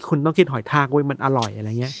คุณต้องกินหอยทากเว้ยมันอร่อยอะไร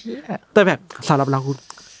เงี้ยแต่แบบสำหรับเรา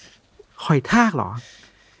หอยทากเหรอ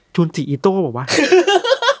จุนจิอิโต้บอกว่า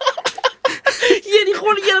เฮียนี่โค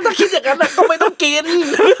ตรเฮียถ้าคิดอย่างนั้นก็ไม่ต้องกิน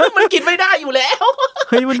มันกินไม่ได้อยู่แล้ว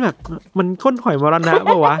เฮ้ยมันแบบมันก้นหอยมรณะ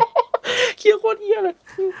ป่าววะเฮียโคตรเฮียเลย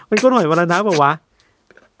มันก้นหอยมรณะป่าววะ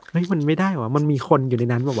เฮ้ยมันไม่ได้วะมันมีคนอยู่ใน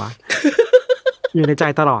นั้นป่าววะอยู่ในใจ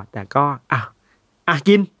ตลอดแต่ก็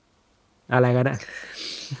กินอะไรกันนะ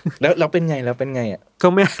แล้วเราเป็นไงอ่ะก็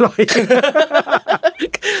ไม่อร่อย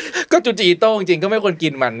ก็จูจีโต้จริงก็ไม่ควรกิ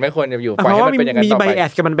นมันไม่ควรจะอยู่ปล่อยให้มันเป็นอย่างนั้นต่อไปมีไบแอ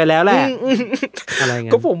สกับมันไปแล้วแหละอะไรเ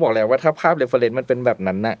งี้ยก็ผมบอกแล้วว่าถ้าภาพเรฟเฟอเรนซ์มันเป็นแบบ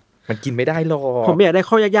นั้นน่ะมันกินไม่ได้หรอกผมอยากได้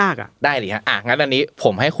ข้อยากๆได้ดิฮะงั้นอันนี้ผ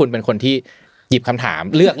มให้คุณเป็นคนที่หยิบคำถาม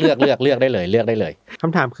เลือกได้เลยค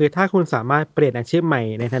ำถามคือถ้าคุณสามารถเปลี่ยนอาชีพใหม่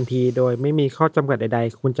ในทันทีโดยไม่มีข้อจำกัดใด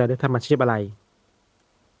ๆคุณจะได้ทำอาชีพอะไร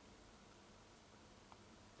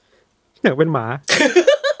อยากเป็นหมา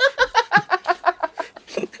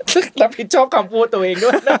รับผิดชอบคำพูดตัวเองด้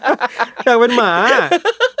วยนะอยากเป็นหมา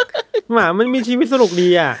มันมีชีวิตสนุกดี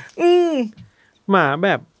อ่ะหมาแบ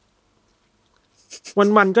บ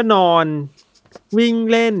วันๆก็นอนวิ่ง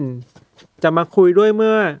เล่นจะมาคุยด้วยเ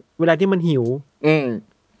มื่อเวลาที่มันหิว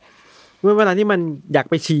เมื่อเวลาที่มันอยาก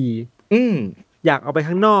ไปฉี่อยากเอาไป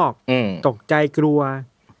ข้างนอกตกใจกลัว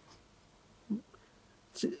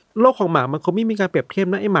โลกของหมามันคงไม่มีการเปรียบเทียบ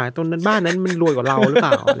นะไอ้หมาตรงนั้นบ้านนั้นมันรวยกว่าเราหรือเป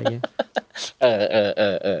ล่าอะไรเงี้ย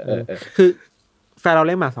คือแฟนเราเ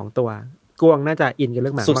ลี้ยงหมา2 ตัวกวงน่าจะอินกับเ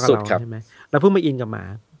รื่องหมามากกว่าเราใช่ไหมเราเพิ่งมาอินกับหม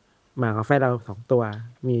าของแฟนเรา2 ตัว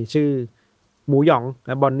มีชื่อหมูหยองแ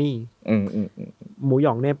ละบอนนี่หมูหย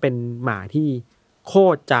องเนี่ยเป็นหมาที่โค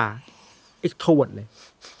ตรจะเอ็กโทรเวิร์ตเลย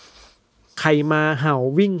ใครมาเห่า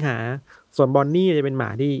วิ่งหาส่วนบอนนี่จะเป็นหมา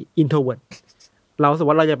ที่อินโทรเวิร์ตเรารู้สึก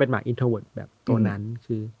ว่าเราจะเป็นหมาอินโทรเวิร์ตแบบตัวนั้น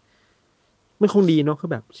คือไม่คงดีเนาะคือ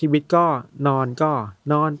แบบชีวิตก็น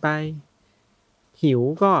อนไปหิว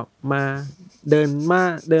ก็มาเดินม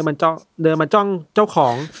าจ้องเจ้าขอ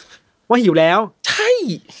งว่าหิวแล้วใช่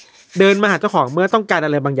เดินมาหาเจ้าของเมื่อต้องการอ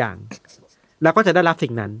ะไรบางอย่างแล้วก็จะได้รับสิ่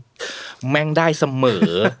งนั้นแม่งได้เสมอ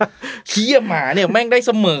เหี้ยหมาเนี่ยแม่งได้เ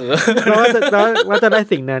สมอแล้วจะได้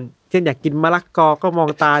สิ่งนั้นเช่นอยากกินมะละกอก็มอง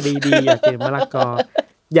ตาดีๆอยากกินมะละกอ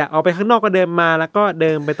อยากออกไปข้างนอกก็เดินมาแล้วก็เ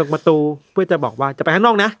ดินไปตรงประตูเพื่อจะบอกว่าจะไปข้างน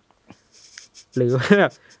อกนะหรือแบ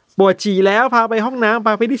บปวดฉี่แล้วพาไปห้องน้ำพ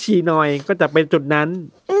าไปที่ฉี่หน่อยก็จะเป็นจุดนั้น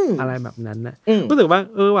อะไรแบบนั้นนะรู้สึกว่า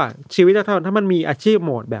ว่ะชีวิตเราถ้ามันมีอาชีพโห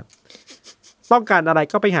มดแบบต้องการอะไร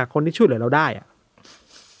ก็ไปหาคนที่ช่วยเหลือเราได้อ่ะ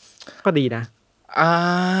ก็ดีนะ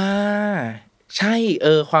ใช่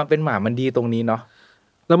ความเป็นหมามันดีตรงนี้เนาะ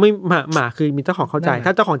แล้วไม่หมาคือมีเจ้าของเข้าใจถ้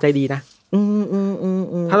าเจ้าของใจดีนะ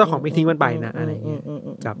ถ้าเจ้าของไม่ทิ้งมันไปนะอะไรเงี้ย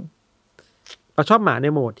กับเราชอบหมาใน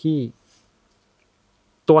โหมดที่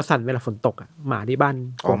ตัวสั่นเวลาฝนตกอ่ะหมาที่บ้าน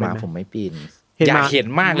หมาผมไม่ปีนอยากเห็น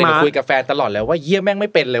มากเลยคุยกับแฟนตลอดแล้วว่าเยี่ยแม่งไม่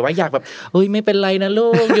เป็นเลยว่าอยากแบบเฮ้ยไม่เป็นไรนะลู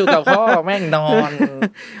กอยู่กับพ่อแม่งนอน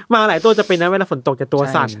มาหลายตัวจะเป็นนะเวลาฝนตกจะตัว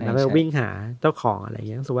สั่นแล้วก็วิ่งหาเจ้าของอะไรอย่าง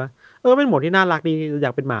เงี้ยรู้สึกว่าเป็นโหมดที่น่ารักดีอย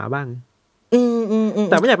ากเป็นหมาบ้าง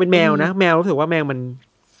แต่ไม่อยากเป็นแมวนะแมวรู้สึกว่าแมวมัน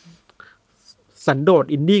สันโดษ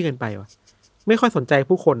อินดี้เกินไปว่ะไม่ค่อยสนใจ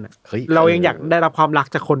ผู้คนอ่ะเรายังอยากได้รับความรัก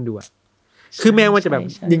จากคนดูอ่ะคือแมวมันจะแบบ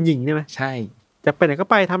หยิ่งๆใช่ไหมใช่ จะไปไหนก็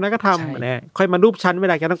ไปทำอะไรก็ทำนะค่อยมารูปชั้นเว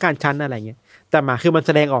ลาแกต้องการชั้นอะไรเงี้ยแต่หมาคือมันแ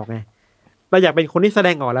สดงออกไงเราอยากเป็นคนที่แสด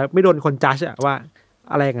งออกแล้วไม่โดนคนจัดอะว่า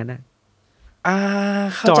อะไรอย่างนั้นนะ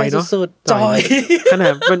เข้าใจสุดๆจอยขน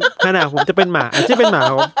าดผมจะเป็นหมาที่เป็นหมา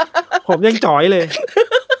ผมยังจอยเลย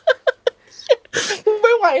ไ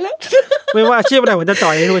ม่ไหวแล้วไม่ว่าอาชีพอะไรผมจะจ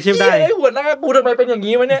อยทุกอาชีพได้หัวหน้ากูทำไมเป็นอย่าง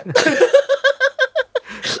นี้วะเนี่ย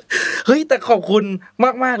เฮ้ยแต่ขอบคุณ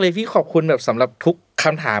มากๆเลยพี่ขอบคุณแบบสำหรับทุกค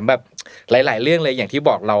ำถามแบบหลายๆเรื่องเลยอย่างที่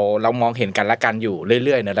บอกเรามองเห็นกันและกันอยู่เ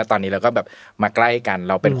รื่อยๆเนอะแล้วตอนนี้เราก็แบบมาใกล้กัน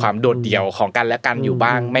เราเป็นความโดดเดี่ยวของกันและกันอยู่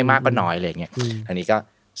บ้างไม่มากก็น้อยอะไรเงี้ยอันนี้ก็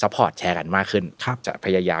ซัพพอร์ตแชร์กันมากขึ้นจะพ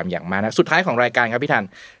ยายามอย่างมากนะสุดท้ายของรายการครับพี่ทัน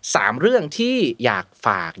3เรื่องที่อยากฝ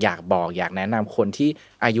ากอยากบอกอยากแนะนำคนที่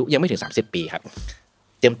อายุยังไม่ถึง30ปีครับ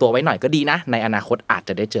เตรียมตัวไว้หน่อยก็ดีนะในอนาคตอาจจ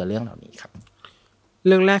ะได้เจอเรื่องเหล่านี้ครับเ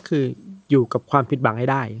รื่องแรกคืออยู่กับความผิดหวังให้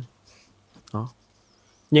ได้เนาะ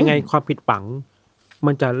ยังไงความผิดหวัง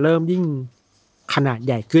มันจะเริ่มยิ่งขนาดใ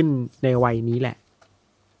หญ่ขึ้นในวัยนี้แหละ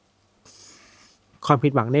ความผิ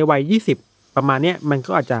ดหวังในวัย20ประมาณเนี้ยมัน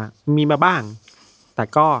ก็อาจจะมีมาบ้างแต่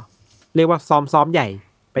ก็เรียกว่าซ้อมใหญ่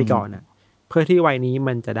ไปก่อนนะเพื่อที่วัยนี้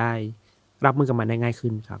มันจะได้รับมือกับมันได้ง่ายขึ้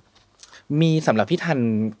นครับมีสำหรับพี่ทัน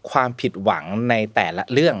ความผิดหวังในแต่ละ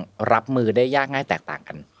เรื่องรับมือได้ยากง่ายแตกต่าง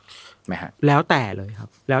กันไหมฮะแล้วแต่เลยครับ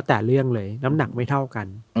แล้วแต่เรื่องเลยน้ำหนักไม่เท่ากัน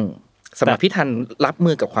สำหรับพี่ทันรับ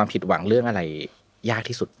มือกับความผิดหวังเรื่องอะไรยาก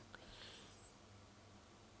ที่สุด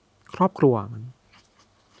ครอบครั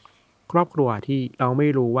วที่เราไม่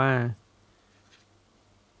รู้ว่า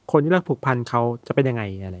คนที่เราผูกพันเขาจะเป็นยังไง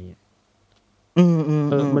อะไรอย่างเงี้ย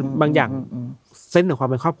มันบางอย่างเส้นของความ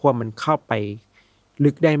เป็นครอบครัวมันเข้าไป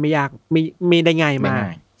ลึกได้ไม่ยากไม่ได้ง่ายมาก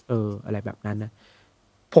อะไรแบบนั้นนะ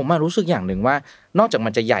ผมมารู้สึกอย่างหนึ่งว่านอกจากมั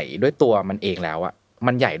นจะใหญ่ด้วยตัวมันเองแล้วอะ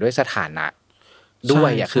มันใหญ่ด้วยสถานะด้ว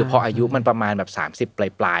ยอะคือพออายุมันประมาณแบบ30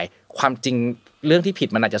ปลายๆความจริงเรื่องที่ผิด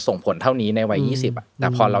มันอาจจะส่งผลเท่านี้ในวัย20อะแต่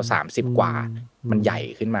พอเรา30กว่ามันใหญ่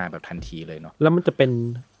ขึ้นมาแบบทันทีเลยเนาะแล้วมันจะเป็น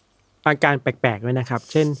อาการแปลกๆด้วยนะครับ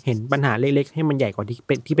เช่นเห็นปัญหาเล็กๆให้มันใหญ่กว่า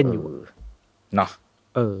ที่เป็นอยู่เนาะ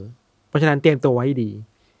เพราะฉะนั้นเตรียมตัวไว้ดี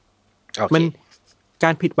มันกา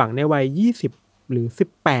รผิดหวังในวัย20หรือ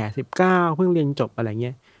18 19เพิ่งเรียนจบอะไรเ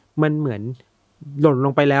งี้ยมันเหมือนหล่นล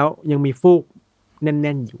งไปแล้วยังมีฟูกแ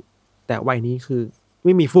น่นๆอยู่แต่วัยนี้คือไ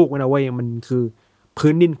ม่มีฟูกนะเว้ยมันคือ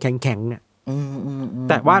พื้นดินแข็งๆอ่ะ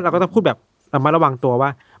แต่ว่าเราก็ต้องพูดแบบระมัดระวังตัวว่า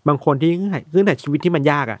บางคนที่ขึ้นแต่ชีวิตที่มัน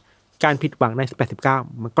ยากอ่ะการผิดหวังใน18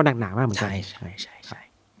 19มันก็หนักหนามากเหมือนกันใช่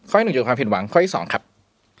ข้อที่1คือความผิดหวังข้อที่2ครับ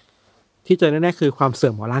ที่เจอแน่ๆคือความเสื่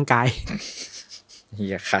อมของร่างกายเฮี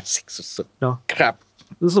ยคลาสสิกสุดๆเนาะครับ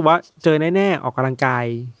รู้สึกว่าเจอแน่ๆออกกำลังกาย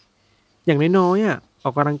อย่างน้อยๆอ่ะอ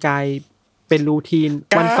อกกำลังกายเป็นรูทีน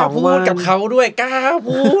วัน2วันพูดกับเขาด้วยกล้า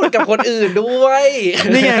พูดกับคนอื่นด้วย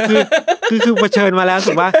นี่ไงคือเผชิญมาแล้วรู้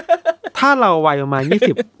สึกว่าถ้าเราวัยประมาณ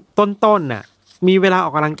20ต้นๆน่ะมีเวลาอ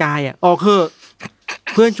อกกำลังกายอ่ะออกเถอะ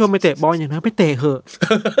เพื่อนชวนไปเตะบอลอย่างนั้นไปเตะเถอะ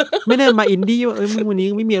ไม่ได้มาอินดี้ว่ามึงวันนี้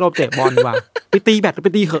ไม่มีอารมณ์เตะบอลว่ะไปตีแบดไป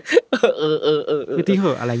ตีเถอะไปตีเถ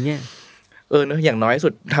อะอะไรเงี้ยเนอะอย่างน้อยสุ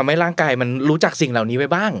ดทำให้ร่างกายมันรู้จักสิ่งเหล่านี้ไว้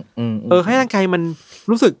บ้างให้ร่างกายมัน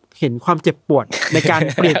รู้สึกเห็นความเจ็บปวดในการ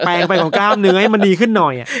เปลี่ยนแปลงไปของกล้ามเนื้อให้มันดีขึ้นหน่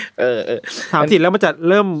อยอ่ะถามสิแล้วมันจะ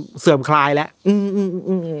เริ่มเสื่อมคลายแล้ว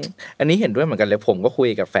อันนี้เห็นด้วยเหมือนกันเลยผมก็คุย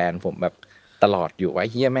กับแฟนผมแบบตลอดอยู่ว่า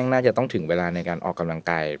เฮียแม่งน่าจะต้องถึงเวลาในการออกกำลัง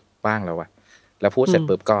กายบ้างแล้วว่ะแล้วพูดเสร็จ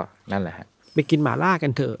ปุ๊บก็นั่นแหละฮะไปกินหม่าล่ากั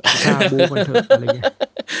นเถอะชาบูกันเถอะอะไรเงี้ย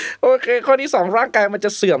โอเคข้อที่2ร่างกายมันจะ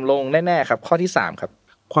เสื่อมลงแน่ๆครับข้อที่3ครับ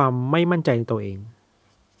ความไม่มั่นใจในตัวเอง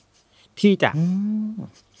ที่จะ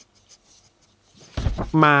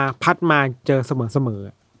มาพัดมาเจอเสมอ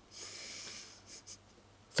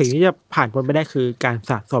สิ่งที่จะผ่านพ้นไปได้คือการ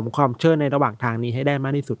สะสมความเชื่อในระหว่างทางนี้ให้ได้ม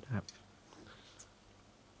ากที่สุดครับ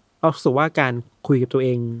เอาสุว่าการคุยกับตัวเอ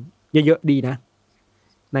งเยอะๆดีนะ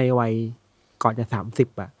ในวัยก่อนจะ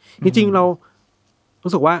30อ่ะจริงๆเรา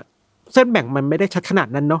รู้สึกว่าเส้นแบ่งมันไม่ได้ชัดขนาด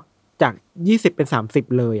นั้นเนาะจาก20เป็น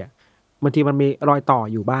30เลยอ่ะบางทีมันมีรอยต่อ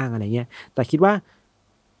อยู่บ้างอะไรเงี้ยแต่คิดว่า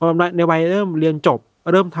ในวัยเริ่มเรียนจบ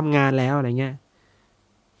เริ่มทำงานแล้วอะไรเงี้ย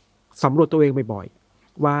สำรวจตัวเองบ่อย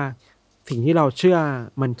ๆว่าสิ่งที่เราเชื่อ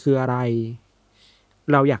มันคืออะไร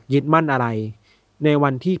เราอยากยึดมั่นอะไรในวั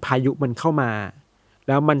นที่พายุมันเข้ามาแ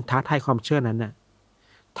ล้วมันท้าทายความเชื่อนั้นน่ะ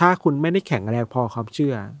ถ้าคุณไม่ได้แข็งแรงพอความเชื่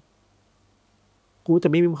อกูจะ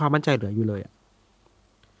ไม่มีความมั่นใจเหลืออยู่เลย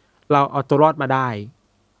เราเอาตัวรอดมาได้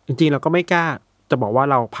จริงๆเราก็ไม่กล้าจะบอกว่า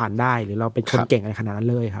เราผ่านได้หรือเราเป็นคนเก่งอะไรขนาดนั้น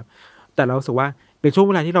เลยครับแต่เรารู้สึกว่าในช่วงเ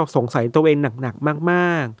วลาที่เราสงสัยตัวเองหนักๆม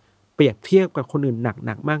ากๆเปรียบเทียบกับคนอื่นห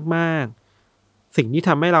นักๆมากๆสิ่งที่ท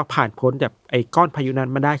ำให้เราผ่านพ้นจากไอ้ก้อนพายุนั้น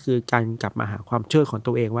มาได้คือการกลับมาหาความเชื่อของ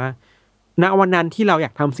ตัวเองว่าณวันนั้นที่เราอย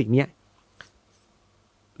ากทำสิ่งเนี้ย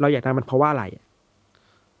เราอยากทำมันเพราะว่าอะไร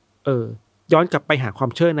ย้อนกลับไปหาความ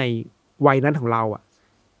เชื่อในวัยนั้นของเราอ่ะ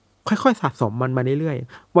ค่อยๆสะสมมันมาเรื่อย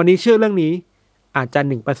ๆวันนี้เชื่อเรื่องนี้อาจจะ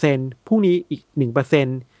 1% พรุ่งนี้อีก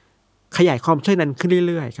 1% ขยายความเชื่อนั้นขึ้น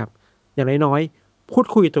เรื่อยๆครับอย่างน้อยๆพูด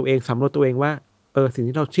คุยกับตัวเองสำรวจตัวเองว่าสิ่ง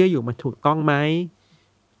ที่เราเชื่ออยู่มันถูกต้องไหม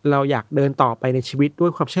เราอยากเดินต่อไปในชีวิตด้ว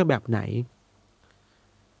ยความเชื่อแบบไหน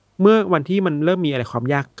เมื่อวันที่มันเริ่มมีอะไรความ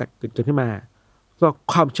ยากเกิดขึ้นมาก็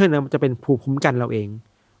ความเชื่อนั้นมันจะเป็นภูมิคุ้มกันเราเอง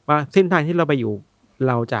ว่าเส้นทางที่เราไปอยู่เ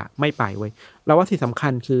ราจะไม่ไปเว้ยเราว่าสิ่งสำคั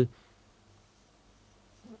ญคือ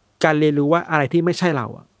การเรียนรู้ว่าอะไรที่ไม่ใช่เรา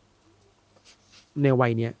อะในวั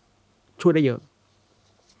ยเนี้ยช่วยได้เยอะ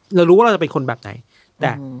เรารู้ว่าเราจะเป็นคนแบบไหนแ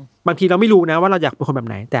ต่บางทีเราไม่รู้นะว่าเราอยากเป็นคนแบบ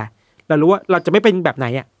ไหนแต่เรารู้ว่าเราจะไม่เป็นแบบไหน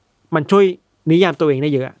อ่ะมันช่วยนิยามตัวเองได้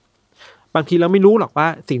เยอะบางทีเราไม่รู้หรอกว่า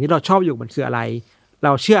สิ่งที่เราชอบอยู่มันคืออะไรเร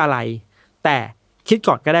าเชื่ออะไรแต่คิด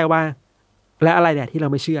ก่อนก็ได้ว่าและอะไรแหละที่เรา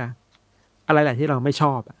ไม่เชื่ออะไรแหละที่เราไม่ช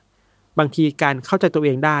อบบางทีการเข้าใจตัวเอ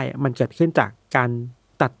งได้มันเกิดขึ้นจากการ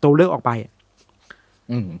ตัดตัวเลือกออกไป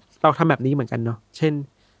เราทำแบบนี้เหมือนกันเนาะเช่น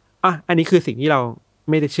อันนี้คือสิ่งที่เรา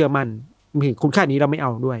ไม่ได้เชื่อมั่นมีคุณค่านี้เราไม่เอ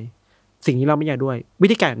าด้วยสิ่งนี้เราไม่อยากด้วยวิ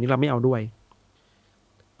ธีการแบบนี้เราไม่เอาด้วย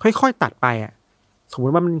ค่อยๆตัดไปสมม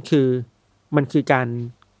ติว่ามันคือการ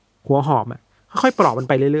หัวหอมค่อยๆปลอกมัน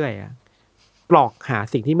ไปเรื่อยๆปลอกหา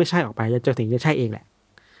สิ่งที่ไม่ใช่ออกไปจะเจอสิ่งที่ใช่เองแหละ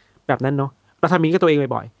แบบนั้นเนาะเราทำนี้กับตัวเอง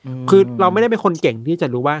บ่อยๆคือเราไม่ได้เป็นคนเก่งที่จะ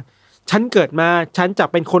รู้ว่าฉันเกิดมาฉันจะ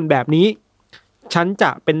เป็นคนแบบนี้ฉันจะ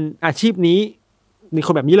เป็นอาชีพนี้มีค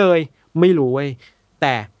นแบบนี้เลยไม่รู้เว้ยแ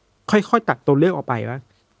ต่ค่อยๆตัดตัวเลือกออกไปว่า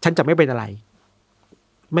ฉันจะไม่เป็นอะไร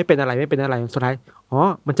ไม่เป็นอะไรสุดท้าย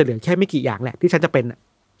มันจะเหลือแค่ไม่กี่อย่างแหละที่ฉันจะเป็น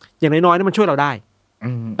อย่างน้อยๆนี่มันช่วยเราได้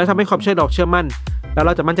แล้วทำให้ความเชื่อเราเชื่อมั่นแล้วเร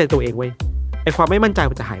าจะมั่นใจตัวเองเว้ยไอ้ความไม่มั่นใจ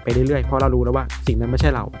มันจะหายไปเรื่อยๆเพราะเรารู้แล้วว่าสิ่งนั้นไม่ใช่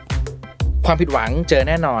เราความผิดหวังเจอ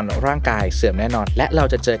แน่นอนร่างกายเสื่อมแน่นอนและเรา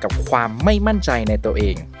จะเจอกับความไม่มั่นใจในตัวเอ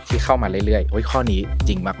งที่เข้ามาเรื่อยๆโอ้ยข้อนี้จ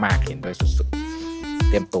ริงมากๆเห็นด้วยสุดๆ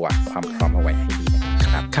เตรียมตัวความพร้อมเอาไว้ให้ดีนะ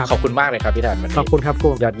ครับขอบคุณมากเลยครับพี่ธันวันนี้ขอบคุณครับ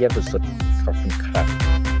ยอดเยี่ยมสุดๆขอบคุณครั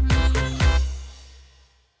บ